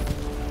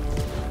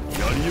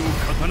槍を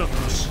刀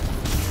とし甲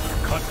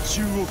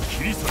冑を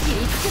切り裂く。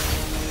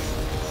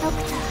ド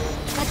クター、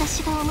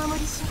私がお守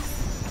りしま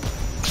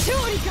す。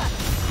勝利か。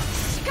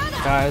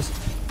 Guys,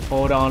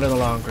 hold on a little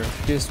longer.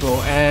 This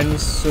will end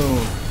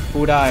soon.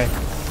 Who died?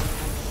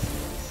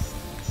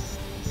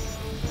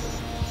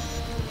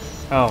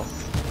 Oh,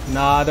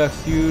 not a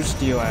huge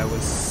deal, I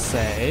would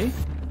say.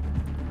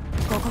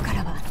 ここか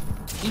らは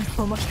一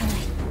歩も引かない。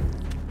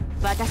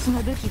私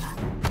の武器は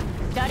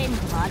誰に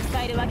でも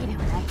扱えるわけで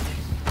はない。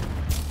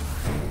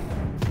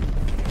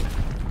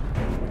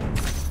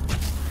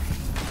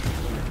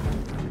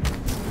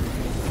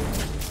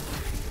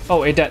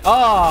 Oh, it dead.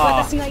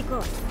 Ah! 私が行こ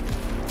う。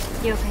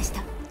了解し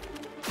た。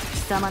貴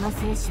様の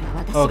生死は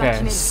私が決め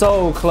Okay, る。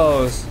 so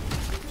close.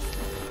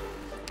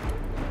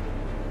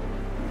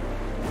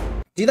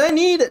 Did I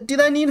need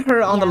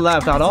her on the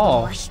left at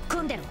all?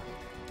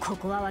 こ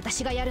こは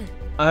私がやる。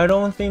 I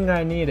don't think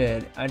I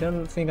needed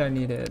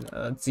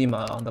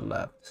Zima on the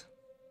left.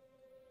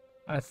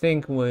 I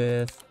think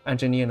with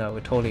Angelina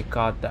we totally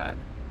got that.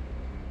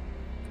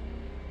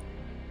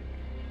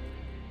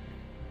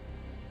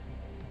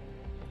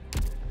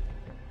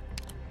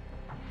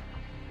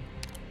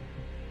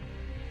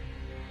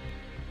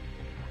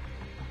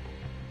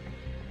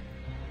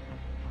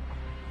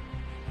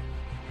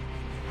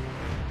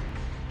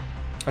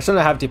 I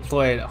shouldn't have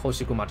deployed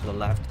Hoshikuma to the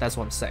left, that's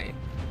what I'm saying.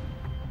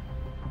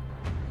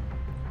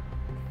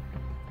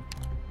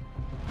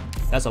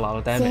 That's a lot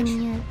of damage.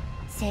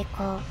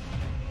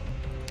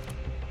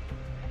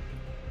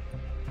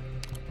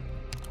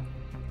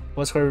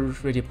 What's her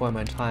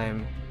redeployment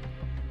time?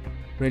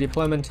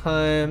 Redeployment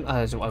time,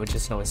 I would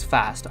just know it's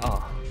fast.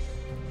 Oh,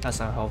 that's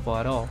not helpful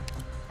at all.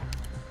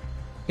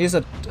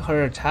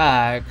 Her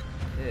attack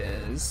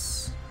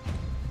is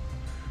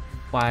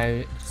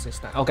 5,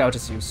 6, 9. Okay, I'll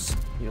just use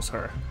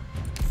her.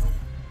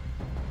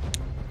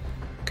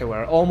 Okay,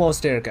 we're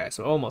almost there, guys.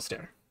 We're almost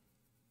there.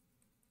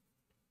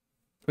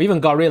 We even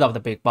got rid of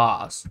the big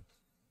boss.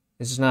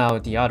 It's now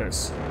the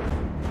others.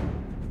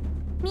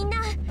 みん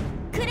な、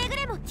くれぐ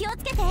れも気を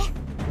つけて。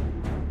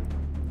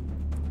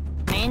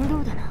面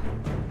倒だな。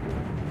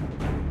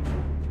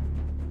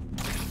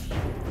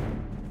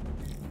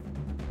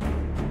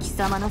貴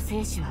様の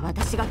生死は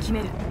私が決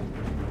める。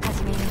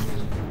始めよう。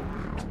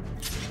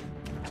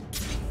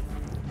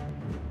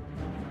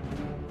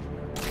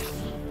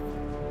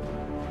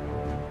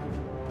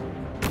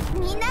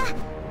みんな、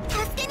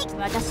助けに来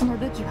た。私の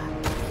武器は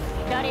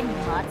誰にで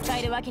も扱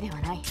えるわけでは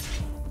ない。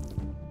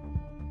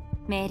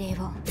命令を。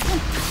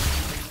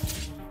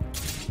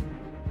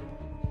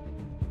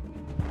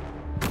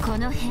こ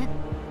の辺、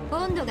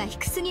温度が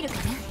低すぎるか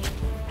な。リン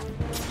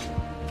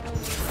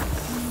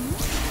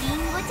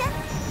ゴちゃん、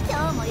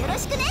今日もよろ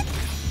しくね。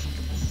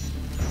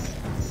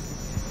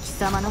貴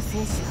様の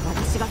生死は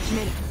私が決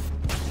める。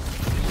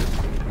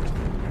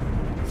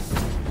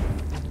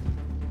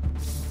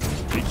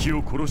敵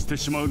を殺して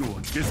しまうの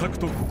は下策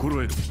と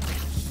心得る。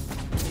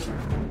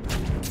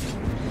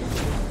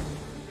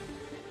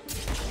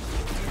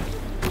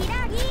キ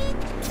ラリー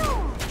と。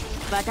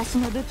私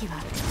の武器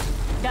は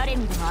誰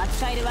にでも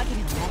扱えるわけ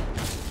ではない。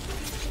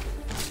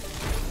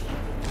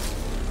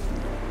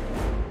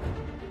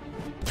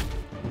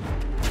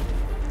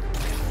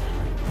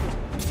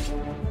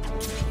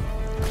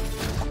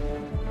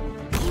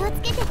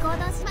つけて行動し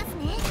ます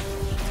ね。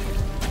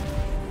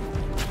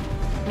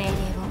命令を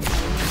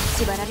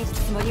縛られる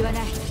つもりはな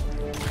い。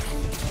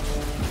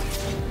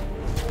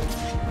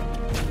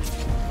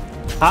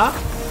は？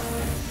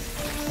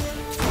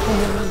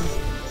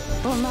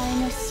お前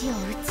の死を移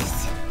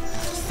す。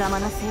貴様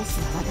の生死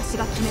は私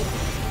が決める。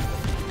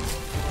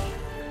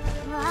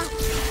うわ、本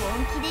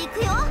気で行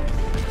くよ。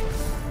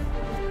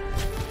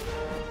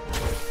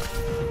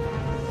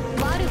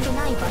悪く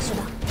ない場所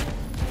だ。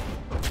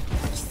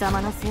貴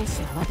様の生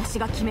死は私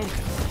が決める。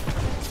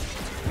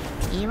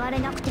言われ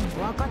なくても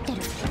分かって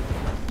る。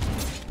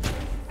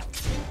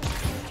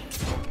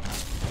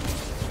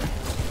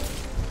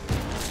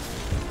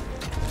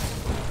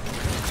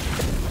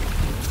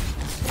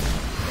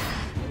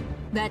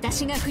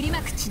私が振り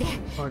まく地で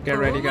大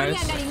盛り上がり間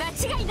違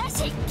いな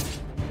し。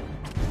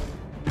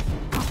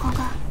ここ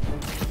が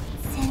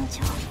戦場。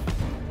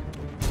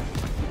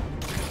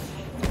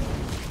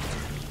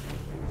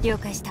了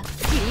解した。切り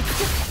つ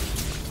け。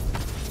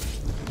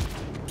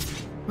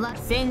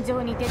戦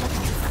場に出たから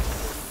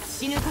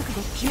死ぬ覚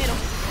悟決めろ。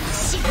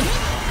死ね。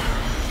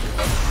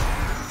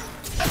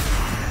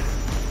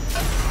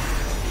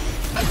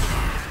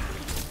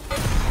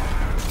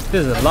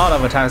This is a lot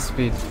of attack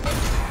speed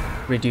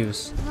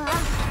reduce.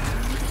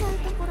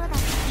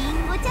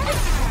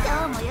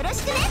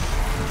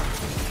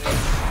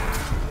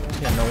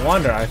 Yeah, no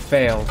wonder I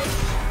failed.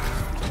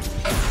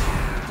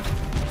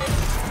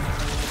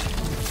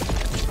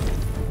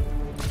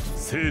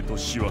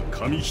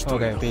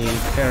 Okay, be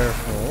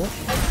careful.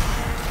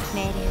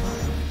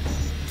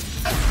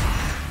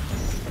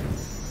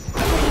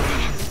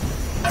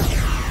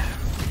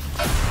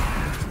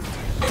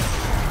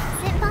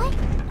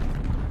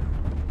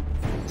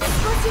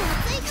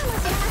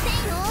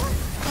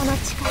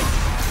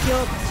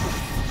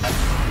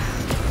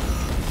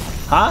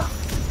 Huh?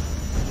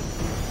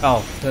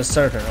 Oh, the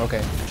certain.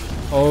 Okay.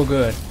 Oh,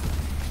 good.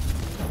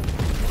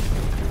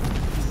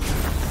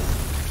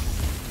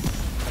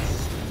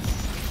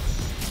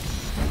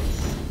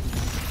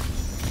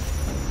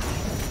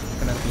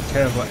 Gonna be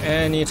careful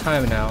any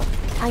time now.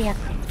 早く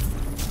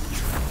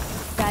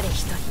誰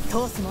一人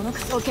通すものか。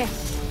OK。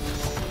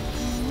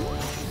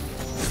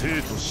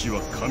生と死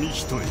は紙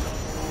一重だ。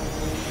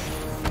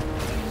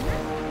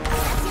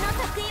私の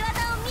得意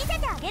技を見せ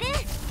てあげる。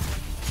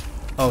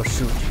Oh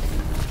shoot.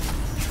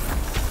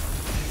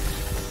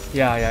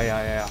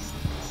 Yeah.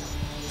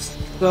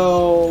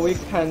 So we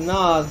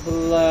cannot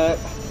let.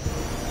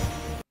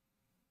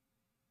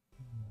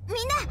 みん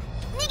な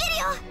逃げる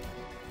よ。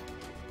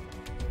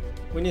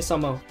We need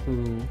someone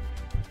who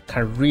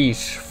can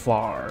reach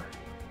far.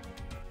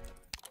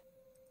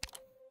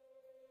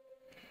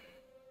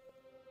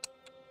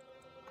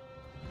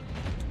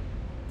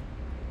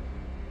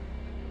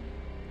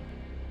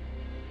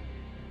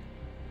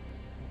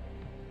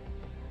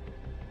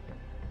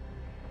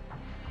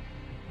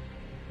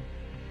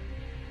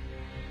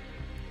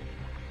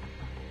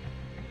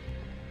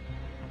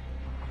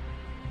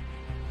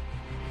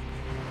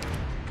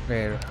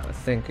 I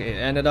think it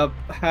ended up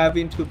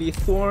having to be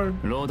Thorn.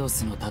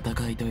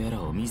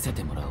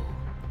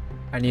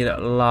 I need a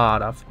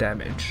lot of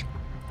damage.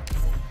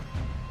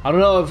 I don't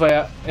know if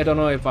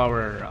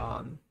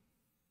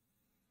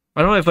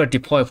our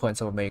deploy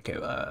points will make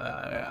it.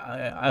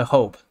 I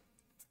hope.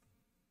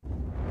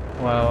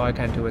 Well, I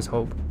can do is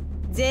hope.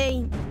 全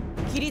員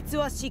規律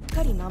はしっ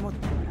かり守っ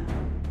てもら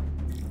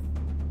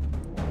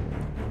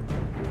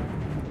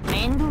う。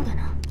面倒だ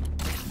な。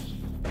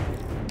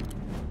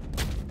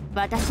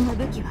私の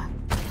武器は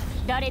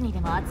誰にで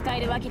も扱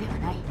えるわけでは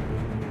ない。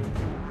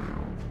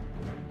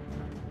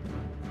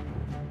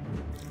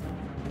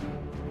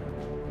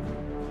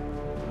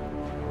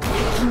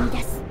先に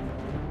出す。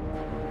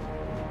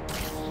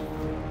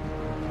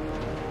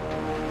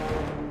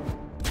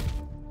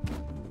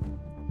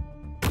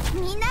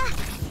みんな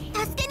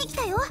助けに来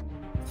たよ。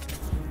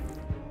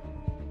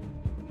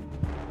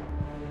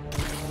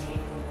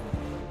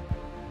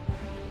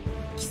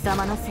貴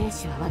様の生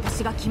死は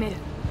私が決める。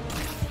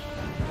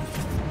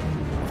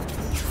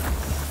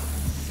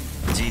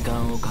時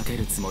間をかけ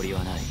るつもり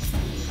はない。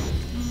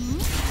みん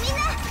な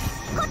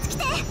こっち来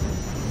て。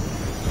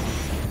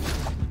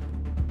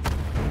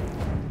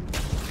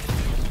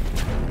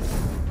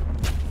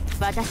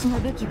私の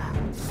武器は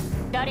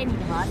誰に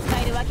でも扱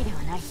えるわけで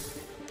はない。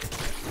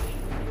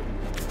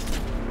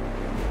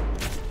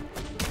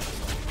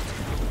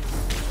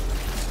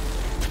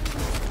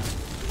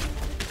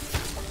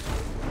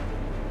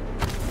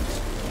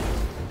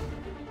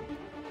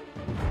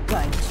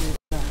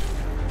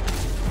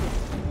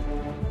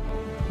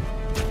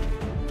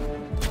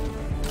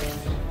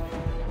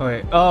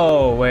Wait.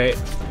 Oh, wait.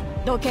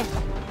 Okay.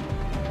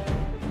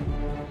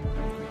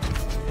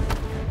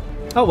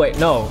 Oh, wait.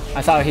 No.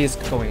 I thought he's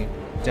going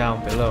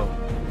down below.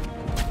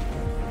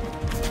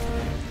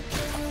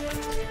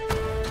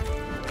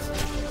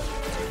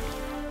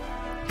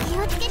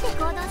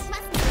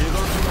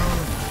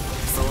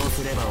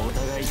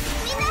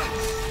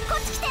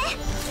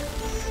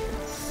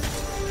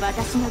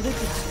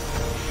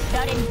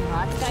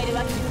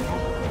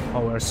 Oh,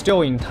 we're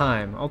still in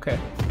time. Okay.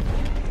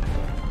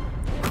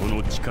 こ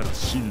の地から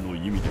真の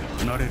意味で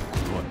離れるこ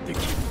とはでき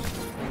る。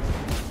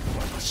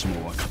私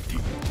も分かってい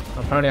る。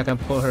 Apparently, I can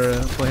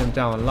put him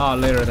down a lot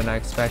later than I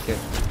expected.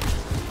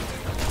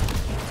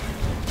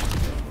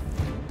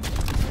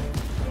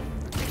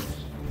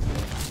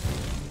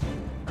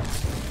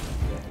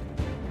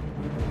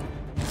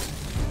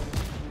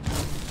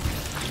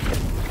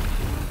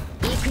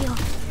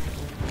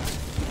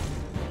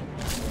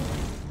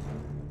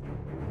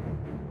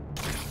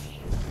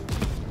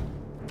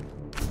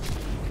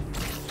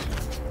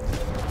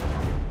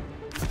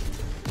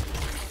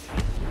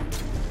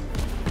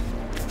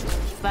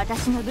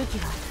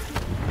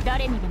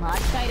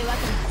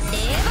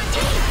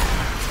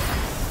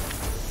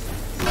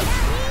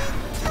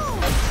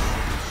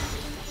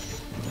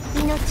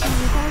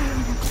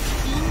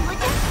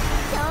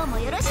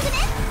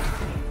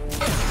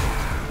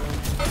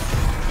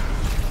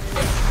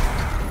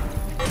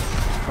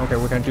 Okay,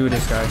 we can do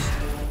this, guys.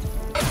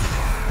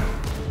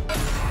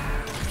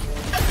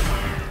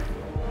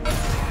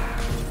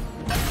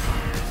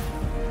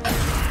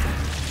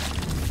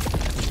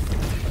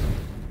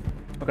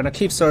 We're gonna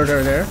keep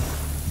Surtur there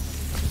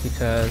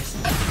because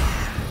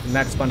the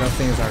next bunch of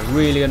things are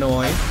really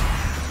annoying.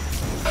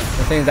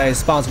 The thing that is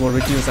spawns will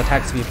reduce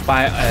attack speed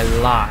by a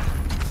lot.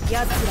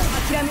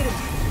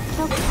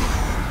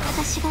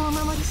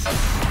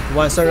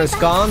 When Surtur is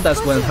gone,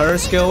 that's when her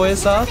skill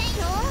is up.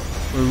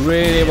 We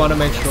really want to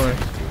make sure.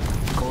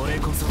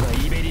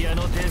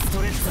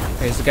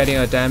 Okay, he's getting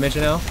a damage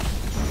now,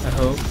 I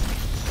hope.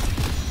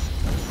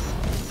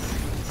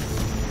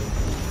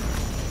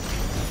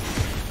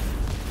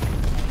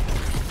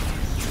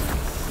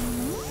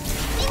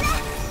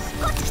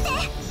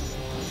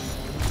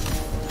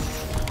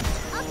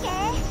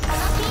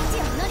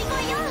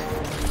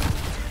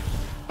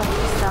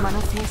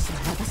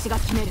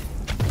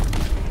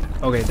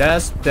 Okay,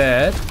 that's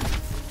dead.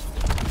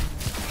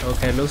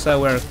 Okay, looks like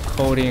we're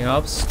coding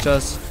up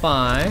just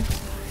fine.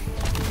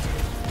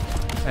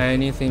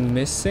 Anything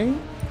missing?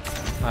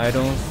 I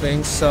don't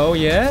think so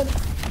yet.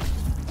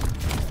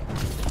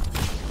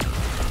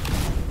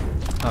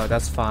 Oh,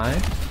 that's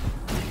fine.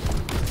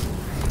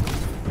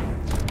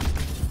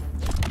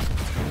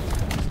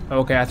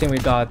 Okay, I think we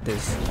got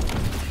this.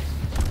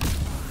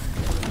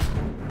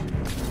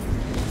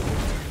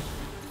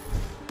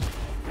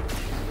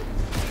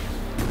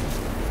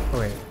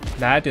 Wait,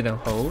 that didn't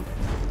hold.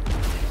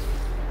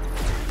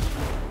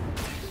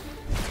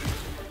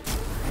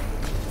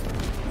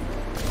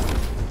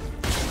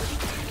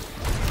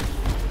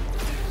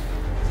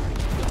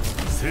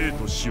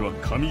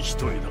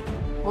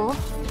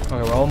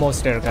 Okay, we're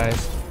almost there,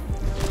 guys.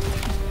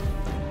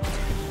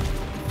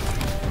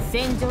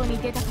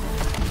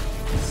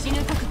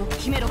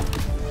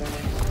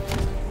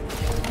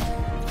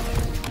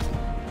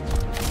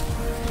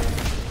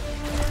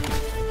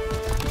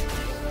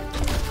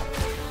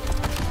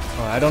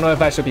 Oh, I don't know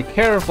if I should be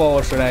careful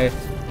or should I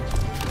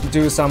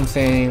do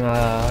something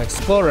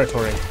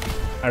exploratory.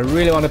 I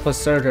really want to put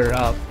Surtur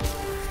up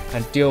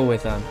and deal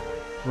with them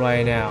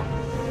right now.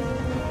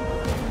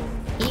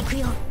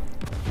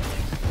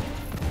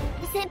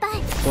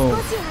 Boom,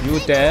 you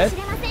dead?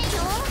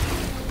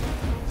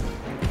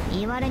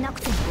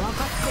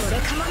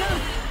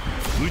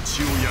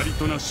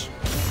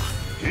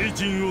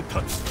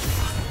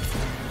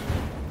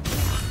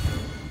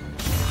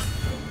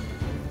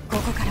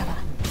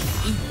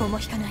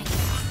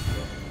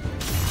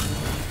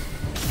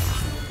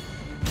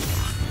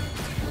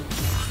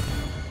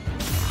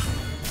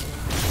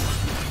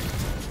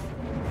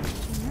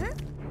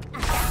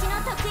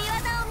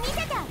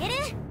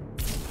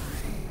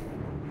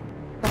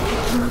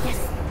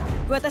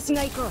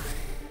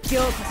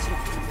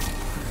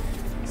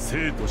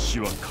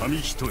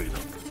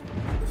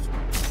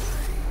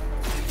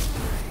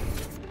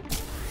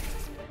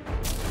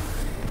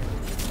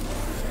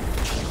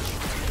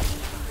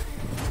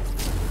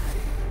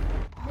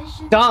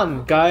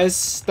 Done,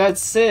 guys.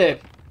 That's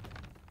it.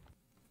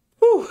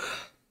 Whew.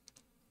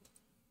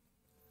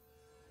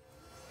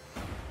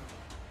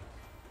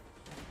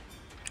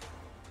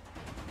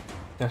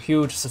 The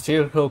huge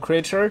spherical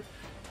creature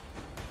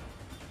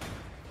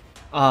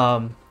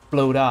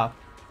blew up,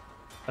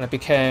 and it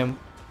became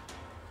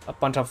a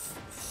bunch of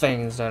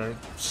things that are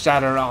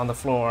shattered on the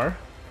floor.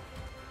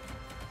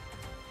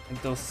 And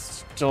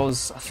those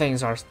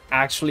things are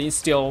actually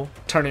still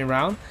turning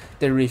around.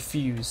 They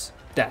refuse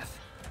death.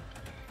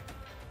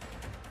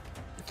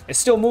 It's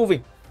still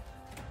moving.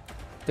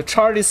 The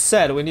chart is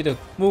set. We need to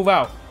move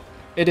out.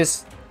 It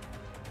is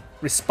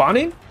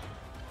respawning?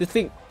 The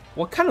thing.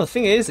 What kind of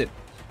thing is it?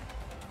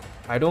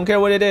 I don't care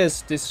what it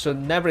is. This should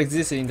never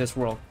exist in this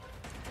world.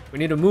 We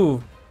need to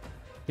move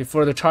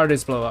before the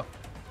charges blow up.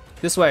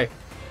 This way.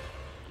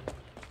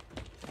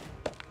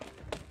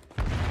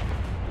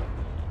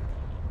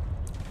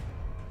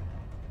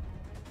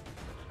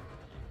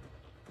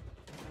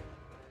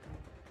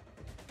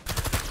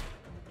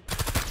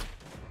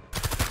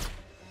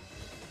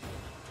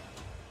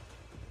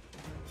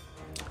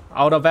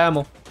 Out of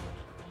ammo.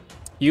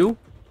 You?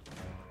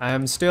 I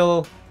am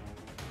still...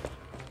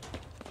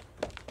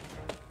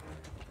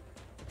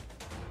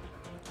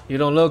 You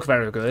don't look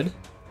very good.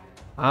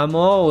 I'm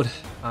old.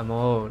 I'm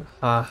old.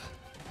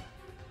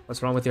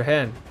 What's wrong with your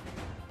hand?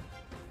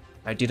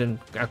 I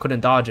couldn't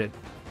dodge it.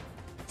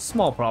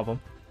 Small problem.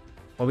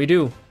 What we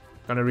do?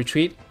 Gonna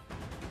retreat?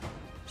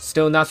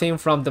 Still nothing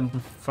from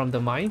the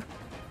mine?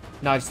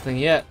 Nothing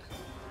yet.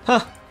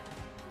 Huh.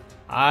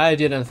 I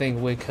didn't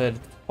think we could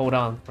hold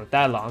on for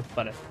that long,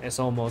 but it's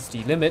almost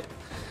the limit.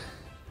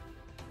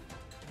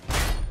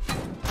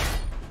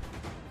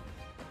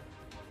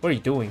 What are you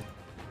doing?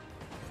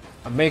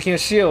 I'm making a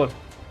shield.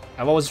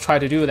 I've always tried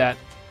to do that.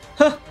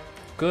 Huh.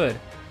 Good.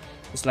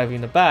 It's like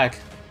in the back.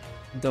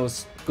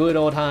 Those good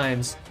old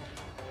times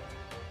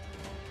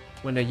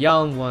when the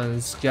young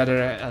ones gather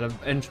at the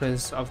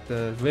entrance of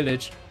the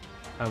village,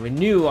 and we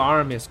knew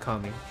army is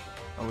coming,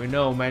 and we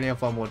know many of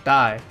them will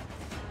die.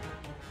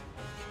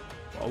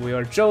 While we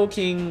are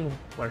joking,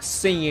 we're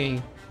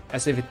singing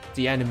as if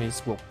the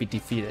enemies will be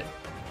defeated.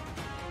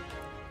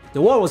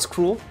 The war was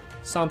cruel.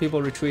 Some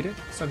people retreated,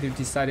 some people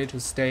decided to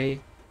stay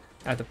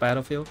at the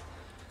battlefield.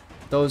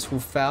 Those who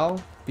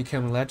fell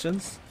became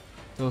legends.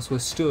 Those who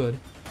stood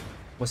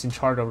was in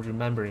charge of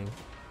remembering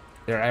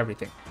their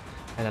everything.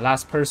 And the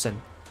last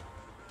person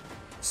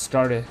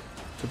started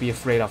to be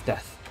afraid of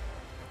death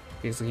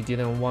because he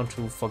didn't want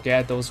to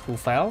forget those who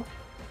fell.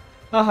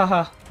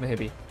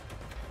 Maybe.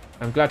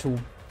 I'm glad to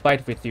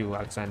fight with you,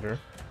 Alexander.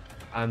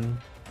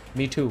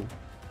 Me too.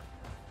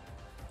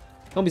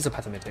 Don't be so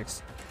pessimistic.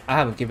 I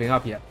haven't given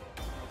up yet.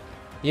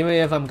 Even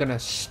if I'm gonna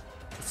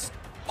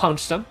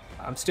punch them,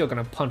 I'm still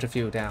gonna punch a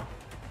few down.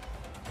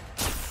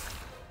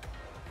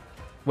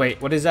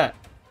 Wait, what is that?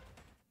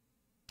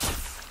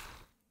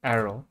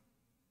 Arrow.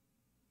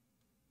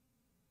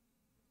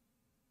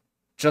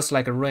 Just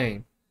like a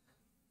rain,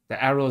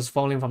 the arrow is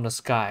falling from the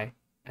sky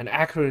and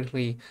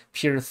accurately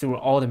pierced through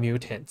all the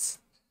mutants.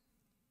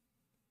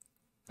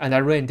 And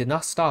that rain did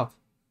not stop.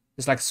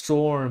 It's like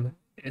storm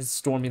is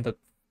storming the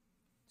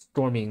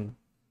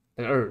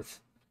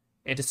earth.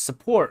 It is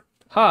support.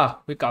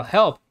 We got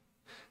help.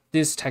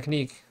 This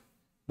technique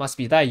must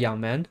be that,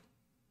 young man.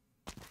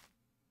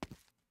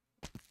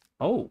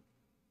 Oh,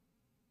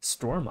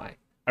 storm eye.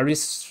 I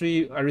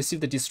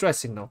received the distress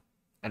signal,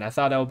 and I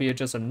thought that would be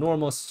just a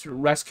normal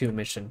rescue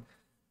mission.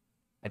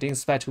 I didn't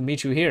expect to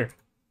meet you here.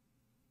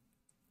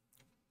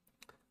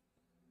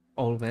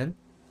 Old man,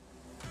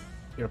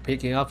 you're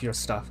picking up your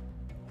stuff.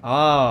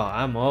 Oh,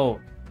 I'm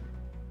old.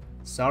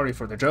 Sorry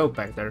for the joke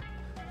back there.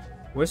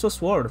 Where's your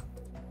sword?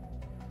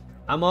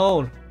 I'm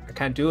old. I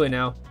can't do it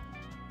now.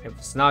 If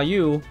it's not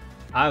you,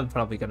 I'm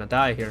probably gonna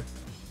die here.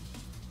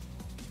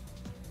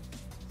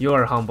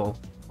 You're humble,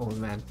 old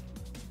man.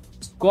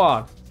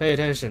 Squad, pay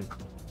attention.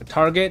 The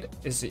target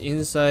is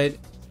inside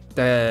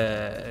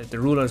the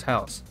ruler's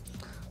house.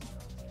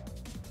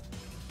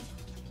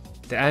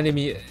 The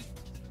enemy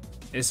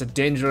is a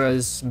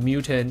dangerous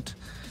mutant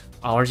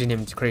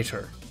Originium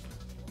creature.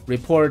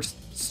 Report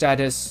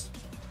status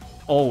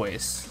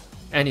always,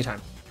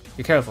 anytime.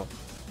 Be careful.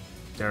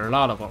 There are a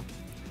lot of them.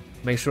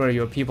 Make sure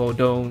your people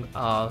don't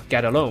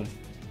get alone.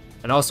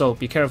 And also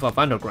be careful of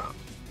underground.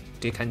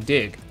 They can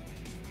dig.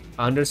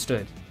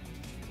 Understood.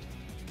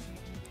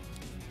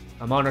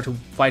 I'm honored to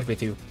fight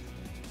with you.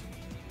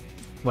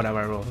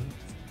 Whatever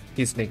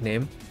his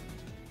nickname.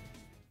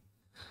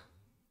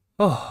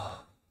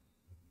 Oh.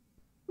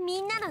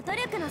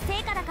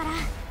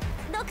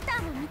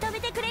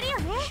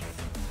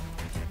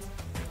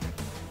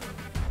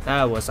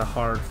 That was a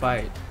hard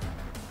fight.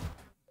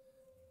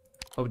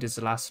 Hope this is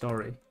the last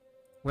story.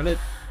 I'm gonna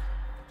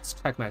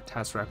check my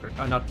task record.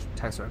 Not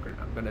task record.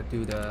 I'm gonna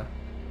do the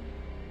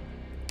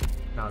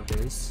now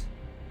this.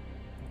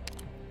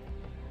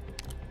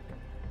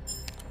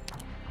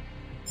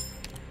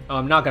 Oh,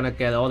 I'm not gonna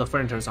get all the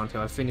furnitures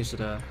until I finish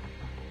the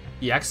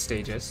EX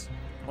stages.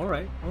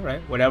 Alright,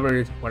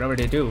 whatever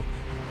they do.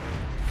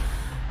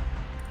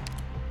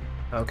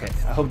 Okay,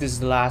 I hope this is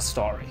the last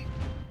story.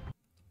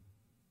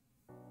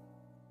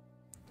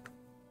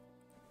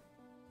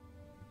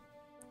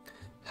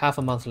 Half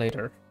a month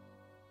later.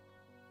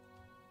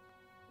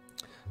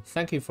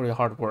 Thank you for your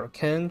hard work,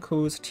 Ken,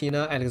 Kuz,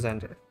 Tina,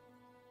 Alexander.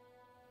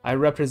 I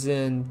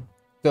represent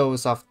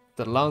those of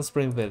the Long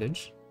Spring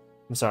village.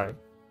 I'm sorry.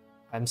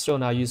 I'm still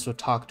not used to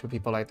talk to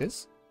people like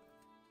this.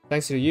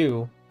 Thanks to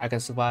you, I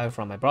can survive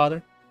from my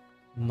brother.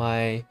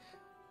 My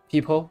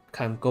people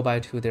can go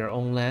back to their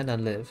own land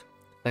and live.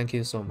 Thank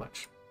you so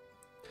much.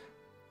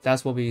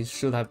 That's what we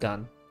should have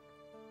done.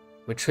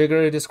 We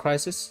triggered this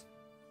crisis.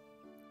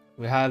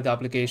 We have the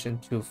obligation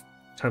to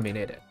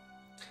terminate it.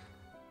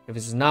 If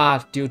it's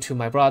not due to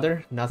my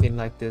brother, nothing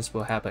like this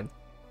will happen.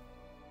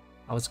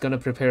 I was gonna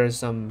prepare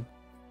some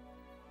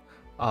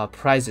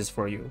prizes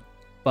for you,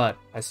 but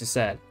as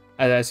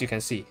you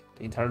can see,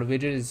 the entire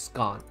village is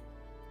gone.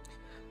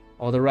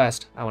 All the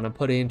rest, I want to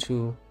put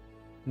into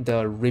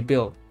the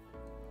rebuild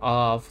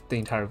of the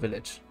entire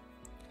village.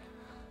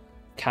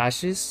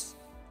 Caches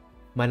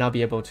might not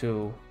be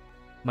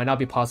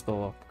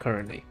possible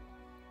currently.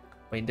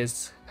 But in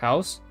this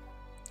house,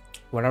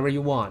 whatever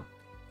you want,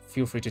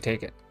 feel free to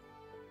take it.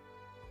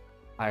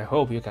 I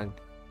hope you can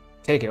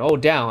take it all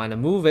down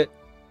and move it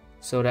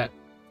so that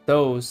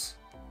those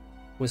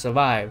who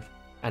survive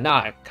and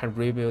I can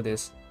rebuild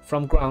this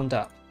from ground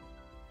up.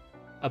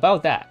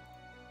 About that,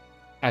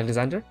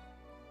 Alexander,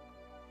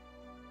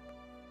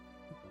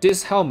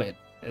 this helmet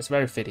is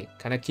very fitting.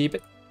 Can I keep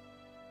it?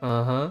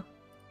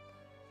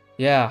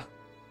 Yeah,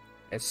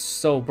 it's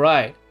so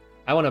bright.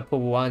 I want to put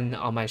one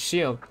on my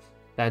shield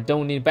that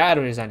don't need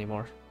batteries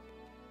anymore.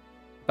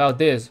 About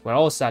this, we're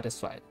all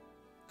satisfied.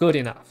 Good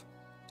enough.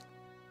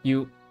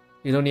 You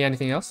don't need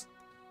anything else?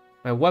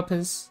 My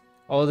weapons,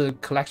 all the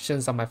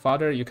collections of my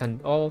father, you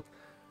can all...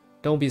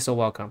 Don't be so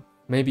welcome.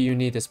 Maybe you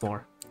need this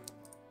more.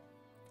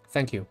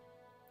 Thank you.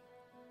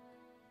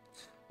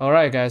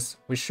 Alright guys,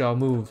 we shall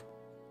move.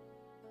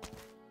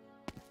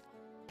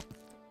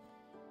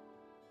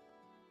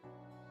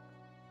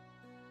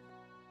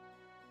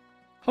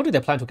 How do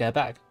they plan to get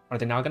back? Are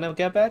they not gonna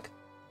get back?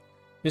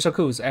 Mr.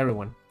 Coos,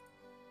 everyone.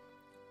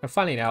 We're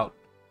finding out.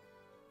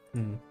 Are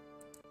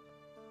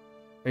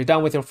you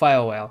done with your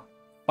firewall,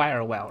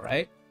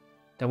 right?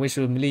 Then we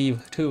should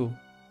leave too.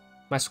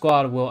 My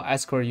squad will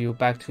escort you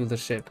back to the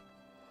ship.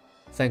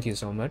 Thank you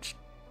so much.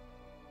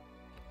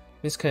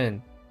 Miss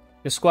Ken,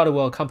 your squad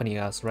will accompany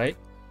us, right?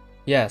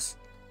 Yes.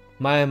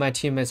 My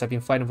teammates have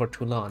been fighting for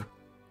too long.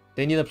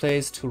 They need a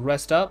place to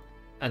rest up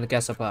and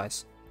get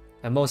supplies.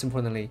 And most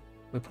importantly,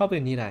 we probably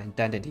need an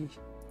identity.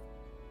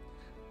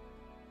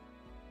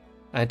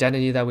 An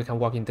identity that we can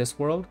walk in this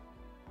world?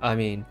 I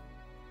mean,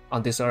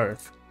 on this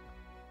earth.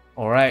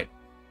 Alright.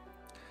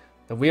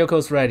 The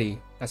vehicle's ready.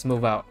 Let's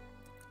move out.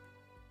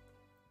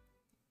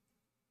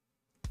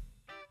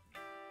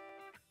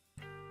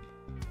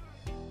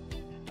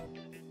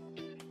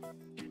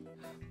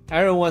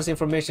 Everyone's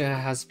information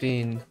has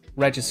been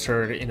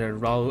registered in the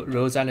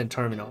Rose Island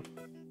terminal.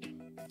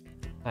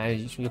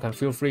 And you can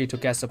feel free to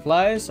get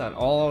supplies at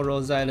all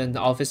Rose Island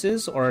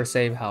offices or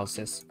safe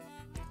houses.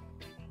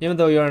 Even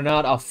though you are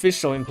not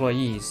official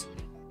employees,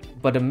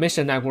 but the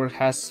mission network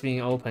has been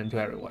open to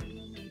everyone.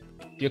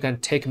 You can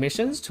take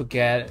missions to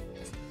get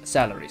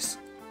salaries.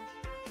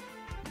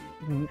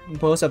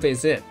 Most of it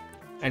is it.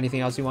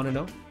 Anything else you want to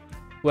know?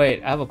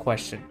 Wait, I have a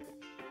question.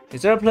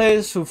 Is there a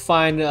place to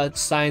find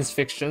science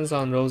fictions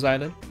on Rose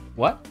Island?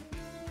 What?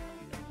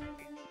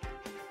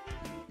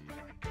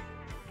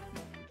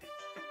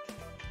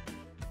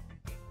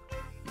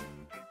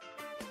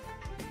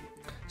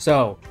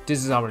 So,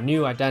 this is our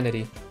new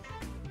identity.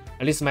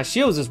 At least my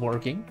shields is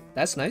working.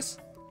 That's nice.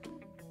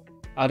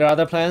 Are there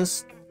other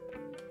plans?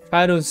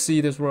 Try to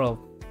see this world.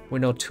 We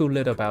know too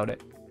little about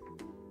it.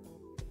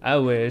 I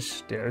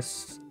wish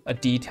there's a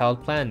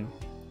detailed plan.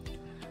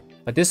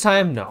 But this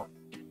time, no.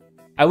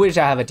 I wish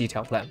I have a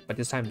detailed plan, but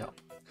this time, no.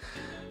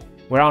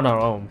 We're on our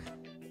own.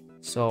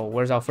 So,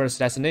 where's our first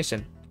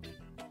destination?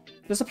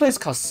 There's a place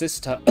called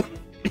Sister.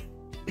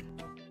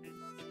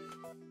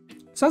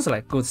 Sounds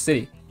like a good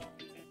city.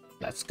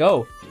 Let's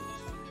go.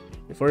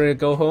 Before we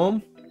go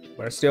home,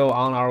 we're still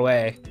on our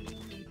way.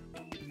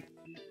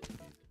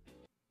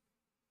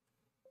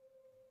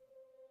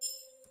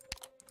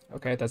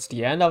 Okay, that's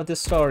the end of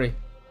this story.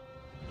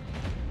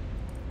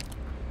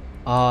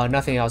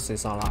 Nothing else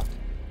is unlocked.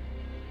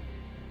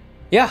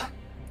 Yeah.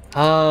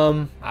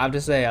 I have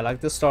to say, I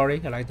like the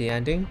story. I like the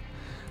ending.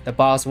 The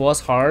boss was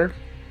hard.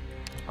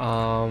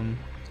 But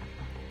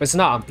it's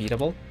not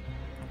unbeatable.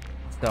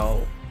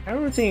 So,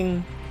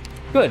 everything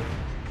good.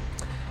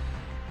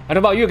 And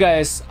about you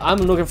guys, I'm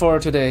looking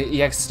forward to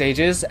the EX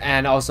stages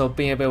and also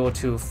being able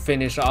to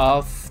finish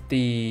off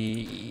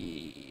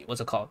the...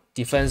 what's it called?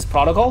 Defense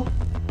Protocol?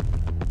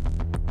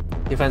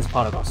 Defense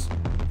Protocols.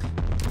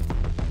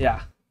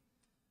 Yeah.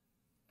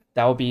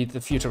 That will be the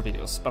future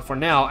videos. But for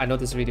now, I know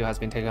this video has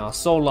been taking on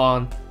so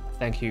long.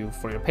 Thank you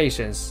for your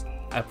patience.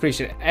 I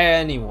appreciate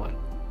anyone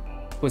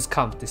who's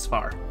come this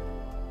far.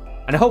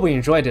 And I hope you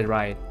enjoyed it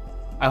ride.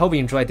 I hope you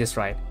enjoyed this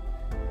ride.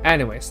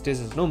 Anyways, this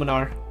is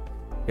Luminar.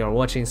 You're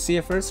watching See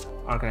It First,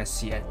 Arknights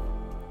See It.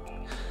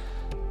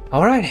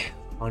 Alright,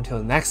 until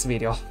the next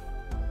video.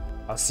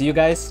 I'll see you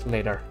guys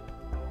later.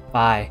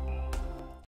 Bye.